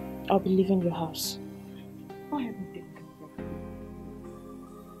tomorrow, I'll be leaving your house.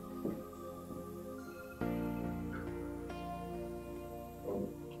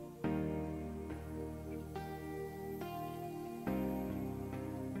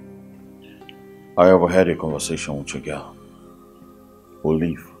 I overheard a conversation with your girl. We'll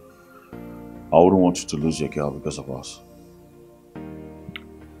leave. I wouldn't want you to lose your girl because of us.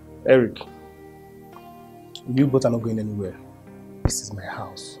 Eric, you both are not going anywhere. This is my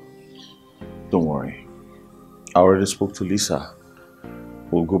house. Don't worry. I already spoke to Lisa.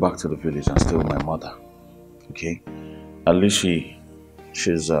 We'll go back to the village and stay with my mother. Okay? At least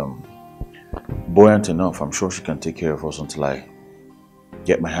she's buoyant enough. I'm sure she can take care of us until I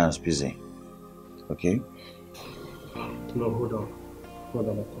get my hands busy. Okay? No, hold on. Hold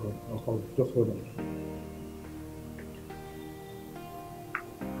on, I'm coming. Just hold on.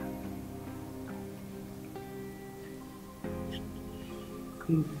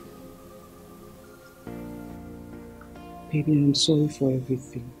 Baby, I'm sorry for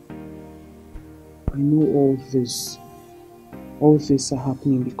everything. I know all this are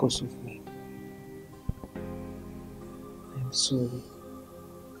happening because of me. I'm sorry.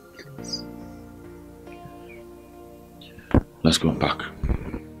 Please. Let's go and pack.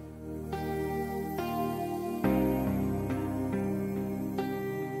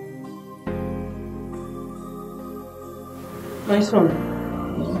 My son.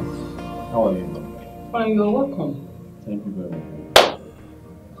 How are you? Fine, you're welcome. Thank you very much.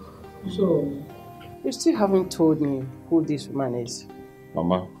 So, you still haven't told me who this woman is.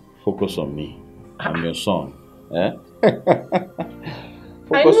 Mama, focus on me. I'm your son. Eh?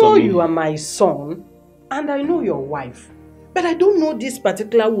 I know you are my son, and I know your wife. But I don't know this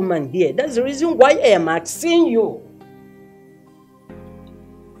particular woman here. That's the reason why I am asking you.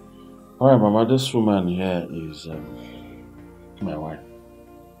 Alright, Mama, this woman here is my wife.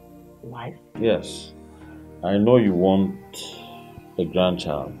 Wife? Yes. I know you want a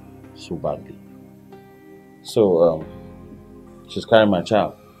grandchild so badly. So, she's carrying my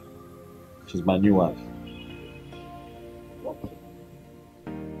child. She's my new wife.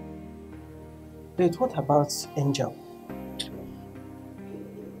 Wait, what about Angel?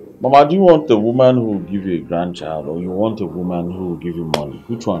 Mama, do you want a woman who will give you a grandchild or you want a woman who will give you money?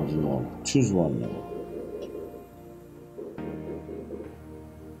 Which one do you want? Choose one now.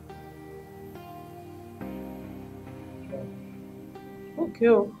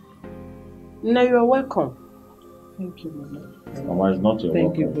 Okay. Now you are welcome. Thank you, Mama. Mama, it's not your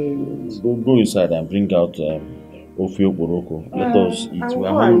Thank you welcome. very much. Go inside and bring out Ofio Boroko. Let us eat. I'll We go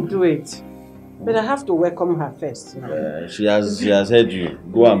are and hungry. do it. But I have to welcome her first. She has heard you.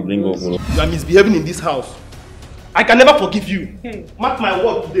 Go and bring Ofio. You are misbehaving in this house. I can never forgive you. Hey. Mark my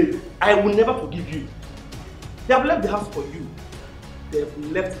word today. I will never forgive you. They have left the house for you. They have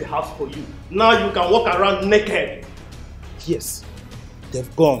left the house for you. Now you can walk around naked. Yes.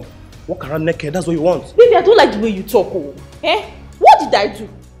 They've gone. Walk around naked. That's what you want. Baby, I don't like the way you talk. Oh. Eh? What did I do?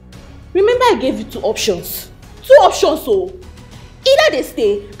 Remember I gave you 2 options. 2 options, so. Either they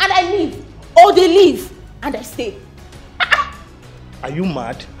stay and I leave, or they leave and I stay. Are you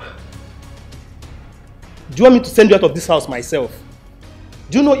mad? Do you want me to send you out of this house myself?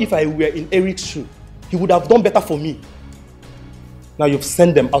 Do you know if I were in Eric's shoe, he would have done better for me? Now you've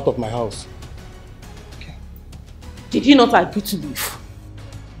sent them out of my house. Okay. Did you not agree to leave?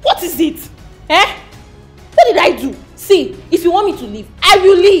 What is it? Eh? What did I do? See, if you want me to leave, I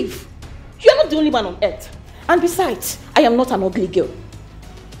will leave. You're not the only man on earth. And besides, I am not an ugly girl.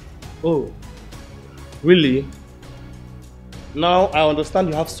 Oh, really? Now I understand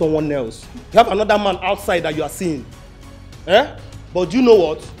you have someone else. You have another man outside that you are seeing. Eh? But do you know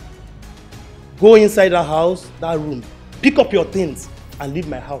what? Go inside the house, that room, pick up your things and leave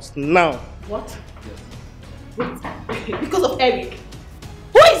my house now. What? Yes. Wait, because of Eric?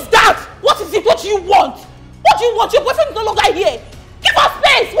 Who is that? What is it? What do you want? What do you want? Your boyfriend is no longer here. Give us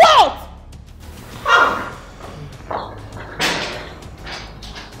space. What?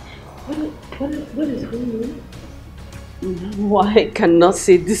 What is going on? Why I cannot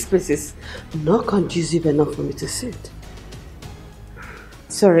say this place is not conducive enough for me to sit.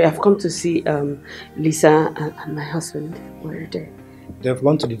 Sorry, I've come to see Lisa and my husband. Where are they? They've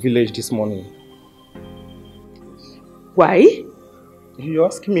gone to the village this morning. Why? You're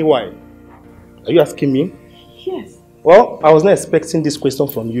asking me why? Are you asking me? Yes. Well, I was not expecting this question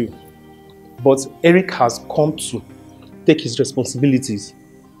from you. But Eric has come to take his responsibilities.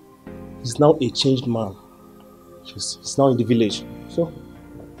 He's now a changed man. He's now in the village. So,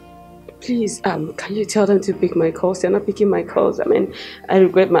 please, can you tell them to pick my calls? They're not picking my calls. I mean, I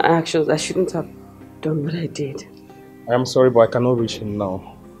regret my actions. I shouldn't have done what I did. I am sorry, but I cannot reach him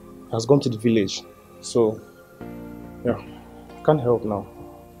now. He has gone to the village. So, yeah, I can't help now.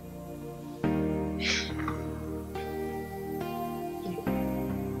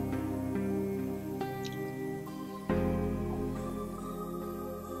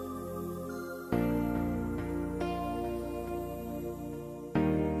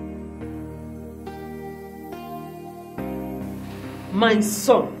 My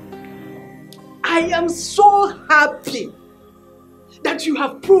son, I am so happy that you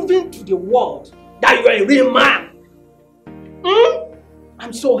have proven to the world that you are a real man.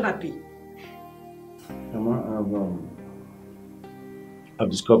 I'm so happy. Mama,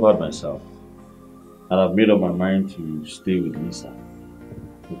 I've discovered myself and I've made up my mind to stay with Lisa.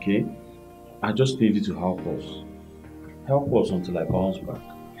 Okay? I just need you to help us. Help us until I bounce back.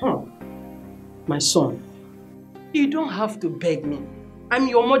 My son, you don't have to beg me. I'm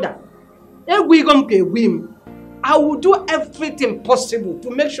your mother. I will do everything possible to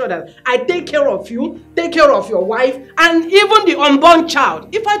make sure that I take care of you, take care of your wife, and even the unborn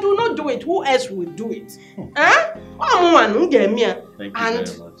child. If I do not do it, who else will do it? Thank you and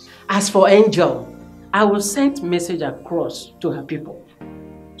very much. as for Angel, I will send message across to her people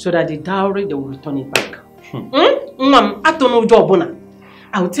so that the dowry, they will return it back.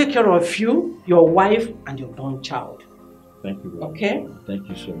 I will take care of you, your wife, and your born child. Thank you very much. Okay? Thank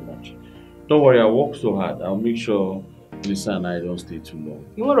you so much. Don't worry, I work so hard. I'll make sure Lisa and I don't stay too long.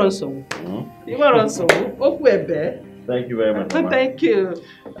 You want also? You want also? Thank you very much, Mama. Thank you.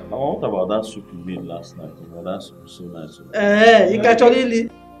 What about that soup you made last night? That soup was so nice. You actually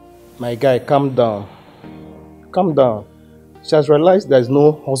leave. My guy, calm down. Calm down. She has realized there is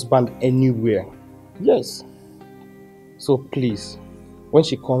no husband anywhere. Yes. So please, when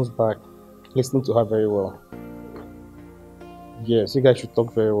she comes back, listen to her very well. Yes, you guys should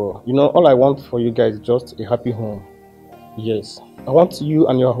talk very well. You know, all I want for you guys is just a happy home. Yes. I want you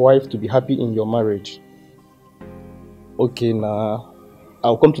and your wife to be happy in your marriage. Okay, now,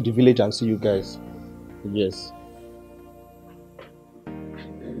 I'll come to the village and see you guys. Yes.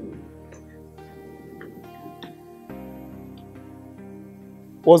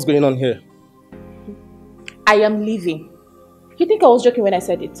 What's going on here? I am leaving. You think I was joking when I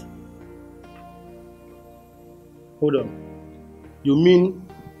said it? Hold on. You mean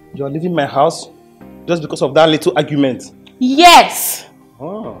you're leaving my house just because of that little argument? Yes!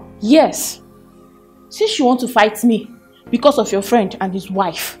 Oh. Yes. Since you want to fight me because of your friend and his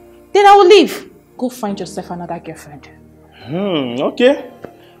wife, then I will leave. go find yourself another girlfriend. Okay.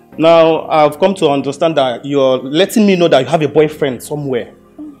 Now, I've come to understand that you're letting me know that you have a boyfriend somewhere.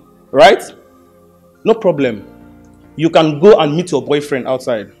 Right? No problem. You can go and meet your boyfriend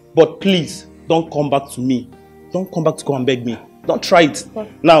outside. But please, don't come back to me. Don't come back to come and beg me. Don't try it.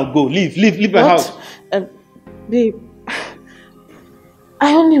 Now, go. Leave my house. Babe,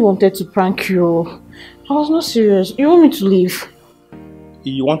 I only wanted to prank you. I was not serious. You want me to leave?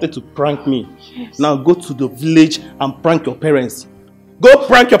 You wanted to prank me. Yes. Now go to the village and prank your parents. Go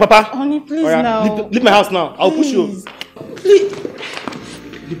prank your papa. Honey, please now. Leave my house now. I'll push you. Please.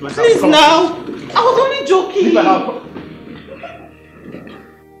 Please now. I was only joking. Leave my house.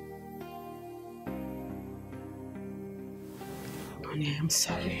 Honey, I'm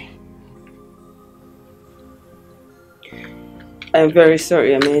sorry. I'm very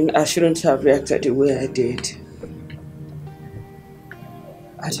sorry. I mean, I shouldn't have reacted the way I did.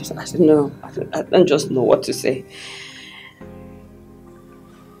 I don't know. I don't just know what to say.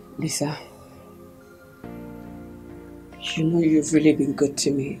 Lisa, you know you've really been good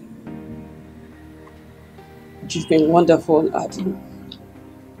to me. You've been wonderful. I don't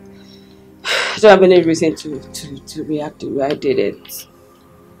have any reason to react the way I did it.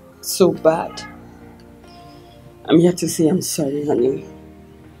 So bad. I'm here to say I'm sorry, honey.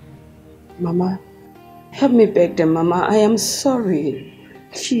 Mama, help me beg them, Mama. I am sorry.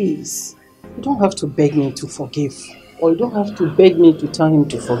 Please. You don't have to beg me to forgive. Or you don't have to beg me to tell him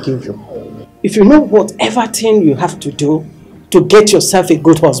to forgive you. If you know whatever thing you have to do to get yourself a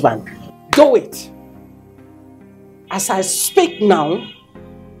good husband, do it. As I speak now,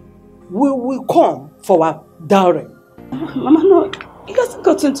 we will come for our dowry. Mama, no, you hasn't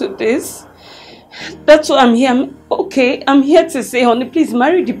gotten to this. That's why I'm here. I'm here to say, honey, please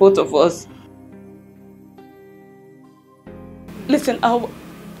marry the both of us. Listen,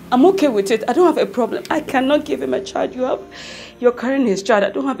 I'm okay with it. I don't have a problem. I cannot give him a child. You're carrying his child. I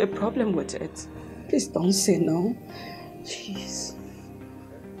don't have a problem with it. Please don't say no. Please.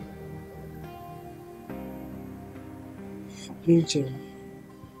 Angel,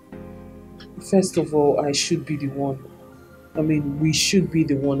 first of all, I should be the one. We should be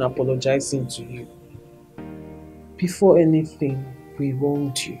the one apologizing to you. Before anything, we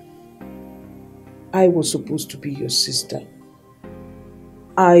wronged you. I was supposed to be your sister.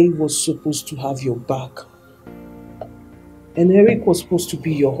 I was supposed to have your back. And Eric was supposed to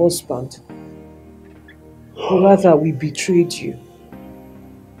be your husband. But rather, we betrayed you.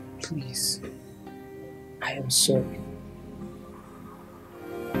 Please, I am sorry.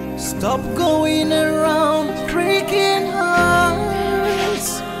 Stop going around breaking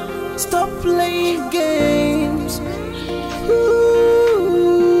hearts. Stop playing games. Ooh.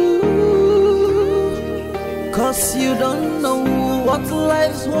 'Cause you don't know what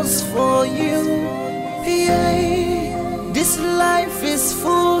life was for you. Yeah. This life is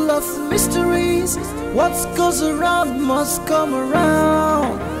full of mysteries. What goes around must come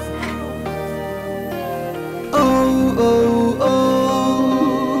around. Oh, oh, oh.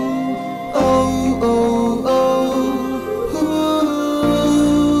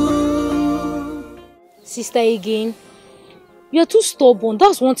 Sister again, you are too stubborn.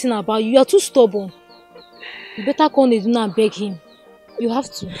 That's one thing about you. You are too stubborn. You better call Neduna and beg him. You have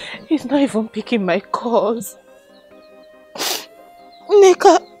to. He's not even picking my calls.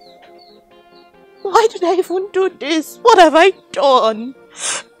 Nneka, why did I even do this? What have I done?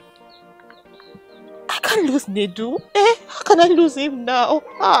 I can't lose Nedu. How can I lose him now?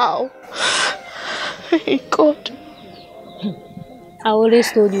 How? Hey God. I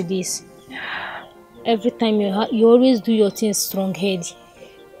always told you this. Every time you always do your things strong-headed.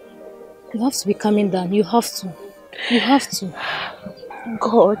 You have to be calming down. You have to. You have to.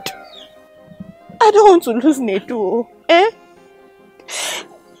 God. I don't want to lose Nedu. I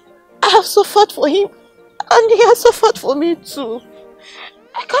have suffered for him. And he has suffered for me too.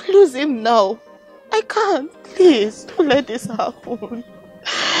 I can't lose him now. I can't. Please, don't let this happen.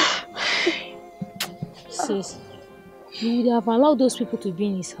 Sis, you would have allowed those people to be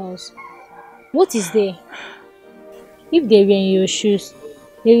in his house. What is there? If they were in your shoes,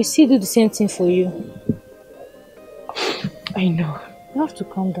 they will still do the same thing for you. I know. You have to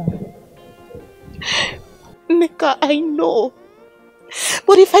calm down. Nneka, I know.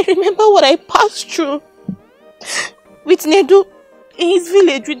 But if I remember what I passed through with Nedu in his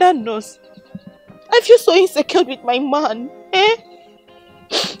village with that nurse, I feel so insecure with my man. I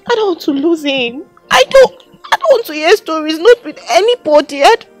don't want to lose him. I don't want to hear stories, not with anybody.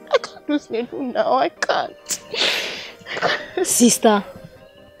 I can't lose Nedu now. I can't. Sister,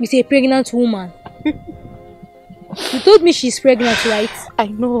 with a pregnant woman. You told me she's pregnant, right? I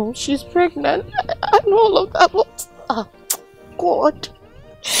know, she's pregnant. I know all of that, but... God.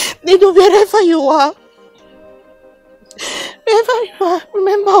 Nido, wherever you are,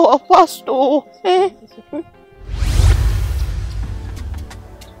 remember our pastor. Eh?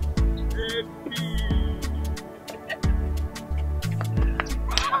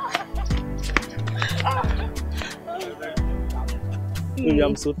 Baby,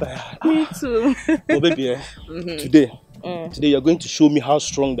 I'm so tired. Me too. Oh, baby, today you're going to show me how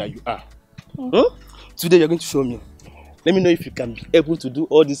strong that you are. Today you're going to show me. Let me know if you can be able to do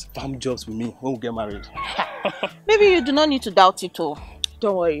all these farm jobs with me when we get married. Maybe you do not need to doubt it all.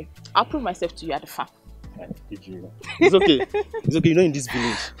 Don't worry. I'll prove myself to you at the farm. It's okay. It's okay. You know, in this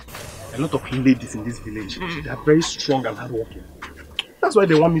village, a lot of ladies in this village, they are very strong and hardworking. That's why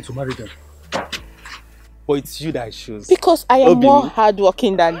they want me to marry them. But it's you that I choose. Because I am more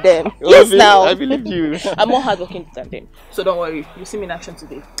hardworking than them. Yes, now. I believe you. I'm more hardworking than them. So don't worry. You see me in action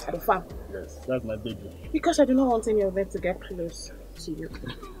today at the farm. Yes, that's my baby. Because I do not want any of them to get close to you.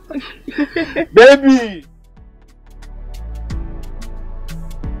 Baby!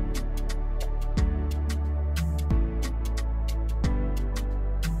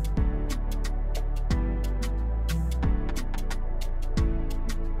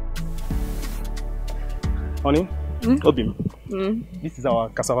 Honey, Obim, this is our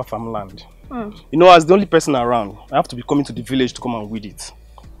cassava farmland. You know, as the only person around, I have to be coming to the village to come and weed it.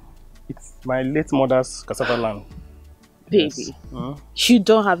 It's my late mother's cassava land. Baby, Yes. you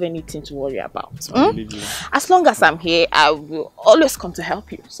don't have anything to worry about. I believe you. As long as I'm here, I will always come to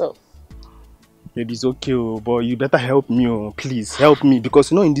help you. So, Baby, it's okay, but you better help me, please help me, because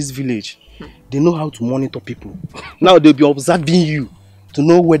you know, in this village, they know how to monitor people. Now they'll be observing you to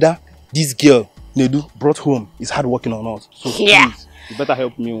know whether this girl Nedu brought home is hardworking or not. So please, you better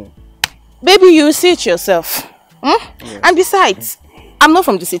help me. baby, you see it yourself. Yes. And besides, I'm not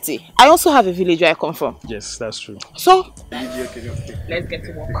from the city. I also have a village where I come from. Yes, that's true. So, let's get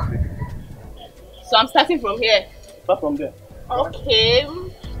to work. So I'm starting from here. Start from there. Okay.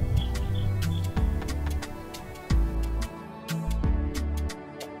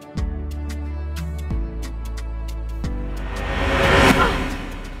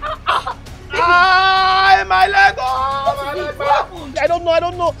 My leg! Oh, my leg! I don't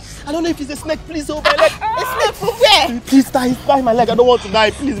know if it's a snake. Please, oh, my leg! A snake from where? Please, tie my leg. I don't want to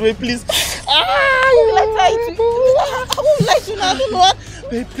die. Please, wait, please. I won't let you now. I don't know.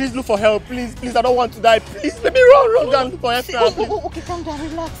 Babe, please look for help. Please, I don't want to die. Please, baby, run and look for help now. Okay, calm down,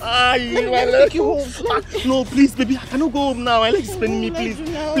 relax. My leg. Take you home. No, please, baby, I cannot go home now. My leg is paining me, please.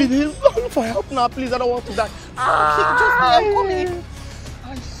 Please, look for help now, please. I don't want to die. I'm coming.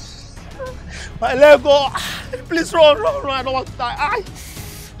 My leg, oh, please run, I don't want to die.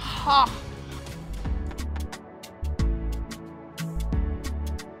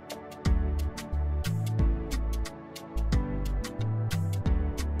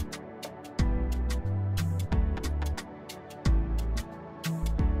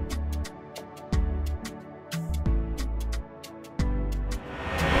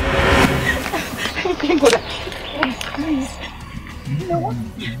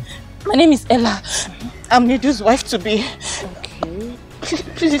 My name is Ella. I'm Nedu's wife to be. Okay.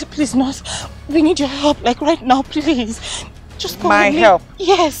 Please, nurse. We need your help, like right now, please. Just come My with me. help?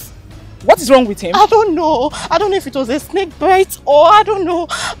 Yes. What is wrong with him? I don't know. I don't know if it was a snake bite or I don't know.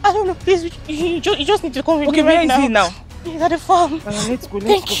 Please, you just need to come with me right now. Where is he now? He's at the farm. Let's go.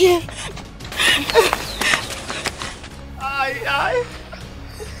 Thank you.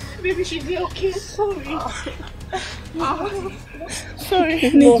 Baby, she's okay. Sorry. Sorry.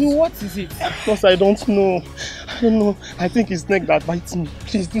 Nedu, what is it? Because I don't know. I think it's snake that bites me.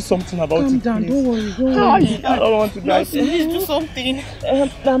 Please do something about it. Calm down, please. don't worry. I don't want to die. Please do something.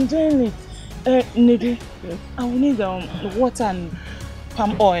 I'm doing it. Nedu, I will need water and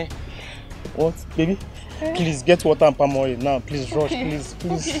palm oil. What, baby? Please get water and palm oil now. Please rush, please.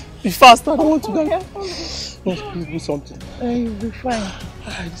 Okay. Be fast. I don't want to die. No, please do something. You'll be fine.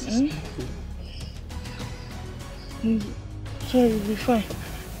 Sorry, you'll be fine.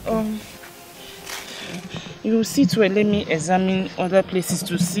 You will sit well. Let me examine other places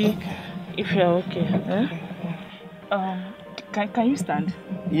to see if you're okay. Can you stand?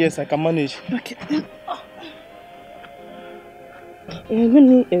 Yes, I can manage. Okay. Let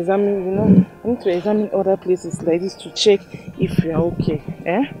me examine, I need to examine other places like this to check if you're okay.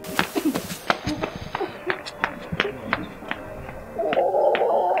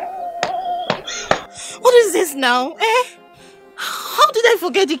 What is this now? How did I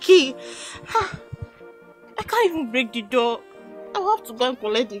forget the key? I can't even break the door. I'll have to go and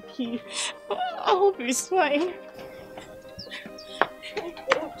collect the key. I hope it's fine.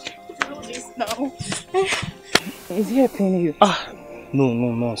 Is he helping you? No,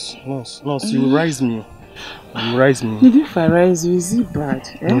 nurse, you rise me. You rise me. Maybe if I rise you, is it bad?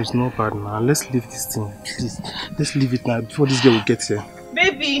 No, it's not bad now. Let's leave this thing, please. Let's leave it now before this girl will get here.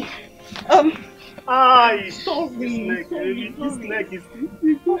 Baby, sorry. This leg is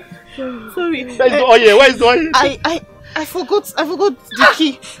sorry. Where is the oil? Where is the oil? I forgot the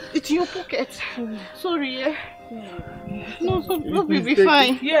key. It's in your pocket. Sorry, yeah. No, will be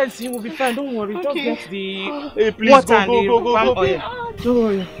fine. Yes, he will be fine. Don't worry. Okay. Just get the water and the palm oil. Don't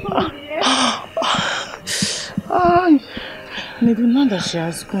worry. Maybe now that she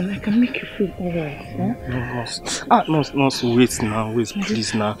has gone, I can make you feel alright. Nurse, wait now,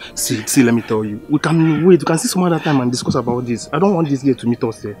 please now. See, let me tell you. We can see some other time and discuss about this. I don't want this girl to meet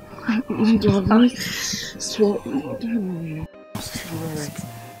us there. Don't worry.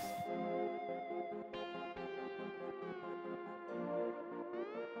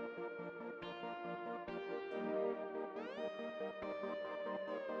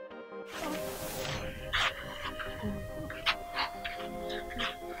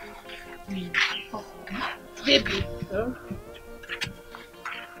 Baby.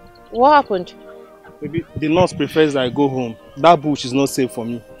 What happened? Baby, the nurse prefers that I go home. That bush is not safe for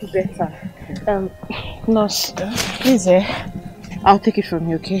me. Better. Nurse, please, I'll take it from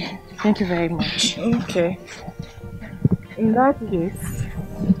you, okay? Thank you very much. Okay. In that case,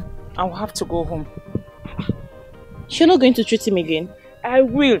 I'll have to go home. You're not going to treat him again? I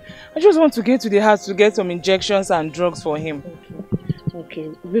will. I just want to get to the house to get some injections and drugs for him. Okay,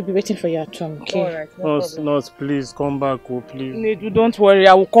 we'll be waiting for you at home, okay? Alright, nurse, please come back, please. Nedu, don't worry,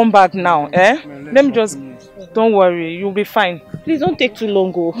 I will come back now, Let me just, don't worry, you'll be fine. Please don't take too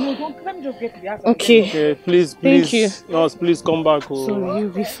long, No, let me just get to the house. Okay. Okay, please. Thank you. Nurse, please come back, Sorry, you'll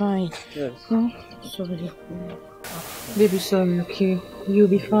be fine. Yes. No, sorry. Baby, sorry, okay? You'll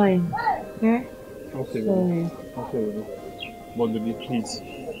be fine. Yeah? Okay, sorry. Okay, but baby, please.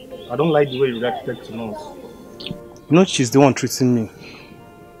 I don't like the way you reacted to nurse. You know she's the one treating me.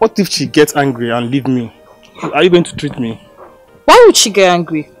 What if she gets angry and leave me? Are you going to treat me? Why would she get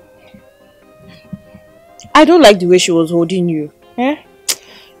angry? I don't like the way she was holding you.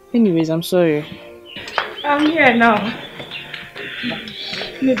 Anyways, I'm sorry. I'm here now.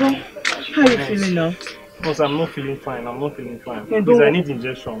 Nebo, how are you feeling now? Because I'm not feeling fine. Please, I need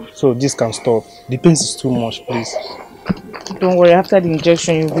injection. So this can stop. The pain is too much, please. Don't worry, after the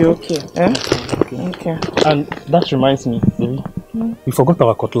injection you'll be okay. Okay. And that reminds me, baby. We forgot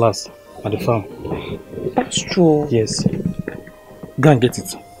our cutlass at the farm. That's true. Yes. Go and get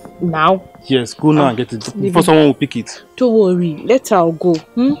it. Now? Yes, go now and get it. Before someone will pick it. Don't worry, let her go.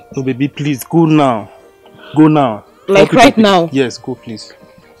 No, baby, please, go now. Go now. Like right now? Yes, go please.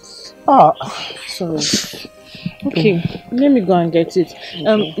 Sorry. Okay, let me go and get it.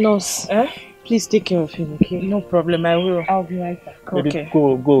 Nurse, please take care of him, okay? No problem, I will. I'll be right back. Baby, okay.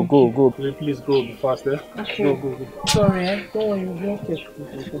 Go. Please go, be fast, Okay. Go. Sorry, don't worry, you'll be okay.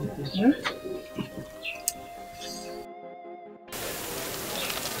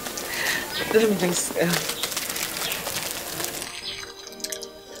 Let me just...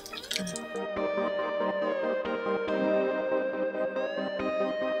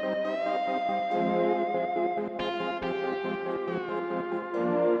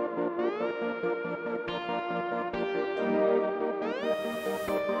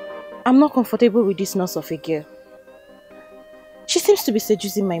 I'm not comfortable with this nurse of a girl. She seems to be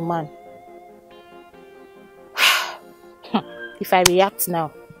seducing my man. If I react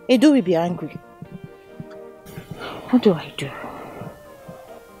now, Edo will be angry. What do I do?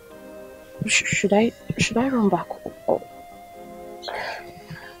 Should I run back? Oh.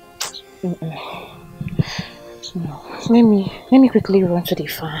 No. Let me quickly run to the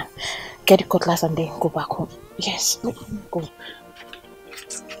farm, get the cutlass and then go back home. Yes, let me go.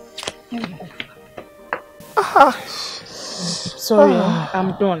 Sorry,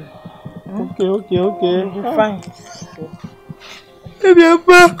 I'm done. Okay. You're fine. Baby, I'm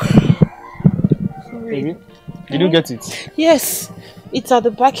back. Baby, did you get it? Yes, it's at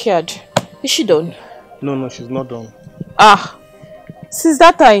the backyard. Is she done? No, she's not done. Since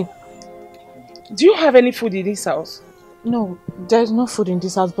that time. Do you have any food in this house? No, there's no food in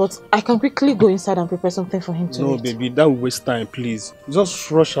this house, but I can quickly go inside and prepare something for him to eat. No, baby, that will waste time, please. Just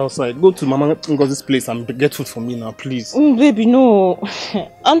rush outside. Go to Mama Ngozi's place and get food for me now, please. Baby, no.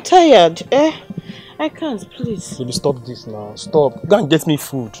 I'm tired. I can't, please. Baby, stop this now. Stop. Go and get me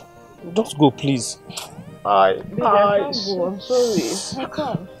food. Just go, please. Baby, I can't go. I'm sorry. I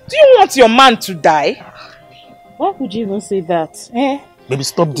can't. Do you want your man to die? Why would you even say that? Baby,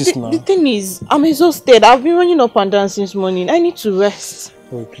 stop this now. The thing is, I'm exhausted. I've been running up and down since morning. I need to rest.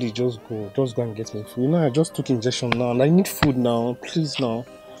 Oh, please, just go. Just go and get me food. You know, I just took injection now and I need food now. Please now.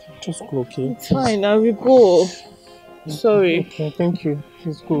 Just go, okay? It's fine, I will go. Sorry. Okay, thank you.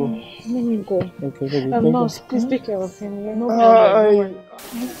 Please go. Let me go. Okay, baby. Nurse, please take care of him. Yeah? No problem.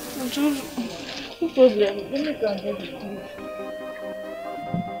 No problem. Let me go and get the food.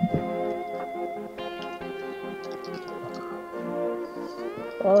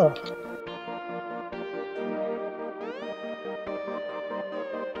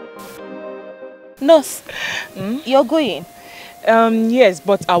 Nurse, you're going? Yes,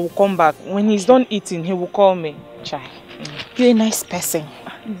 but I will come back. When he's done eating, he will call me. Chai. You're a nice person.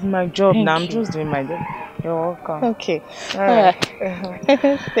 It's my job now. I'm you. just doing my job. You're welcome. Okay. All right.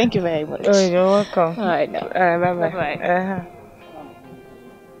 Thank you very much. Oh, you're welcome. All right now. Bye-bye. Bye-bye.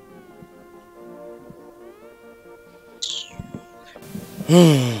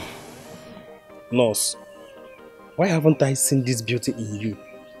 Nurse, why haven't I seen this beauty in you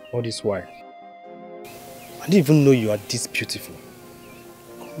all this while? I didn't even know you are this beautiful.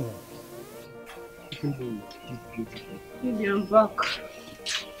 Come on. I didn't know you are this beautiful. Baby, I'm back.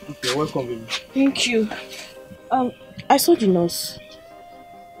 You're welcome, baby. Thank you. I saw the nurse.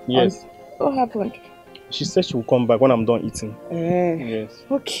 Yes. What happened? She said she will come back when I'm done eating. Yes.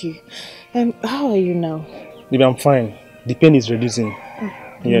 Okay. How are you now? Baby, I'm fine. The pain is reducing.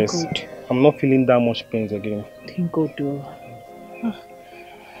 Yes. Good. I'm not feeling that much pain again. Thank God, though.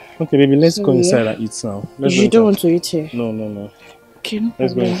 Okay, baby, let's go inside and eat now. You don't want to eat here? No, no, no. Okay, no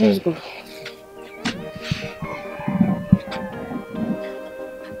Let's go problem. inside. Let's go.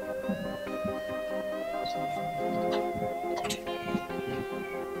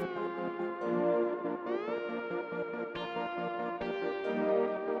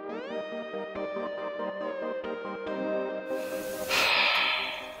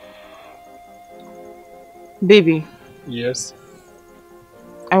 Baby, Yes.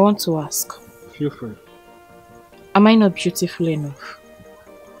 I want to ask. Feel free. Am I not beautiful enough?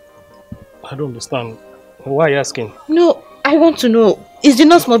 I don't understand. Why are you asking? No, I want to know. Is the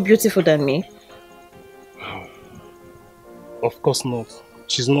nurse more beautiful than me? Of course not.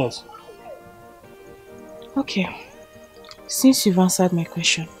 She's not. Okay. Since you've answered my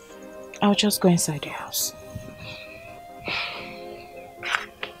question, I'll just go inside the house.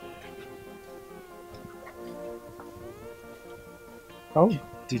 How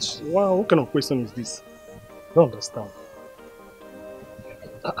did she? Wow, what kind of question is this? I don't understand.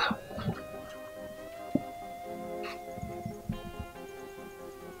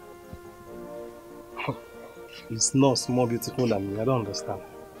 Is nurse more beautiful than me? I don't understand.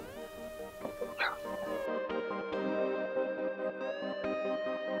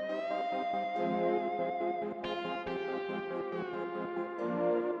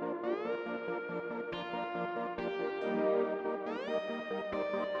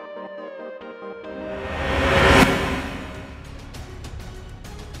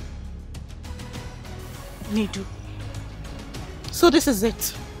 Nidu. So this is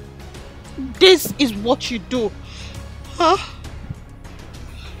it. This is what you do. Huh?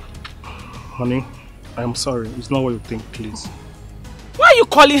 Honey, I am sorry. It's not what you think, please. Why are you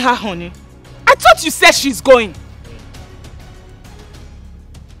calling her honey? I thought you said she's going.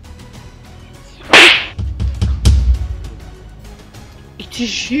 It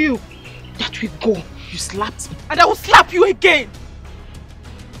is you that will go. You slapped me. And I will slap you again.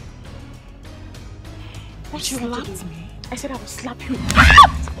 What you slapped me? I said I will slap you.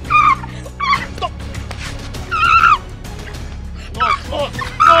 Stop! No.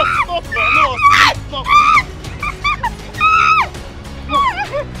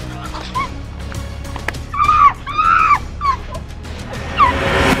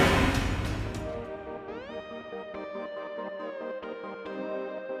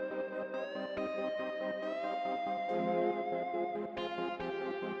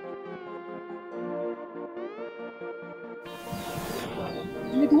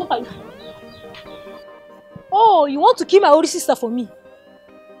 Oh, you want to kill my older sister for me?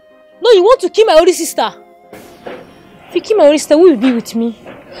 No, you want to kill my older sister? If you kill my older sister, who will be with me?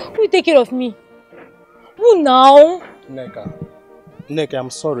 Who will take care of me? Who now? Nneka, I'm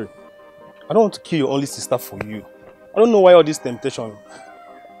sorry. I don't want to kill your only sister for you. I don't know why all this temptation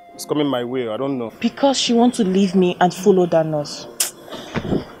is coming my way. I don't know. Because she wants to leave me and follow that nurse.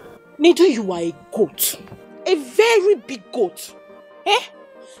 Nidu, you are a goat. A very big goat. Eh?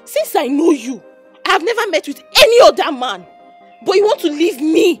 Since I know you, I have never met with any other man. But you want to leave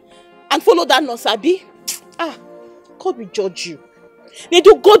me and follow that nurse, Abi? Ah, God will judge you.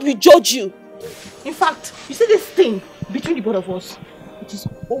 Nidu, God will judge you. In fact, you see this thing between the both of us? It is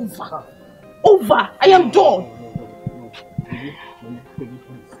over. Over. I am done.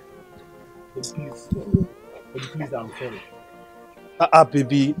 Please, I'm sorry.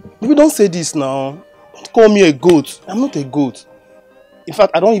 Baby, don't say this now. Don't call me a goat. I'm not a goat. In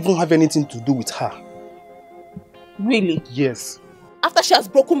fact, I don't even have anything to do with her. Really? Yes. After she has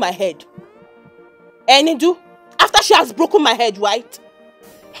broken my head. Enidu? After she has broken my head, right?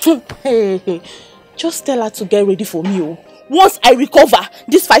 Hey, just tell her to get ready for me. Oh. Once I recover,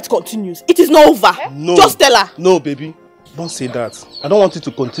 this fight continues. It is not over. No. Just tell her. No, baby. Don't say that. I don't want you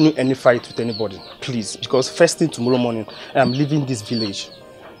to continue any fight with anybody. Please. Because first thing tomorrow morning, I am leaving this village.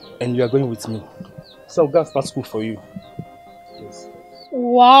 And you are going with me. So I'm going to start school for you. Yes.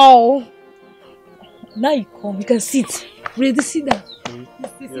 Wow. Now you come. You can sit. Ready, sit down.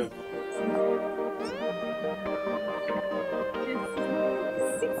 Yeah.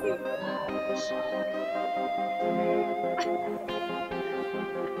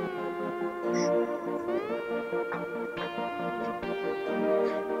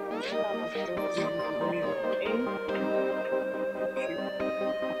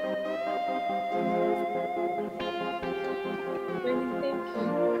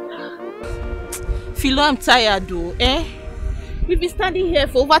 Philo, I'm tired though, eh? We've been standing here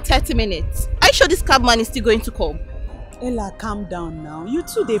for over 30 minutes. Are you sure this cabman is still going to come? Ella, calm down now. You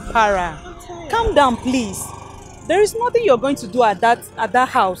too, they para. Calm down, please. There is nothing you're going to do at that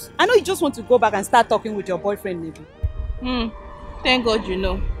house. I know you just want to go back and start talking with your boyfriend, maybe. Thank God you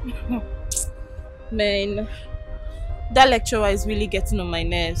know. Man, that lecturer is really getting on my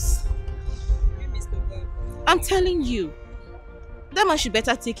nerves. I'm telling you. That man should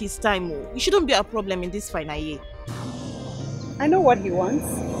better take his time. Oh. It shouldn't be a problem in this final year. I know what he wants.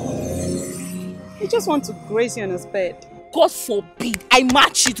 He just wants to grace you on his bed. God forbid. I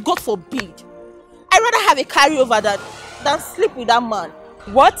match it. God forbid. I'd rather have a carryover than sleep with that man.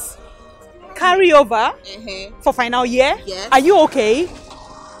 What? Carryover? For final year? Yes. Are you okay?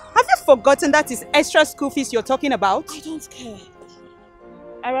 Have you forgotten that is extra school fees you're talking about? I don't care.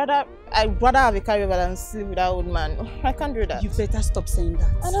 I'd rather have a carryover than sleep with that old man. I can't do that. You better stop saying that.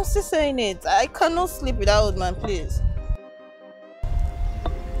 And I'm still saying it. I cannot sleep with that old man, please.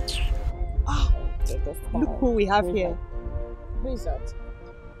 Oh, look who we have here. Who is that?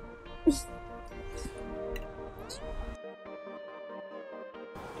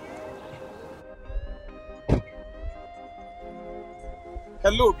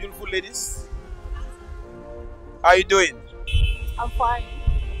 Hello, beautiful ladies. How are you doing? I'm fine.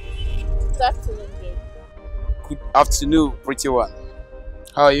 Good afternoon, babe. Good afternoon, pretty one.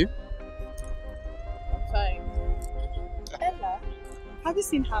 How are you? I'm fine. Ella, have you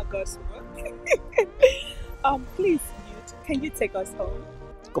seen how girls work? Please, can you take us home?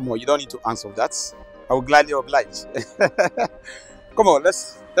 Come on, you don't need to answer that. I will gladly oblige. Come on,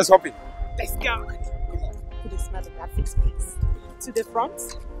 let's hop in. Let's go. Come on. Put a smile on that face, please. To the front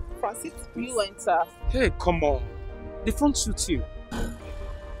seat. You enter. Hey, come on. The front suits you.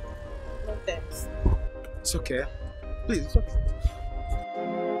 No thanks. It's okay. Please, it's okay.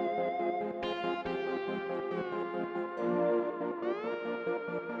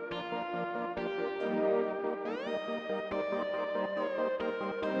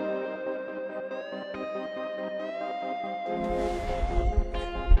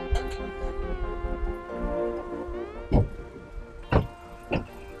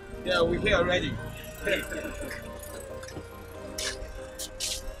 Yeah, we're here already.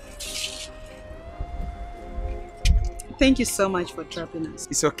 Thank you so much for dropping us.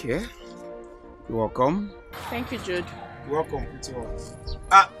 It's okay. You're welcome. Thank you, Jude. You're welcome, pretty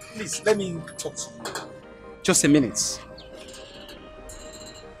one. Please, let me talk to you. Just a minute.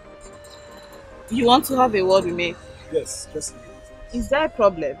 You want to have a word with me? Yes, just a minute. Is there a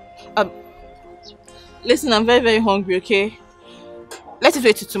problem? Listen, I'm very, very hungry, okay? Let it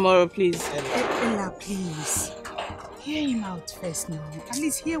wait till tomorrow, please. Ella, please. Hear him out first now. At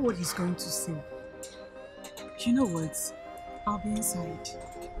least hear what he's going to say. You know what? I'll be inside.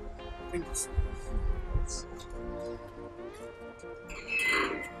 Thank you so much.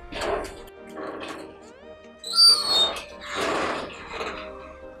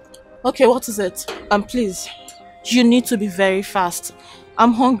 Okay, what is it? Please, you need to be very fast.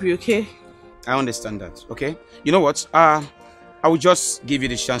 I'm hungry, okay? I understand that, okay? You know what? I will just give you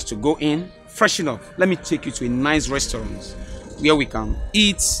the chance to go in, freshen up. Let me take you to a nice restaurant where we can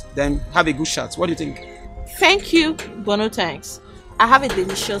eat, then have a good chat. What do you think? Thank you, but no thanks. I have a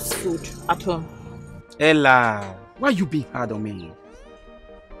delicious food at home. Ella, why are you being hard on me?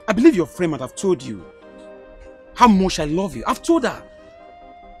 I believe your friend might have told you how much I love you. I've told her.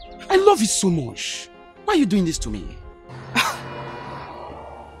 I love you so much. Why are you doing this to me?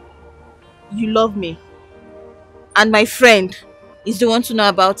 You love me. And my friend is the one to know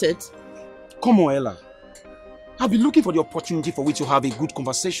about it. Come on, Ella. I've been looking for the opportunity for which to have a good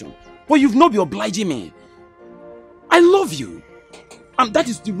conversation. But you've not been obliging me. I love you. And that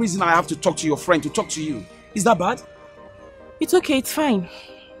is the reason I have to talk to your friend, to talk to you. Is that bad? It's okay, it's fine.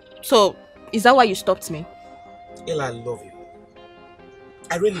 So, is that why you stopped me? Ella, I love you.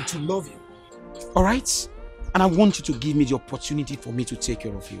 I really do love you. Alright? And I want you to give me the opportunity for me to take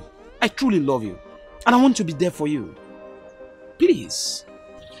care of you. I truly love you. And I want to be there for you. Please.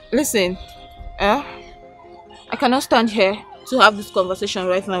 Listen, I cannot stand here to have this conversation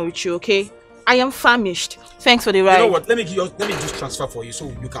right now with you, okay? I am famished. Thanks for the ride. You know what? Let me just transfer for you so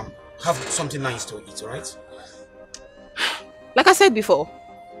you can have something nice to eat, alright? Like I said before,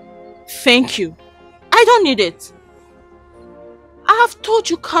 thank you. I don't need it. I have told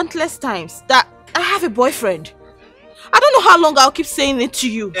you countless times that I have a boyfriend. I don't know how long I'll keep saying it to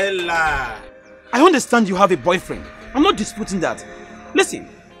you. Ella! I understand you have a boyfriend. I'm not disputing that. Listen,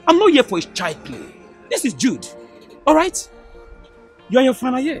 I'm not here for a child play. This is Jude. Alright? You are in your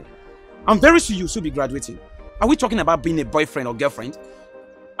final year. I'm very sure you'll soon be graduating. Are we talking about being a boyfriend or girlfriend?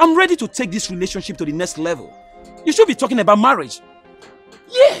 I'm ready to take this relationship to the next level. You should be talking about marriage.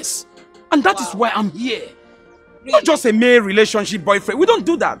 Yes! And that is why I'm here. Really? Not just a mere relationship boyfriend. We don't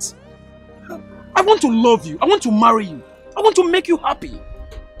do that. I want to love you. I want to marry you. I want to make you happy.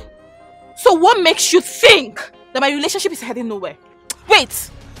 So what makes you think that my relationship is heading nowhere? Wait!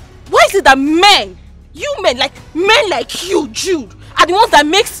 Why is it that men like you, Jude, are the ones that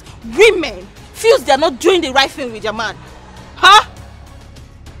makes women feel they're not doing the right thing with your man? Huh?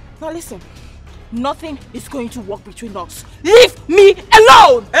 Now listen, nothing is going to work between us. Leave me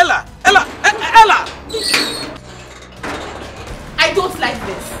alone! Ella! I don't like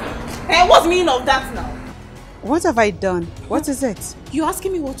this. Hey, what's the meaning of that now? What have I done? What is it? You're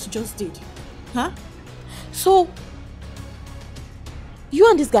asking me what you just did. Huh? So, you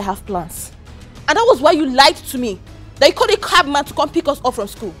and this guy have plans. And that was why you lied to me. That you called a cabman to come pick us up from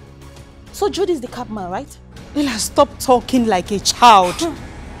school. So Jude is the cabman, right? Ella, stop talking like a child.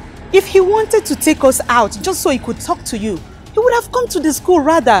 If he wanted to take us out just so he could talk to you, he would have come to the school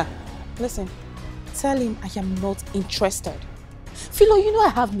rather. Listen, tell him I am not interested. Philo, you know I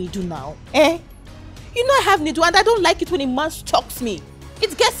have Nidu now. You know I have Nidu and I don't like it when a man stalks me.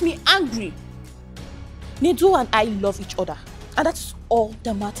 It gets me angry. Nidu and I love each other. And that's all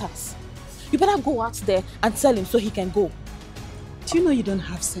that matters. You better go out there and tell him so he can go. Do you know you don't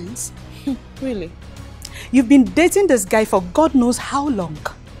have sense? Really? You've been dating this guy for God knows how long.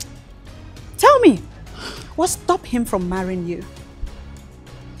 Tell me, what stopped him from marrying you?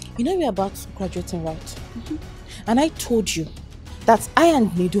 You know we're about graduating, right? And I told you that I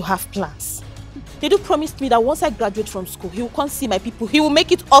and Nidu have plans. Nidu promised me that once I graduate from school, he will come see my people. He will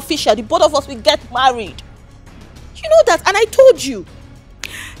make it official. The both of us will get married. You know that, and I told you.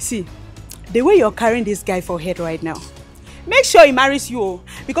 See, the way you're carrying this guy for head right now, make sure he marries you,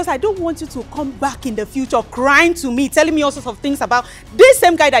 because I don't want you to come back in the future crying to me, telling me all sorts of things about this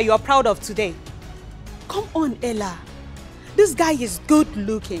same guy that you are proud of today. Come on, Ella. This guy is good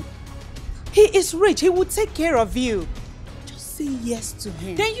looking. He is rich. He will take care of you. Just say yes to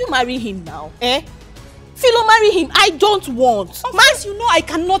him. Then you marry him now, Philo, marry him. I don't want. Of course, you know I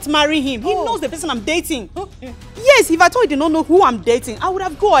cannot marry him. He knows the person I'm dating. Yes, if I told you did not know who I'm dating, I would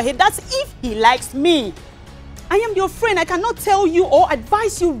have gone ahead. That's if he likes me. I am your friend. I cannot tell you or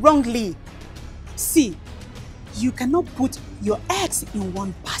advise you wrongly. See, you cannot put your eggs in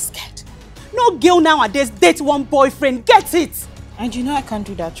one basket. No girl nowadays dates one boyfriend. Get it? And you know I can't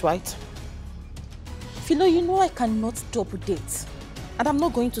do that, right? Philo, you know I cannot double date. And I'm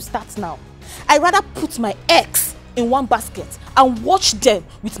not going to start now. I'd rather put my eggs in one basket and watch them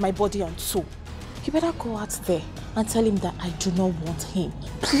with my body and soul. You better go out there and tell him that I do not want him.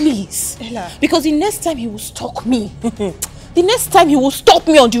 Please. Ella. Because the next time he will stalk me, the next time he will stop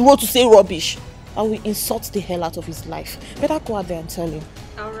me on the road to say rubbish, I will insult the hell out of his life. Better go out there and tell him.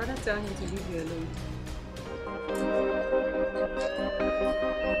 I would rather tell him to leave you alone.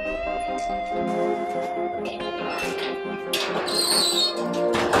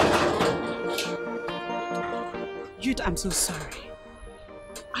 Jude, I'm so sorry.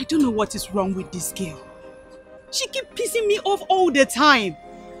 I don't know what is wrong with this girl. She keeps pissing me off all the time.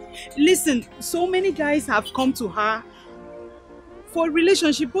 Listen, so many guys have come to her for a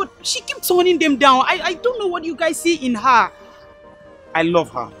relationship, but she keeps turning them down. I don't know what you guys see in her. I love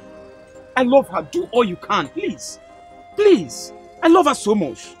her. I love her. Do all you can, please. Please. I love her so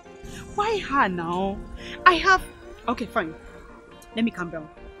much. Why her now? Okay, fine. Let me calm down.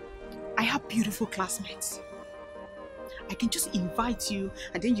 I have beautiful classmates. I can just invite you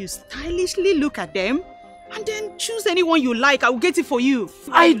and then you stylishly look at them And then choose anyone you like. I will get it for you.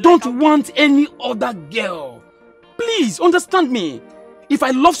 I don't want any other girl. Please, understand me. If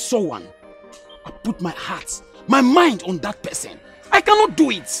I love someone, I put my heart, my mind on that person. I cannot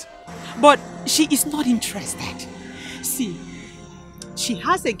do it. But she is not interested. See, she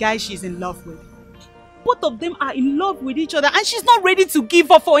has a guy she's in love with. Both of them are in love with each other and she's not ready to give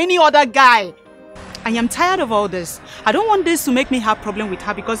up for any other guy. I am tired of all this. I don't want this to make me have problem with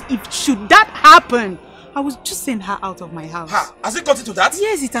her because if should that happen, I will just send her out of my house. Has it gotten to that?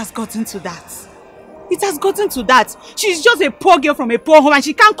 Yes, it has gotten to that. It has gotten to that. She's just a poor girl from a poor home and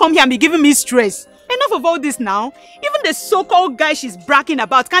she can't come here and be giving me stress. Enough of all this now. Even the so-called guy she's bragging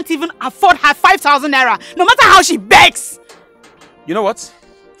about can't even afford her 5,000 naira, no matter how she begs. You know what?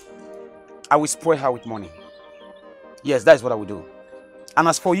 I will spoil her with money. Yes, that is what I will do. And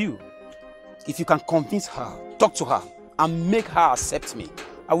as for you, if you can convince her, talk to her, and make her accept me,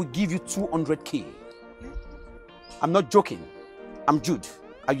 I will give you 200k. I'm not joking. I'm Jude.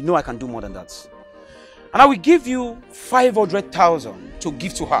 And you know I can do more than that. And I will give you 500,000 to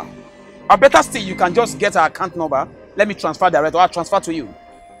give to her. Or better still, you can just get her account number. Let me transfer direct, or I'll transfer to you.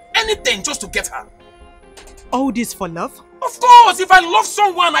 Anything just to get her. All this for love? Of course, if I love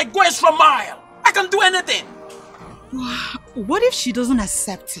someone, I go extra mile. I can do anything. What if she doesn't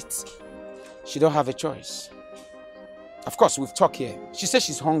accept it? She don't have a choice. Of course, we've talked here. She says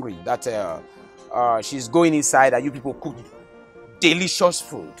she's hungry, that she's going inside and you people cook delicious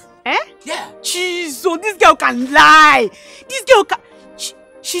food. Eh? Yeah. Jeez, so this girl can lie. This girl can...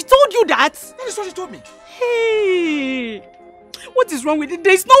 She told you that? That is what she told me. Hey, what is wrong with it?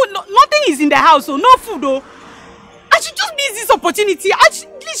 There's nothing is in the house, so no food, though. I should just miss this opportunity. At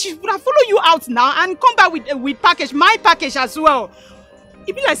least she would have followed you out now and come back with package, my package as well.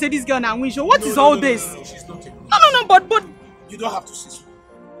 If I say this girl now, what is all this? No, she's not taking No, but... You don't have to say so.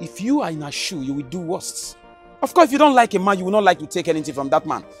 If you are in her shoe, you will do worse. Of course, if you don't like a man, you will not like to take anything from that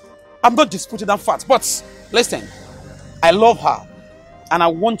man. I'm not disputing that fact, but listen, I love her. And I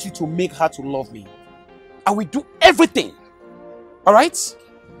want you to make her to love me. I will do everything. Alright?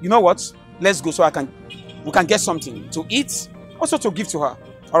 You know what? Let's go so we can get something to eat, also to give to her.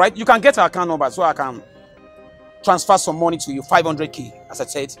 Alright? You can get her account number so I can transfer some money to you, 500k, as I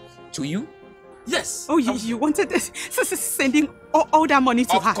said, to you. Yes. Oh, you wanted this? So sending all that money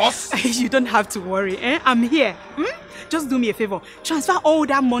to her? Of course. You don't have to worry. I'm here. Just do me a favor. Transfer all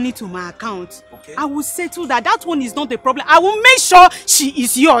that money to my account. Okay. I will settle that. That one is not a problem. I will make sure she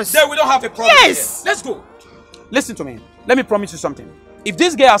is yours. Then we don't have a problem. Yes. Here. Let's go. Listen to me. Let me promise you something. If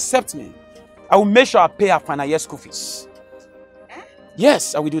this girl accepts me, I will make sure I pay her final year school fees.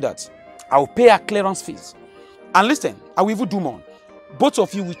 Yes, I will do that. I will pay her clearance fees. And listen, I will even do more. Both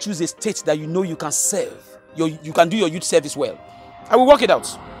of you will choose a state that you know you can serve. You can do your youth service well. I will work it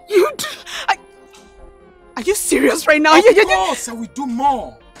out. Are you serious right now? Of course, I will do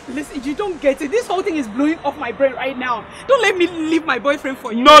more. Listen, you don't get it. This whole thing is blowing off my brain right now. Don't let me leave my boyfriend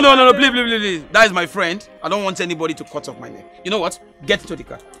for you. No, please. That is my friend. I don't want anybody to cut off my neck. You know what? Get into the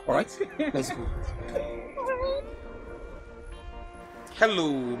car, alright? Let's go.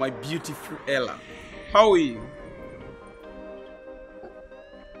 Hello, my beautiful Ella. How are you?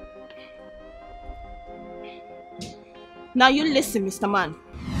 Now you listen, Mr. Man.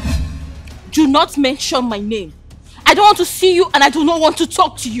 Do not mention my name. I don't want to see you and I do not want to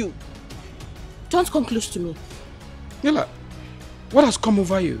talk to you. Don't come close to me. Ella, what has come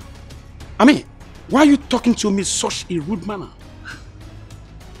over you? I mean, why are you talking to me in such a rude manner?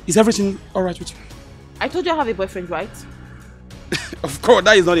 Is everything alright with you? I told you I have a boyfriend, right? Of course,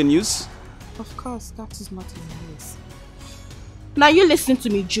 that is not in news. Of course, that is not in news. Now you listen to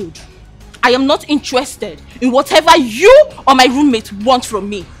me, Jude. I am not interested in whatever you or my roommate want from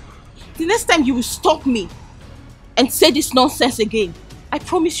me. The next time you will stop me and say this nonsense again, I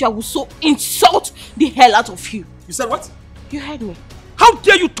promise you I will so insult the hell out of you. You said what? You heard me. How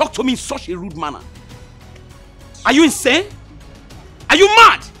dare you talk to me in such a rude manner? Are you insane? Are you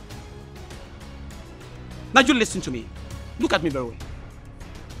mad? Now you listen to me. Look at me very well.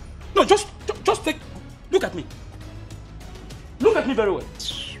 No, just look at me. Look at me very well.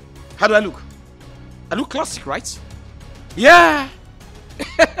 How do I look? I look classic, right? Yeah.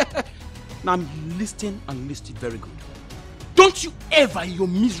 Now I'm listening and listening very good. Don't you ever in your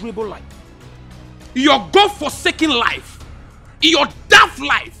miserable life, in your God-forsaken life, in your daft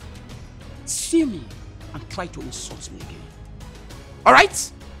life, see me and try to insult me again.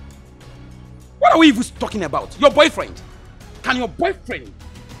 Alright? What are we even talking about? Your boyfriend. Can your boyfriend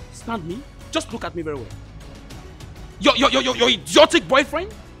stand me? Just look at me very well. Your idiotic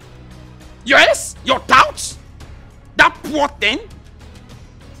boyfriend? Yes? Your doubts? That poor thing?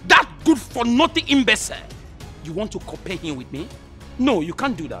 That good for nothing imbecile? You want to compare him with me? No, you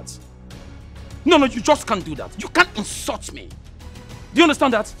can't do that. No, you just can't do that. You can't insult me. Do you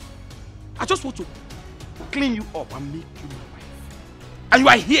understand that? I just want to clean you up and make you my wife. And you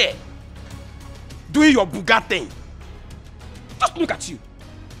are here doing your buga thing. Just look at you.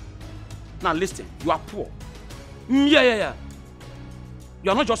 Now listen, you are poor. Yeah.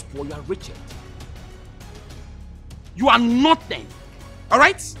 You are not just poor, you are wretched. You are nothing.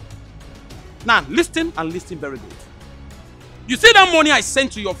 Alright? Now listen and listen very good. You see that money I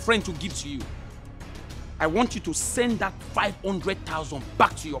sent to your friend to give to you? I want you to send that 500,000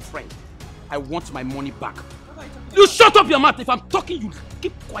 back to your friend. I want my money back. You shut up your mouth. If I'm talking, you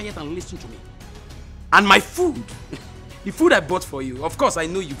keep quiet and listen to me. And my food, the food I bought for you, of course I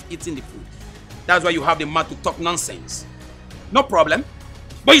know you've eaten the food. That's why you have the mouth to talk nonsense. No problem.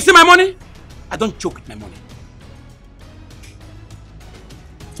 But you see my money? I don't joke with my money.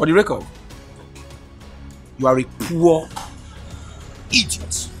 For the record, you are a poor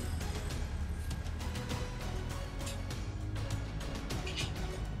idiot.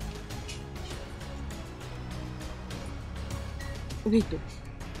 Wait though.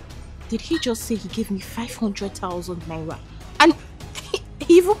 Did he just say he gave me 500,000 naira? And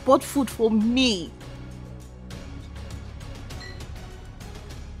he even bought food for me.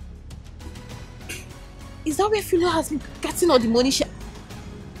 Is that where Philo has been getting all the money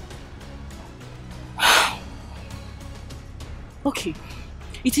Okay.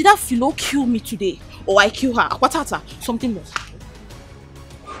 It's either Philo kill me today or I kill her. Akwatata, something else.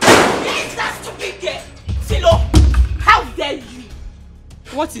 Yes, that stupid girl! Philo! How dare you!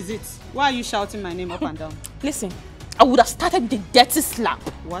 What is it? Why are you shouting my name up and down? Listen, I would have started with a dirty slap.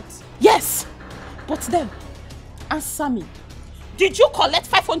 What? Yes. But then, answer me. Did you collect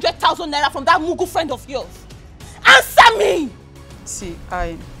 500,000 naira from that Mugu friend of yours? Answer me! See,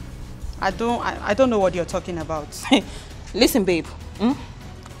 I don't know what you're talking about. Listen, babe.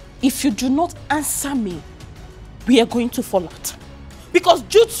 If you do not answer me, we are going to fall out. Because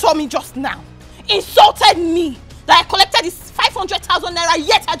Jude saw me just now, insulted me, that I collected his 500,000 naira,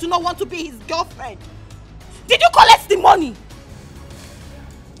 yet I do not want to be his girlfriend. Did you collect the money?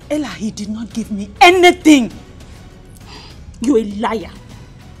 Ella, he did not give me anything. You're a liar.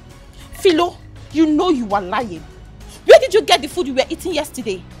 Philo, you know you are lying. Where did you get the food you were eating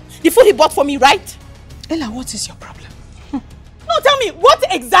yesterday? The food he bought for me, right? Ella, what is your problem? No, tell me, what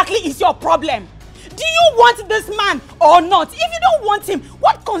exactly is your problem? Do you want this man or not? If you don't want him,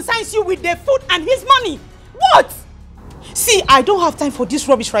 what concerns you with the food and his money? What? See, I don't have time for this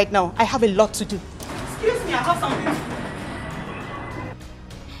rubbish right now. I have a lot to do. Excuse me, I have something.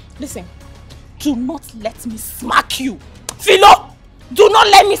 Listen, do not let me smack you. Philo, do not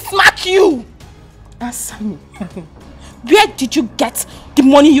let me smack you. Answer me. Where did you get the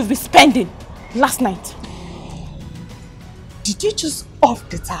money you've been spending last night? Did you just off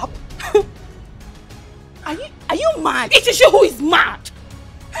the tap? Are you mad? It is you who is mad.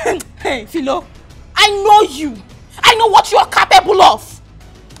 Hey, Philo, I know you. I know what you are capable of.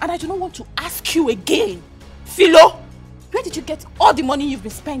 And I do not want to ask you again. Philo, where did you get all the money you've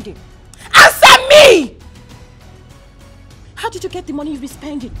been spending? Answer me! How did you get the money you've been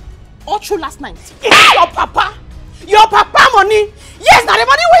spending? All through last night? It's your papa! Your papa money? Yes, now the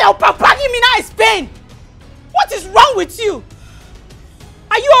money where your papa give me now is pain. What is wrong with you?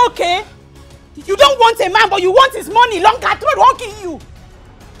 Are you okay? You don't want a man, but you want his money. Long cat throat won't kill you.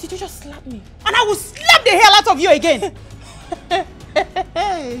 Did you just slap me? And I will slap the hell out of you again.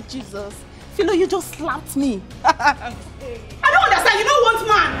 Hey, Jesus. Philo, you just slapped me. I don't understand. You don't want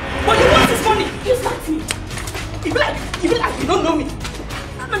man, but you want his money. You slapped me. You be like you don't know me.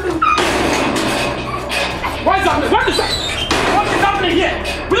 What is happening? What is that? What is happening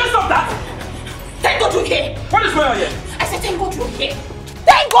here? Will you stop that? Thank God you're here. What is going on here? I said thank God you're here.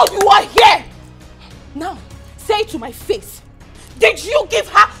 Thank God you are here. Now, say it to my face. Did you give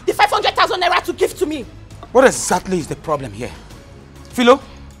her the 500,000 naira to give to me? What exactly is the problem here? Philo,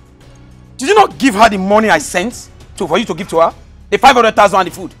 did you not give her the money I sent for you to give to her? The 500,000 and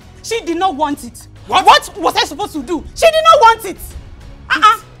the food? She did not want it. What was I supposed to do? She did not want it.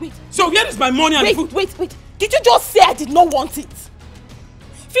 Wait. So where is my money and the food? Wait. Did you just say I did not want it?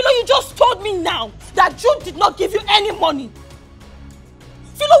 Philo, you just told me now that Jude did not give you any money.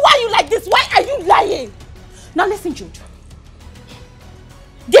 Philo, why are you like this? Why are you lying? Now listen, Jude.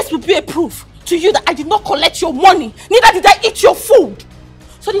 This will be a proof to you that I did not collect your money. Neither did I eat your food.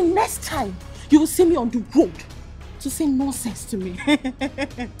 So the next time you will see me on the road to say nonsense to me,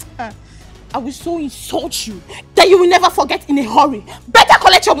 I will so insult you that you will never forget in a hurry. Better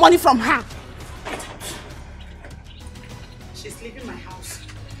collect your money from her. She's leaving my house.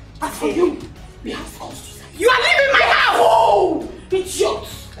 As for you, we have calls to say. You are leaving my house! Oh! Idiot!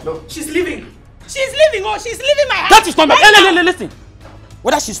 No. She's leaving. She's leaving. Oh, she's leaving my house. That is not my... Listen.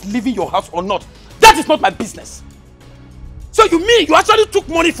 Whether she's leaving your house or not, that is not my business. So you mean you actually took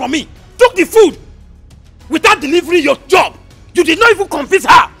money from me, took the food, without delivering your job? You did not even convince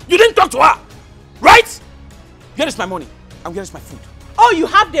her. You didn't talk to her. Right? Here is my money and here is my food. Oh, you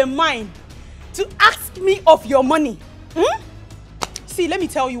have the mind to ask me of your money? Hmm? See, let me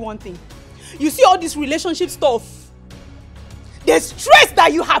tell you one thing. You see all this relationship stuff, the stress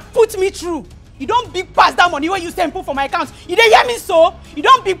that you have put me through, you don't big pass that money when you send for my account. You didn't hear me so? You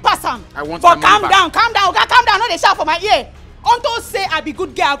don't big pass them. I want but my money back. calm down, okay, calm down, not they shout for my ear. Unto say I be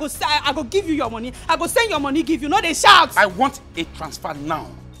good girl, I go give you your money. I go send your money, give you, not they shout. I want a transfer now.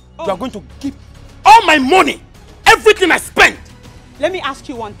 Oh. You are going to give all my money, everything I spent. Let me ask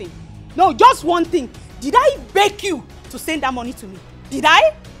you one thing. No, just one thing. Did I beg you to send that money to me? Did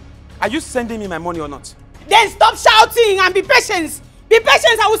I? Are you sending me my money or not? Then stop shouting and be patient. Be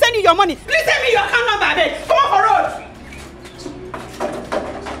patient, I will send you your money. Please send me your account number, babe. Come on for road.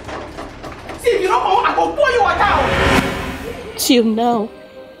 See, if you don't come, I will pull you out. Till now,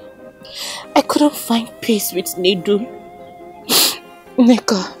 I couldn't find peace with Nedu.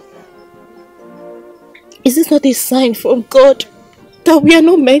 Neka, is this not a sign from God that we are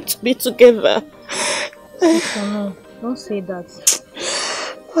not meant to be together? No, don't say that.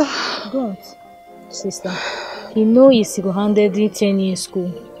 Don't, sister. You know he's single-handedly 10 years school.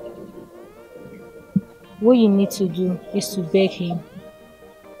 What you need to do is to beg him.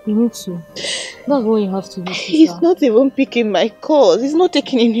 You need to. That's what you have to do, sister. He's not even picking my calls. He's not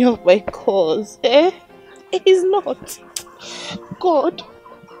taking any of my calls. He's not. God,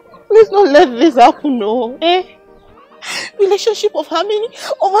 please don't let this happen, no. Relationship of how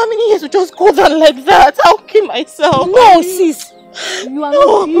many years will just go down like that? I'll kill myself. No, sis. You are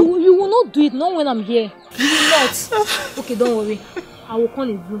not. You will not do it. Not when I'm here. You will not. Okay, don't worry. I will call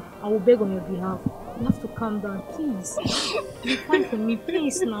you. I will beg on your behalf. You have to calm down, please. Be fine for me,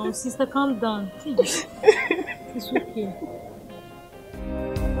 please now, sister. Calm down, please. It's okay.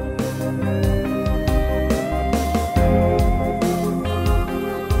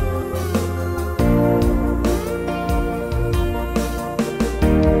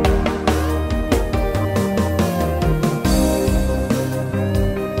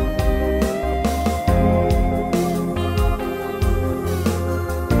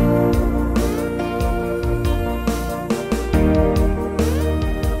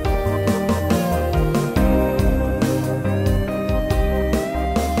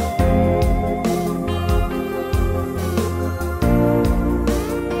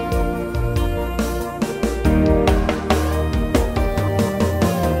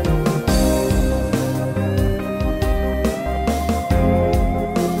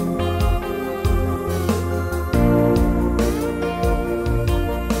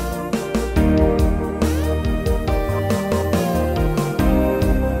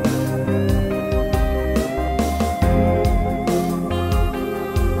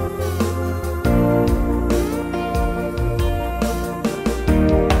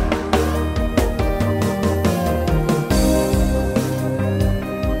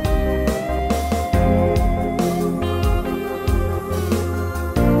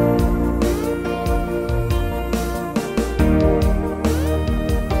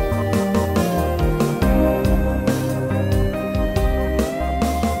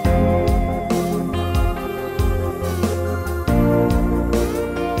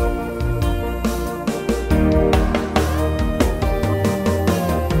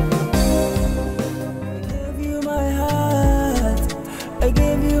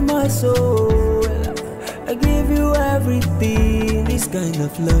 kind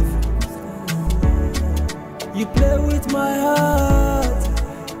of love. You play with my heart,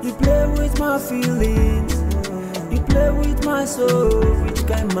 you play with my feelings, you play with my soul. Which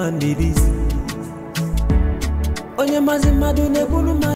kind man did this?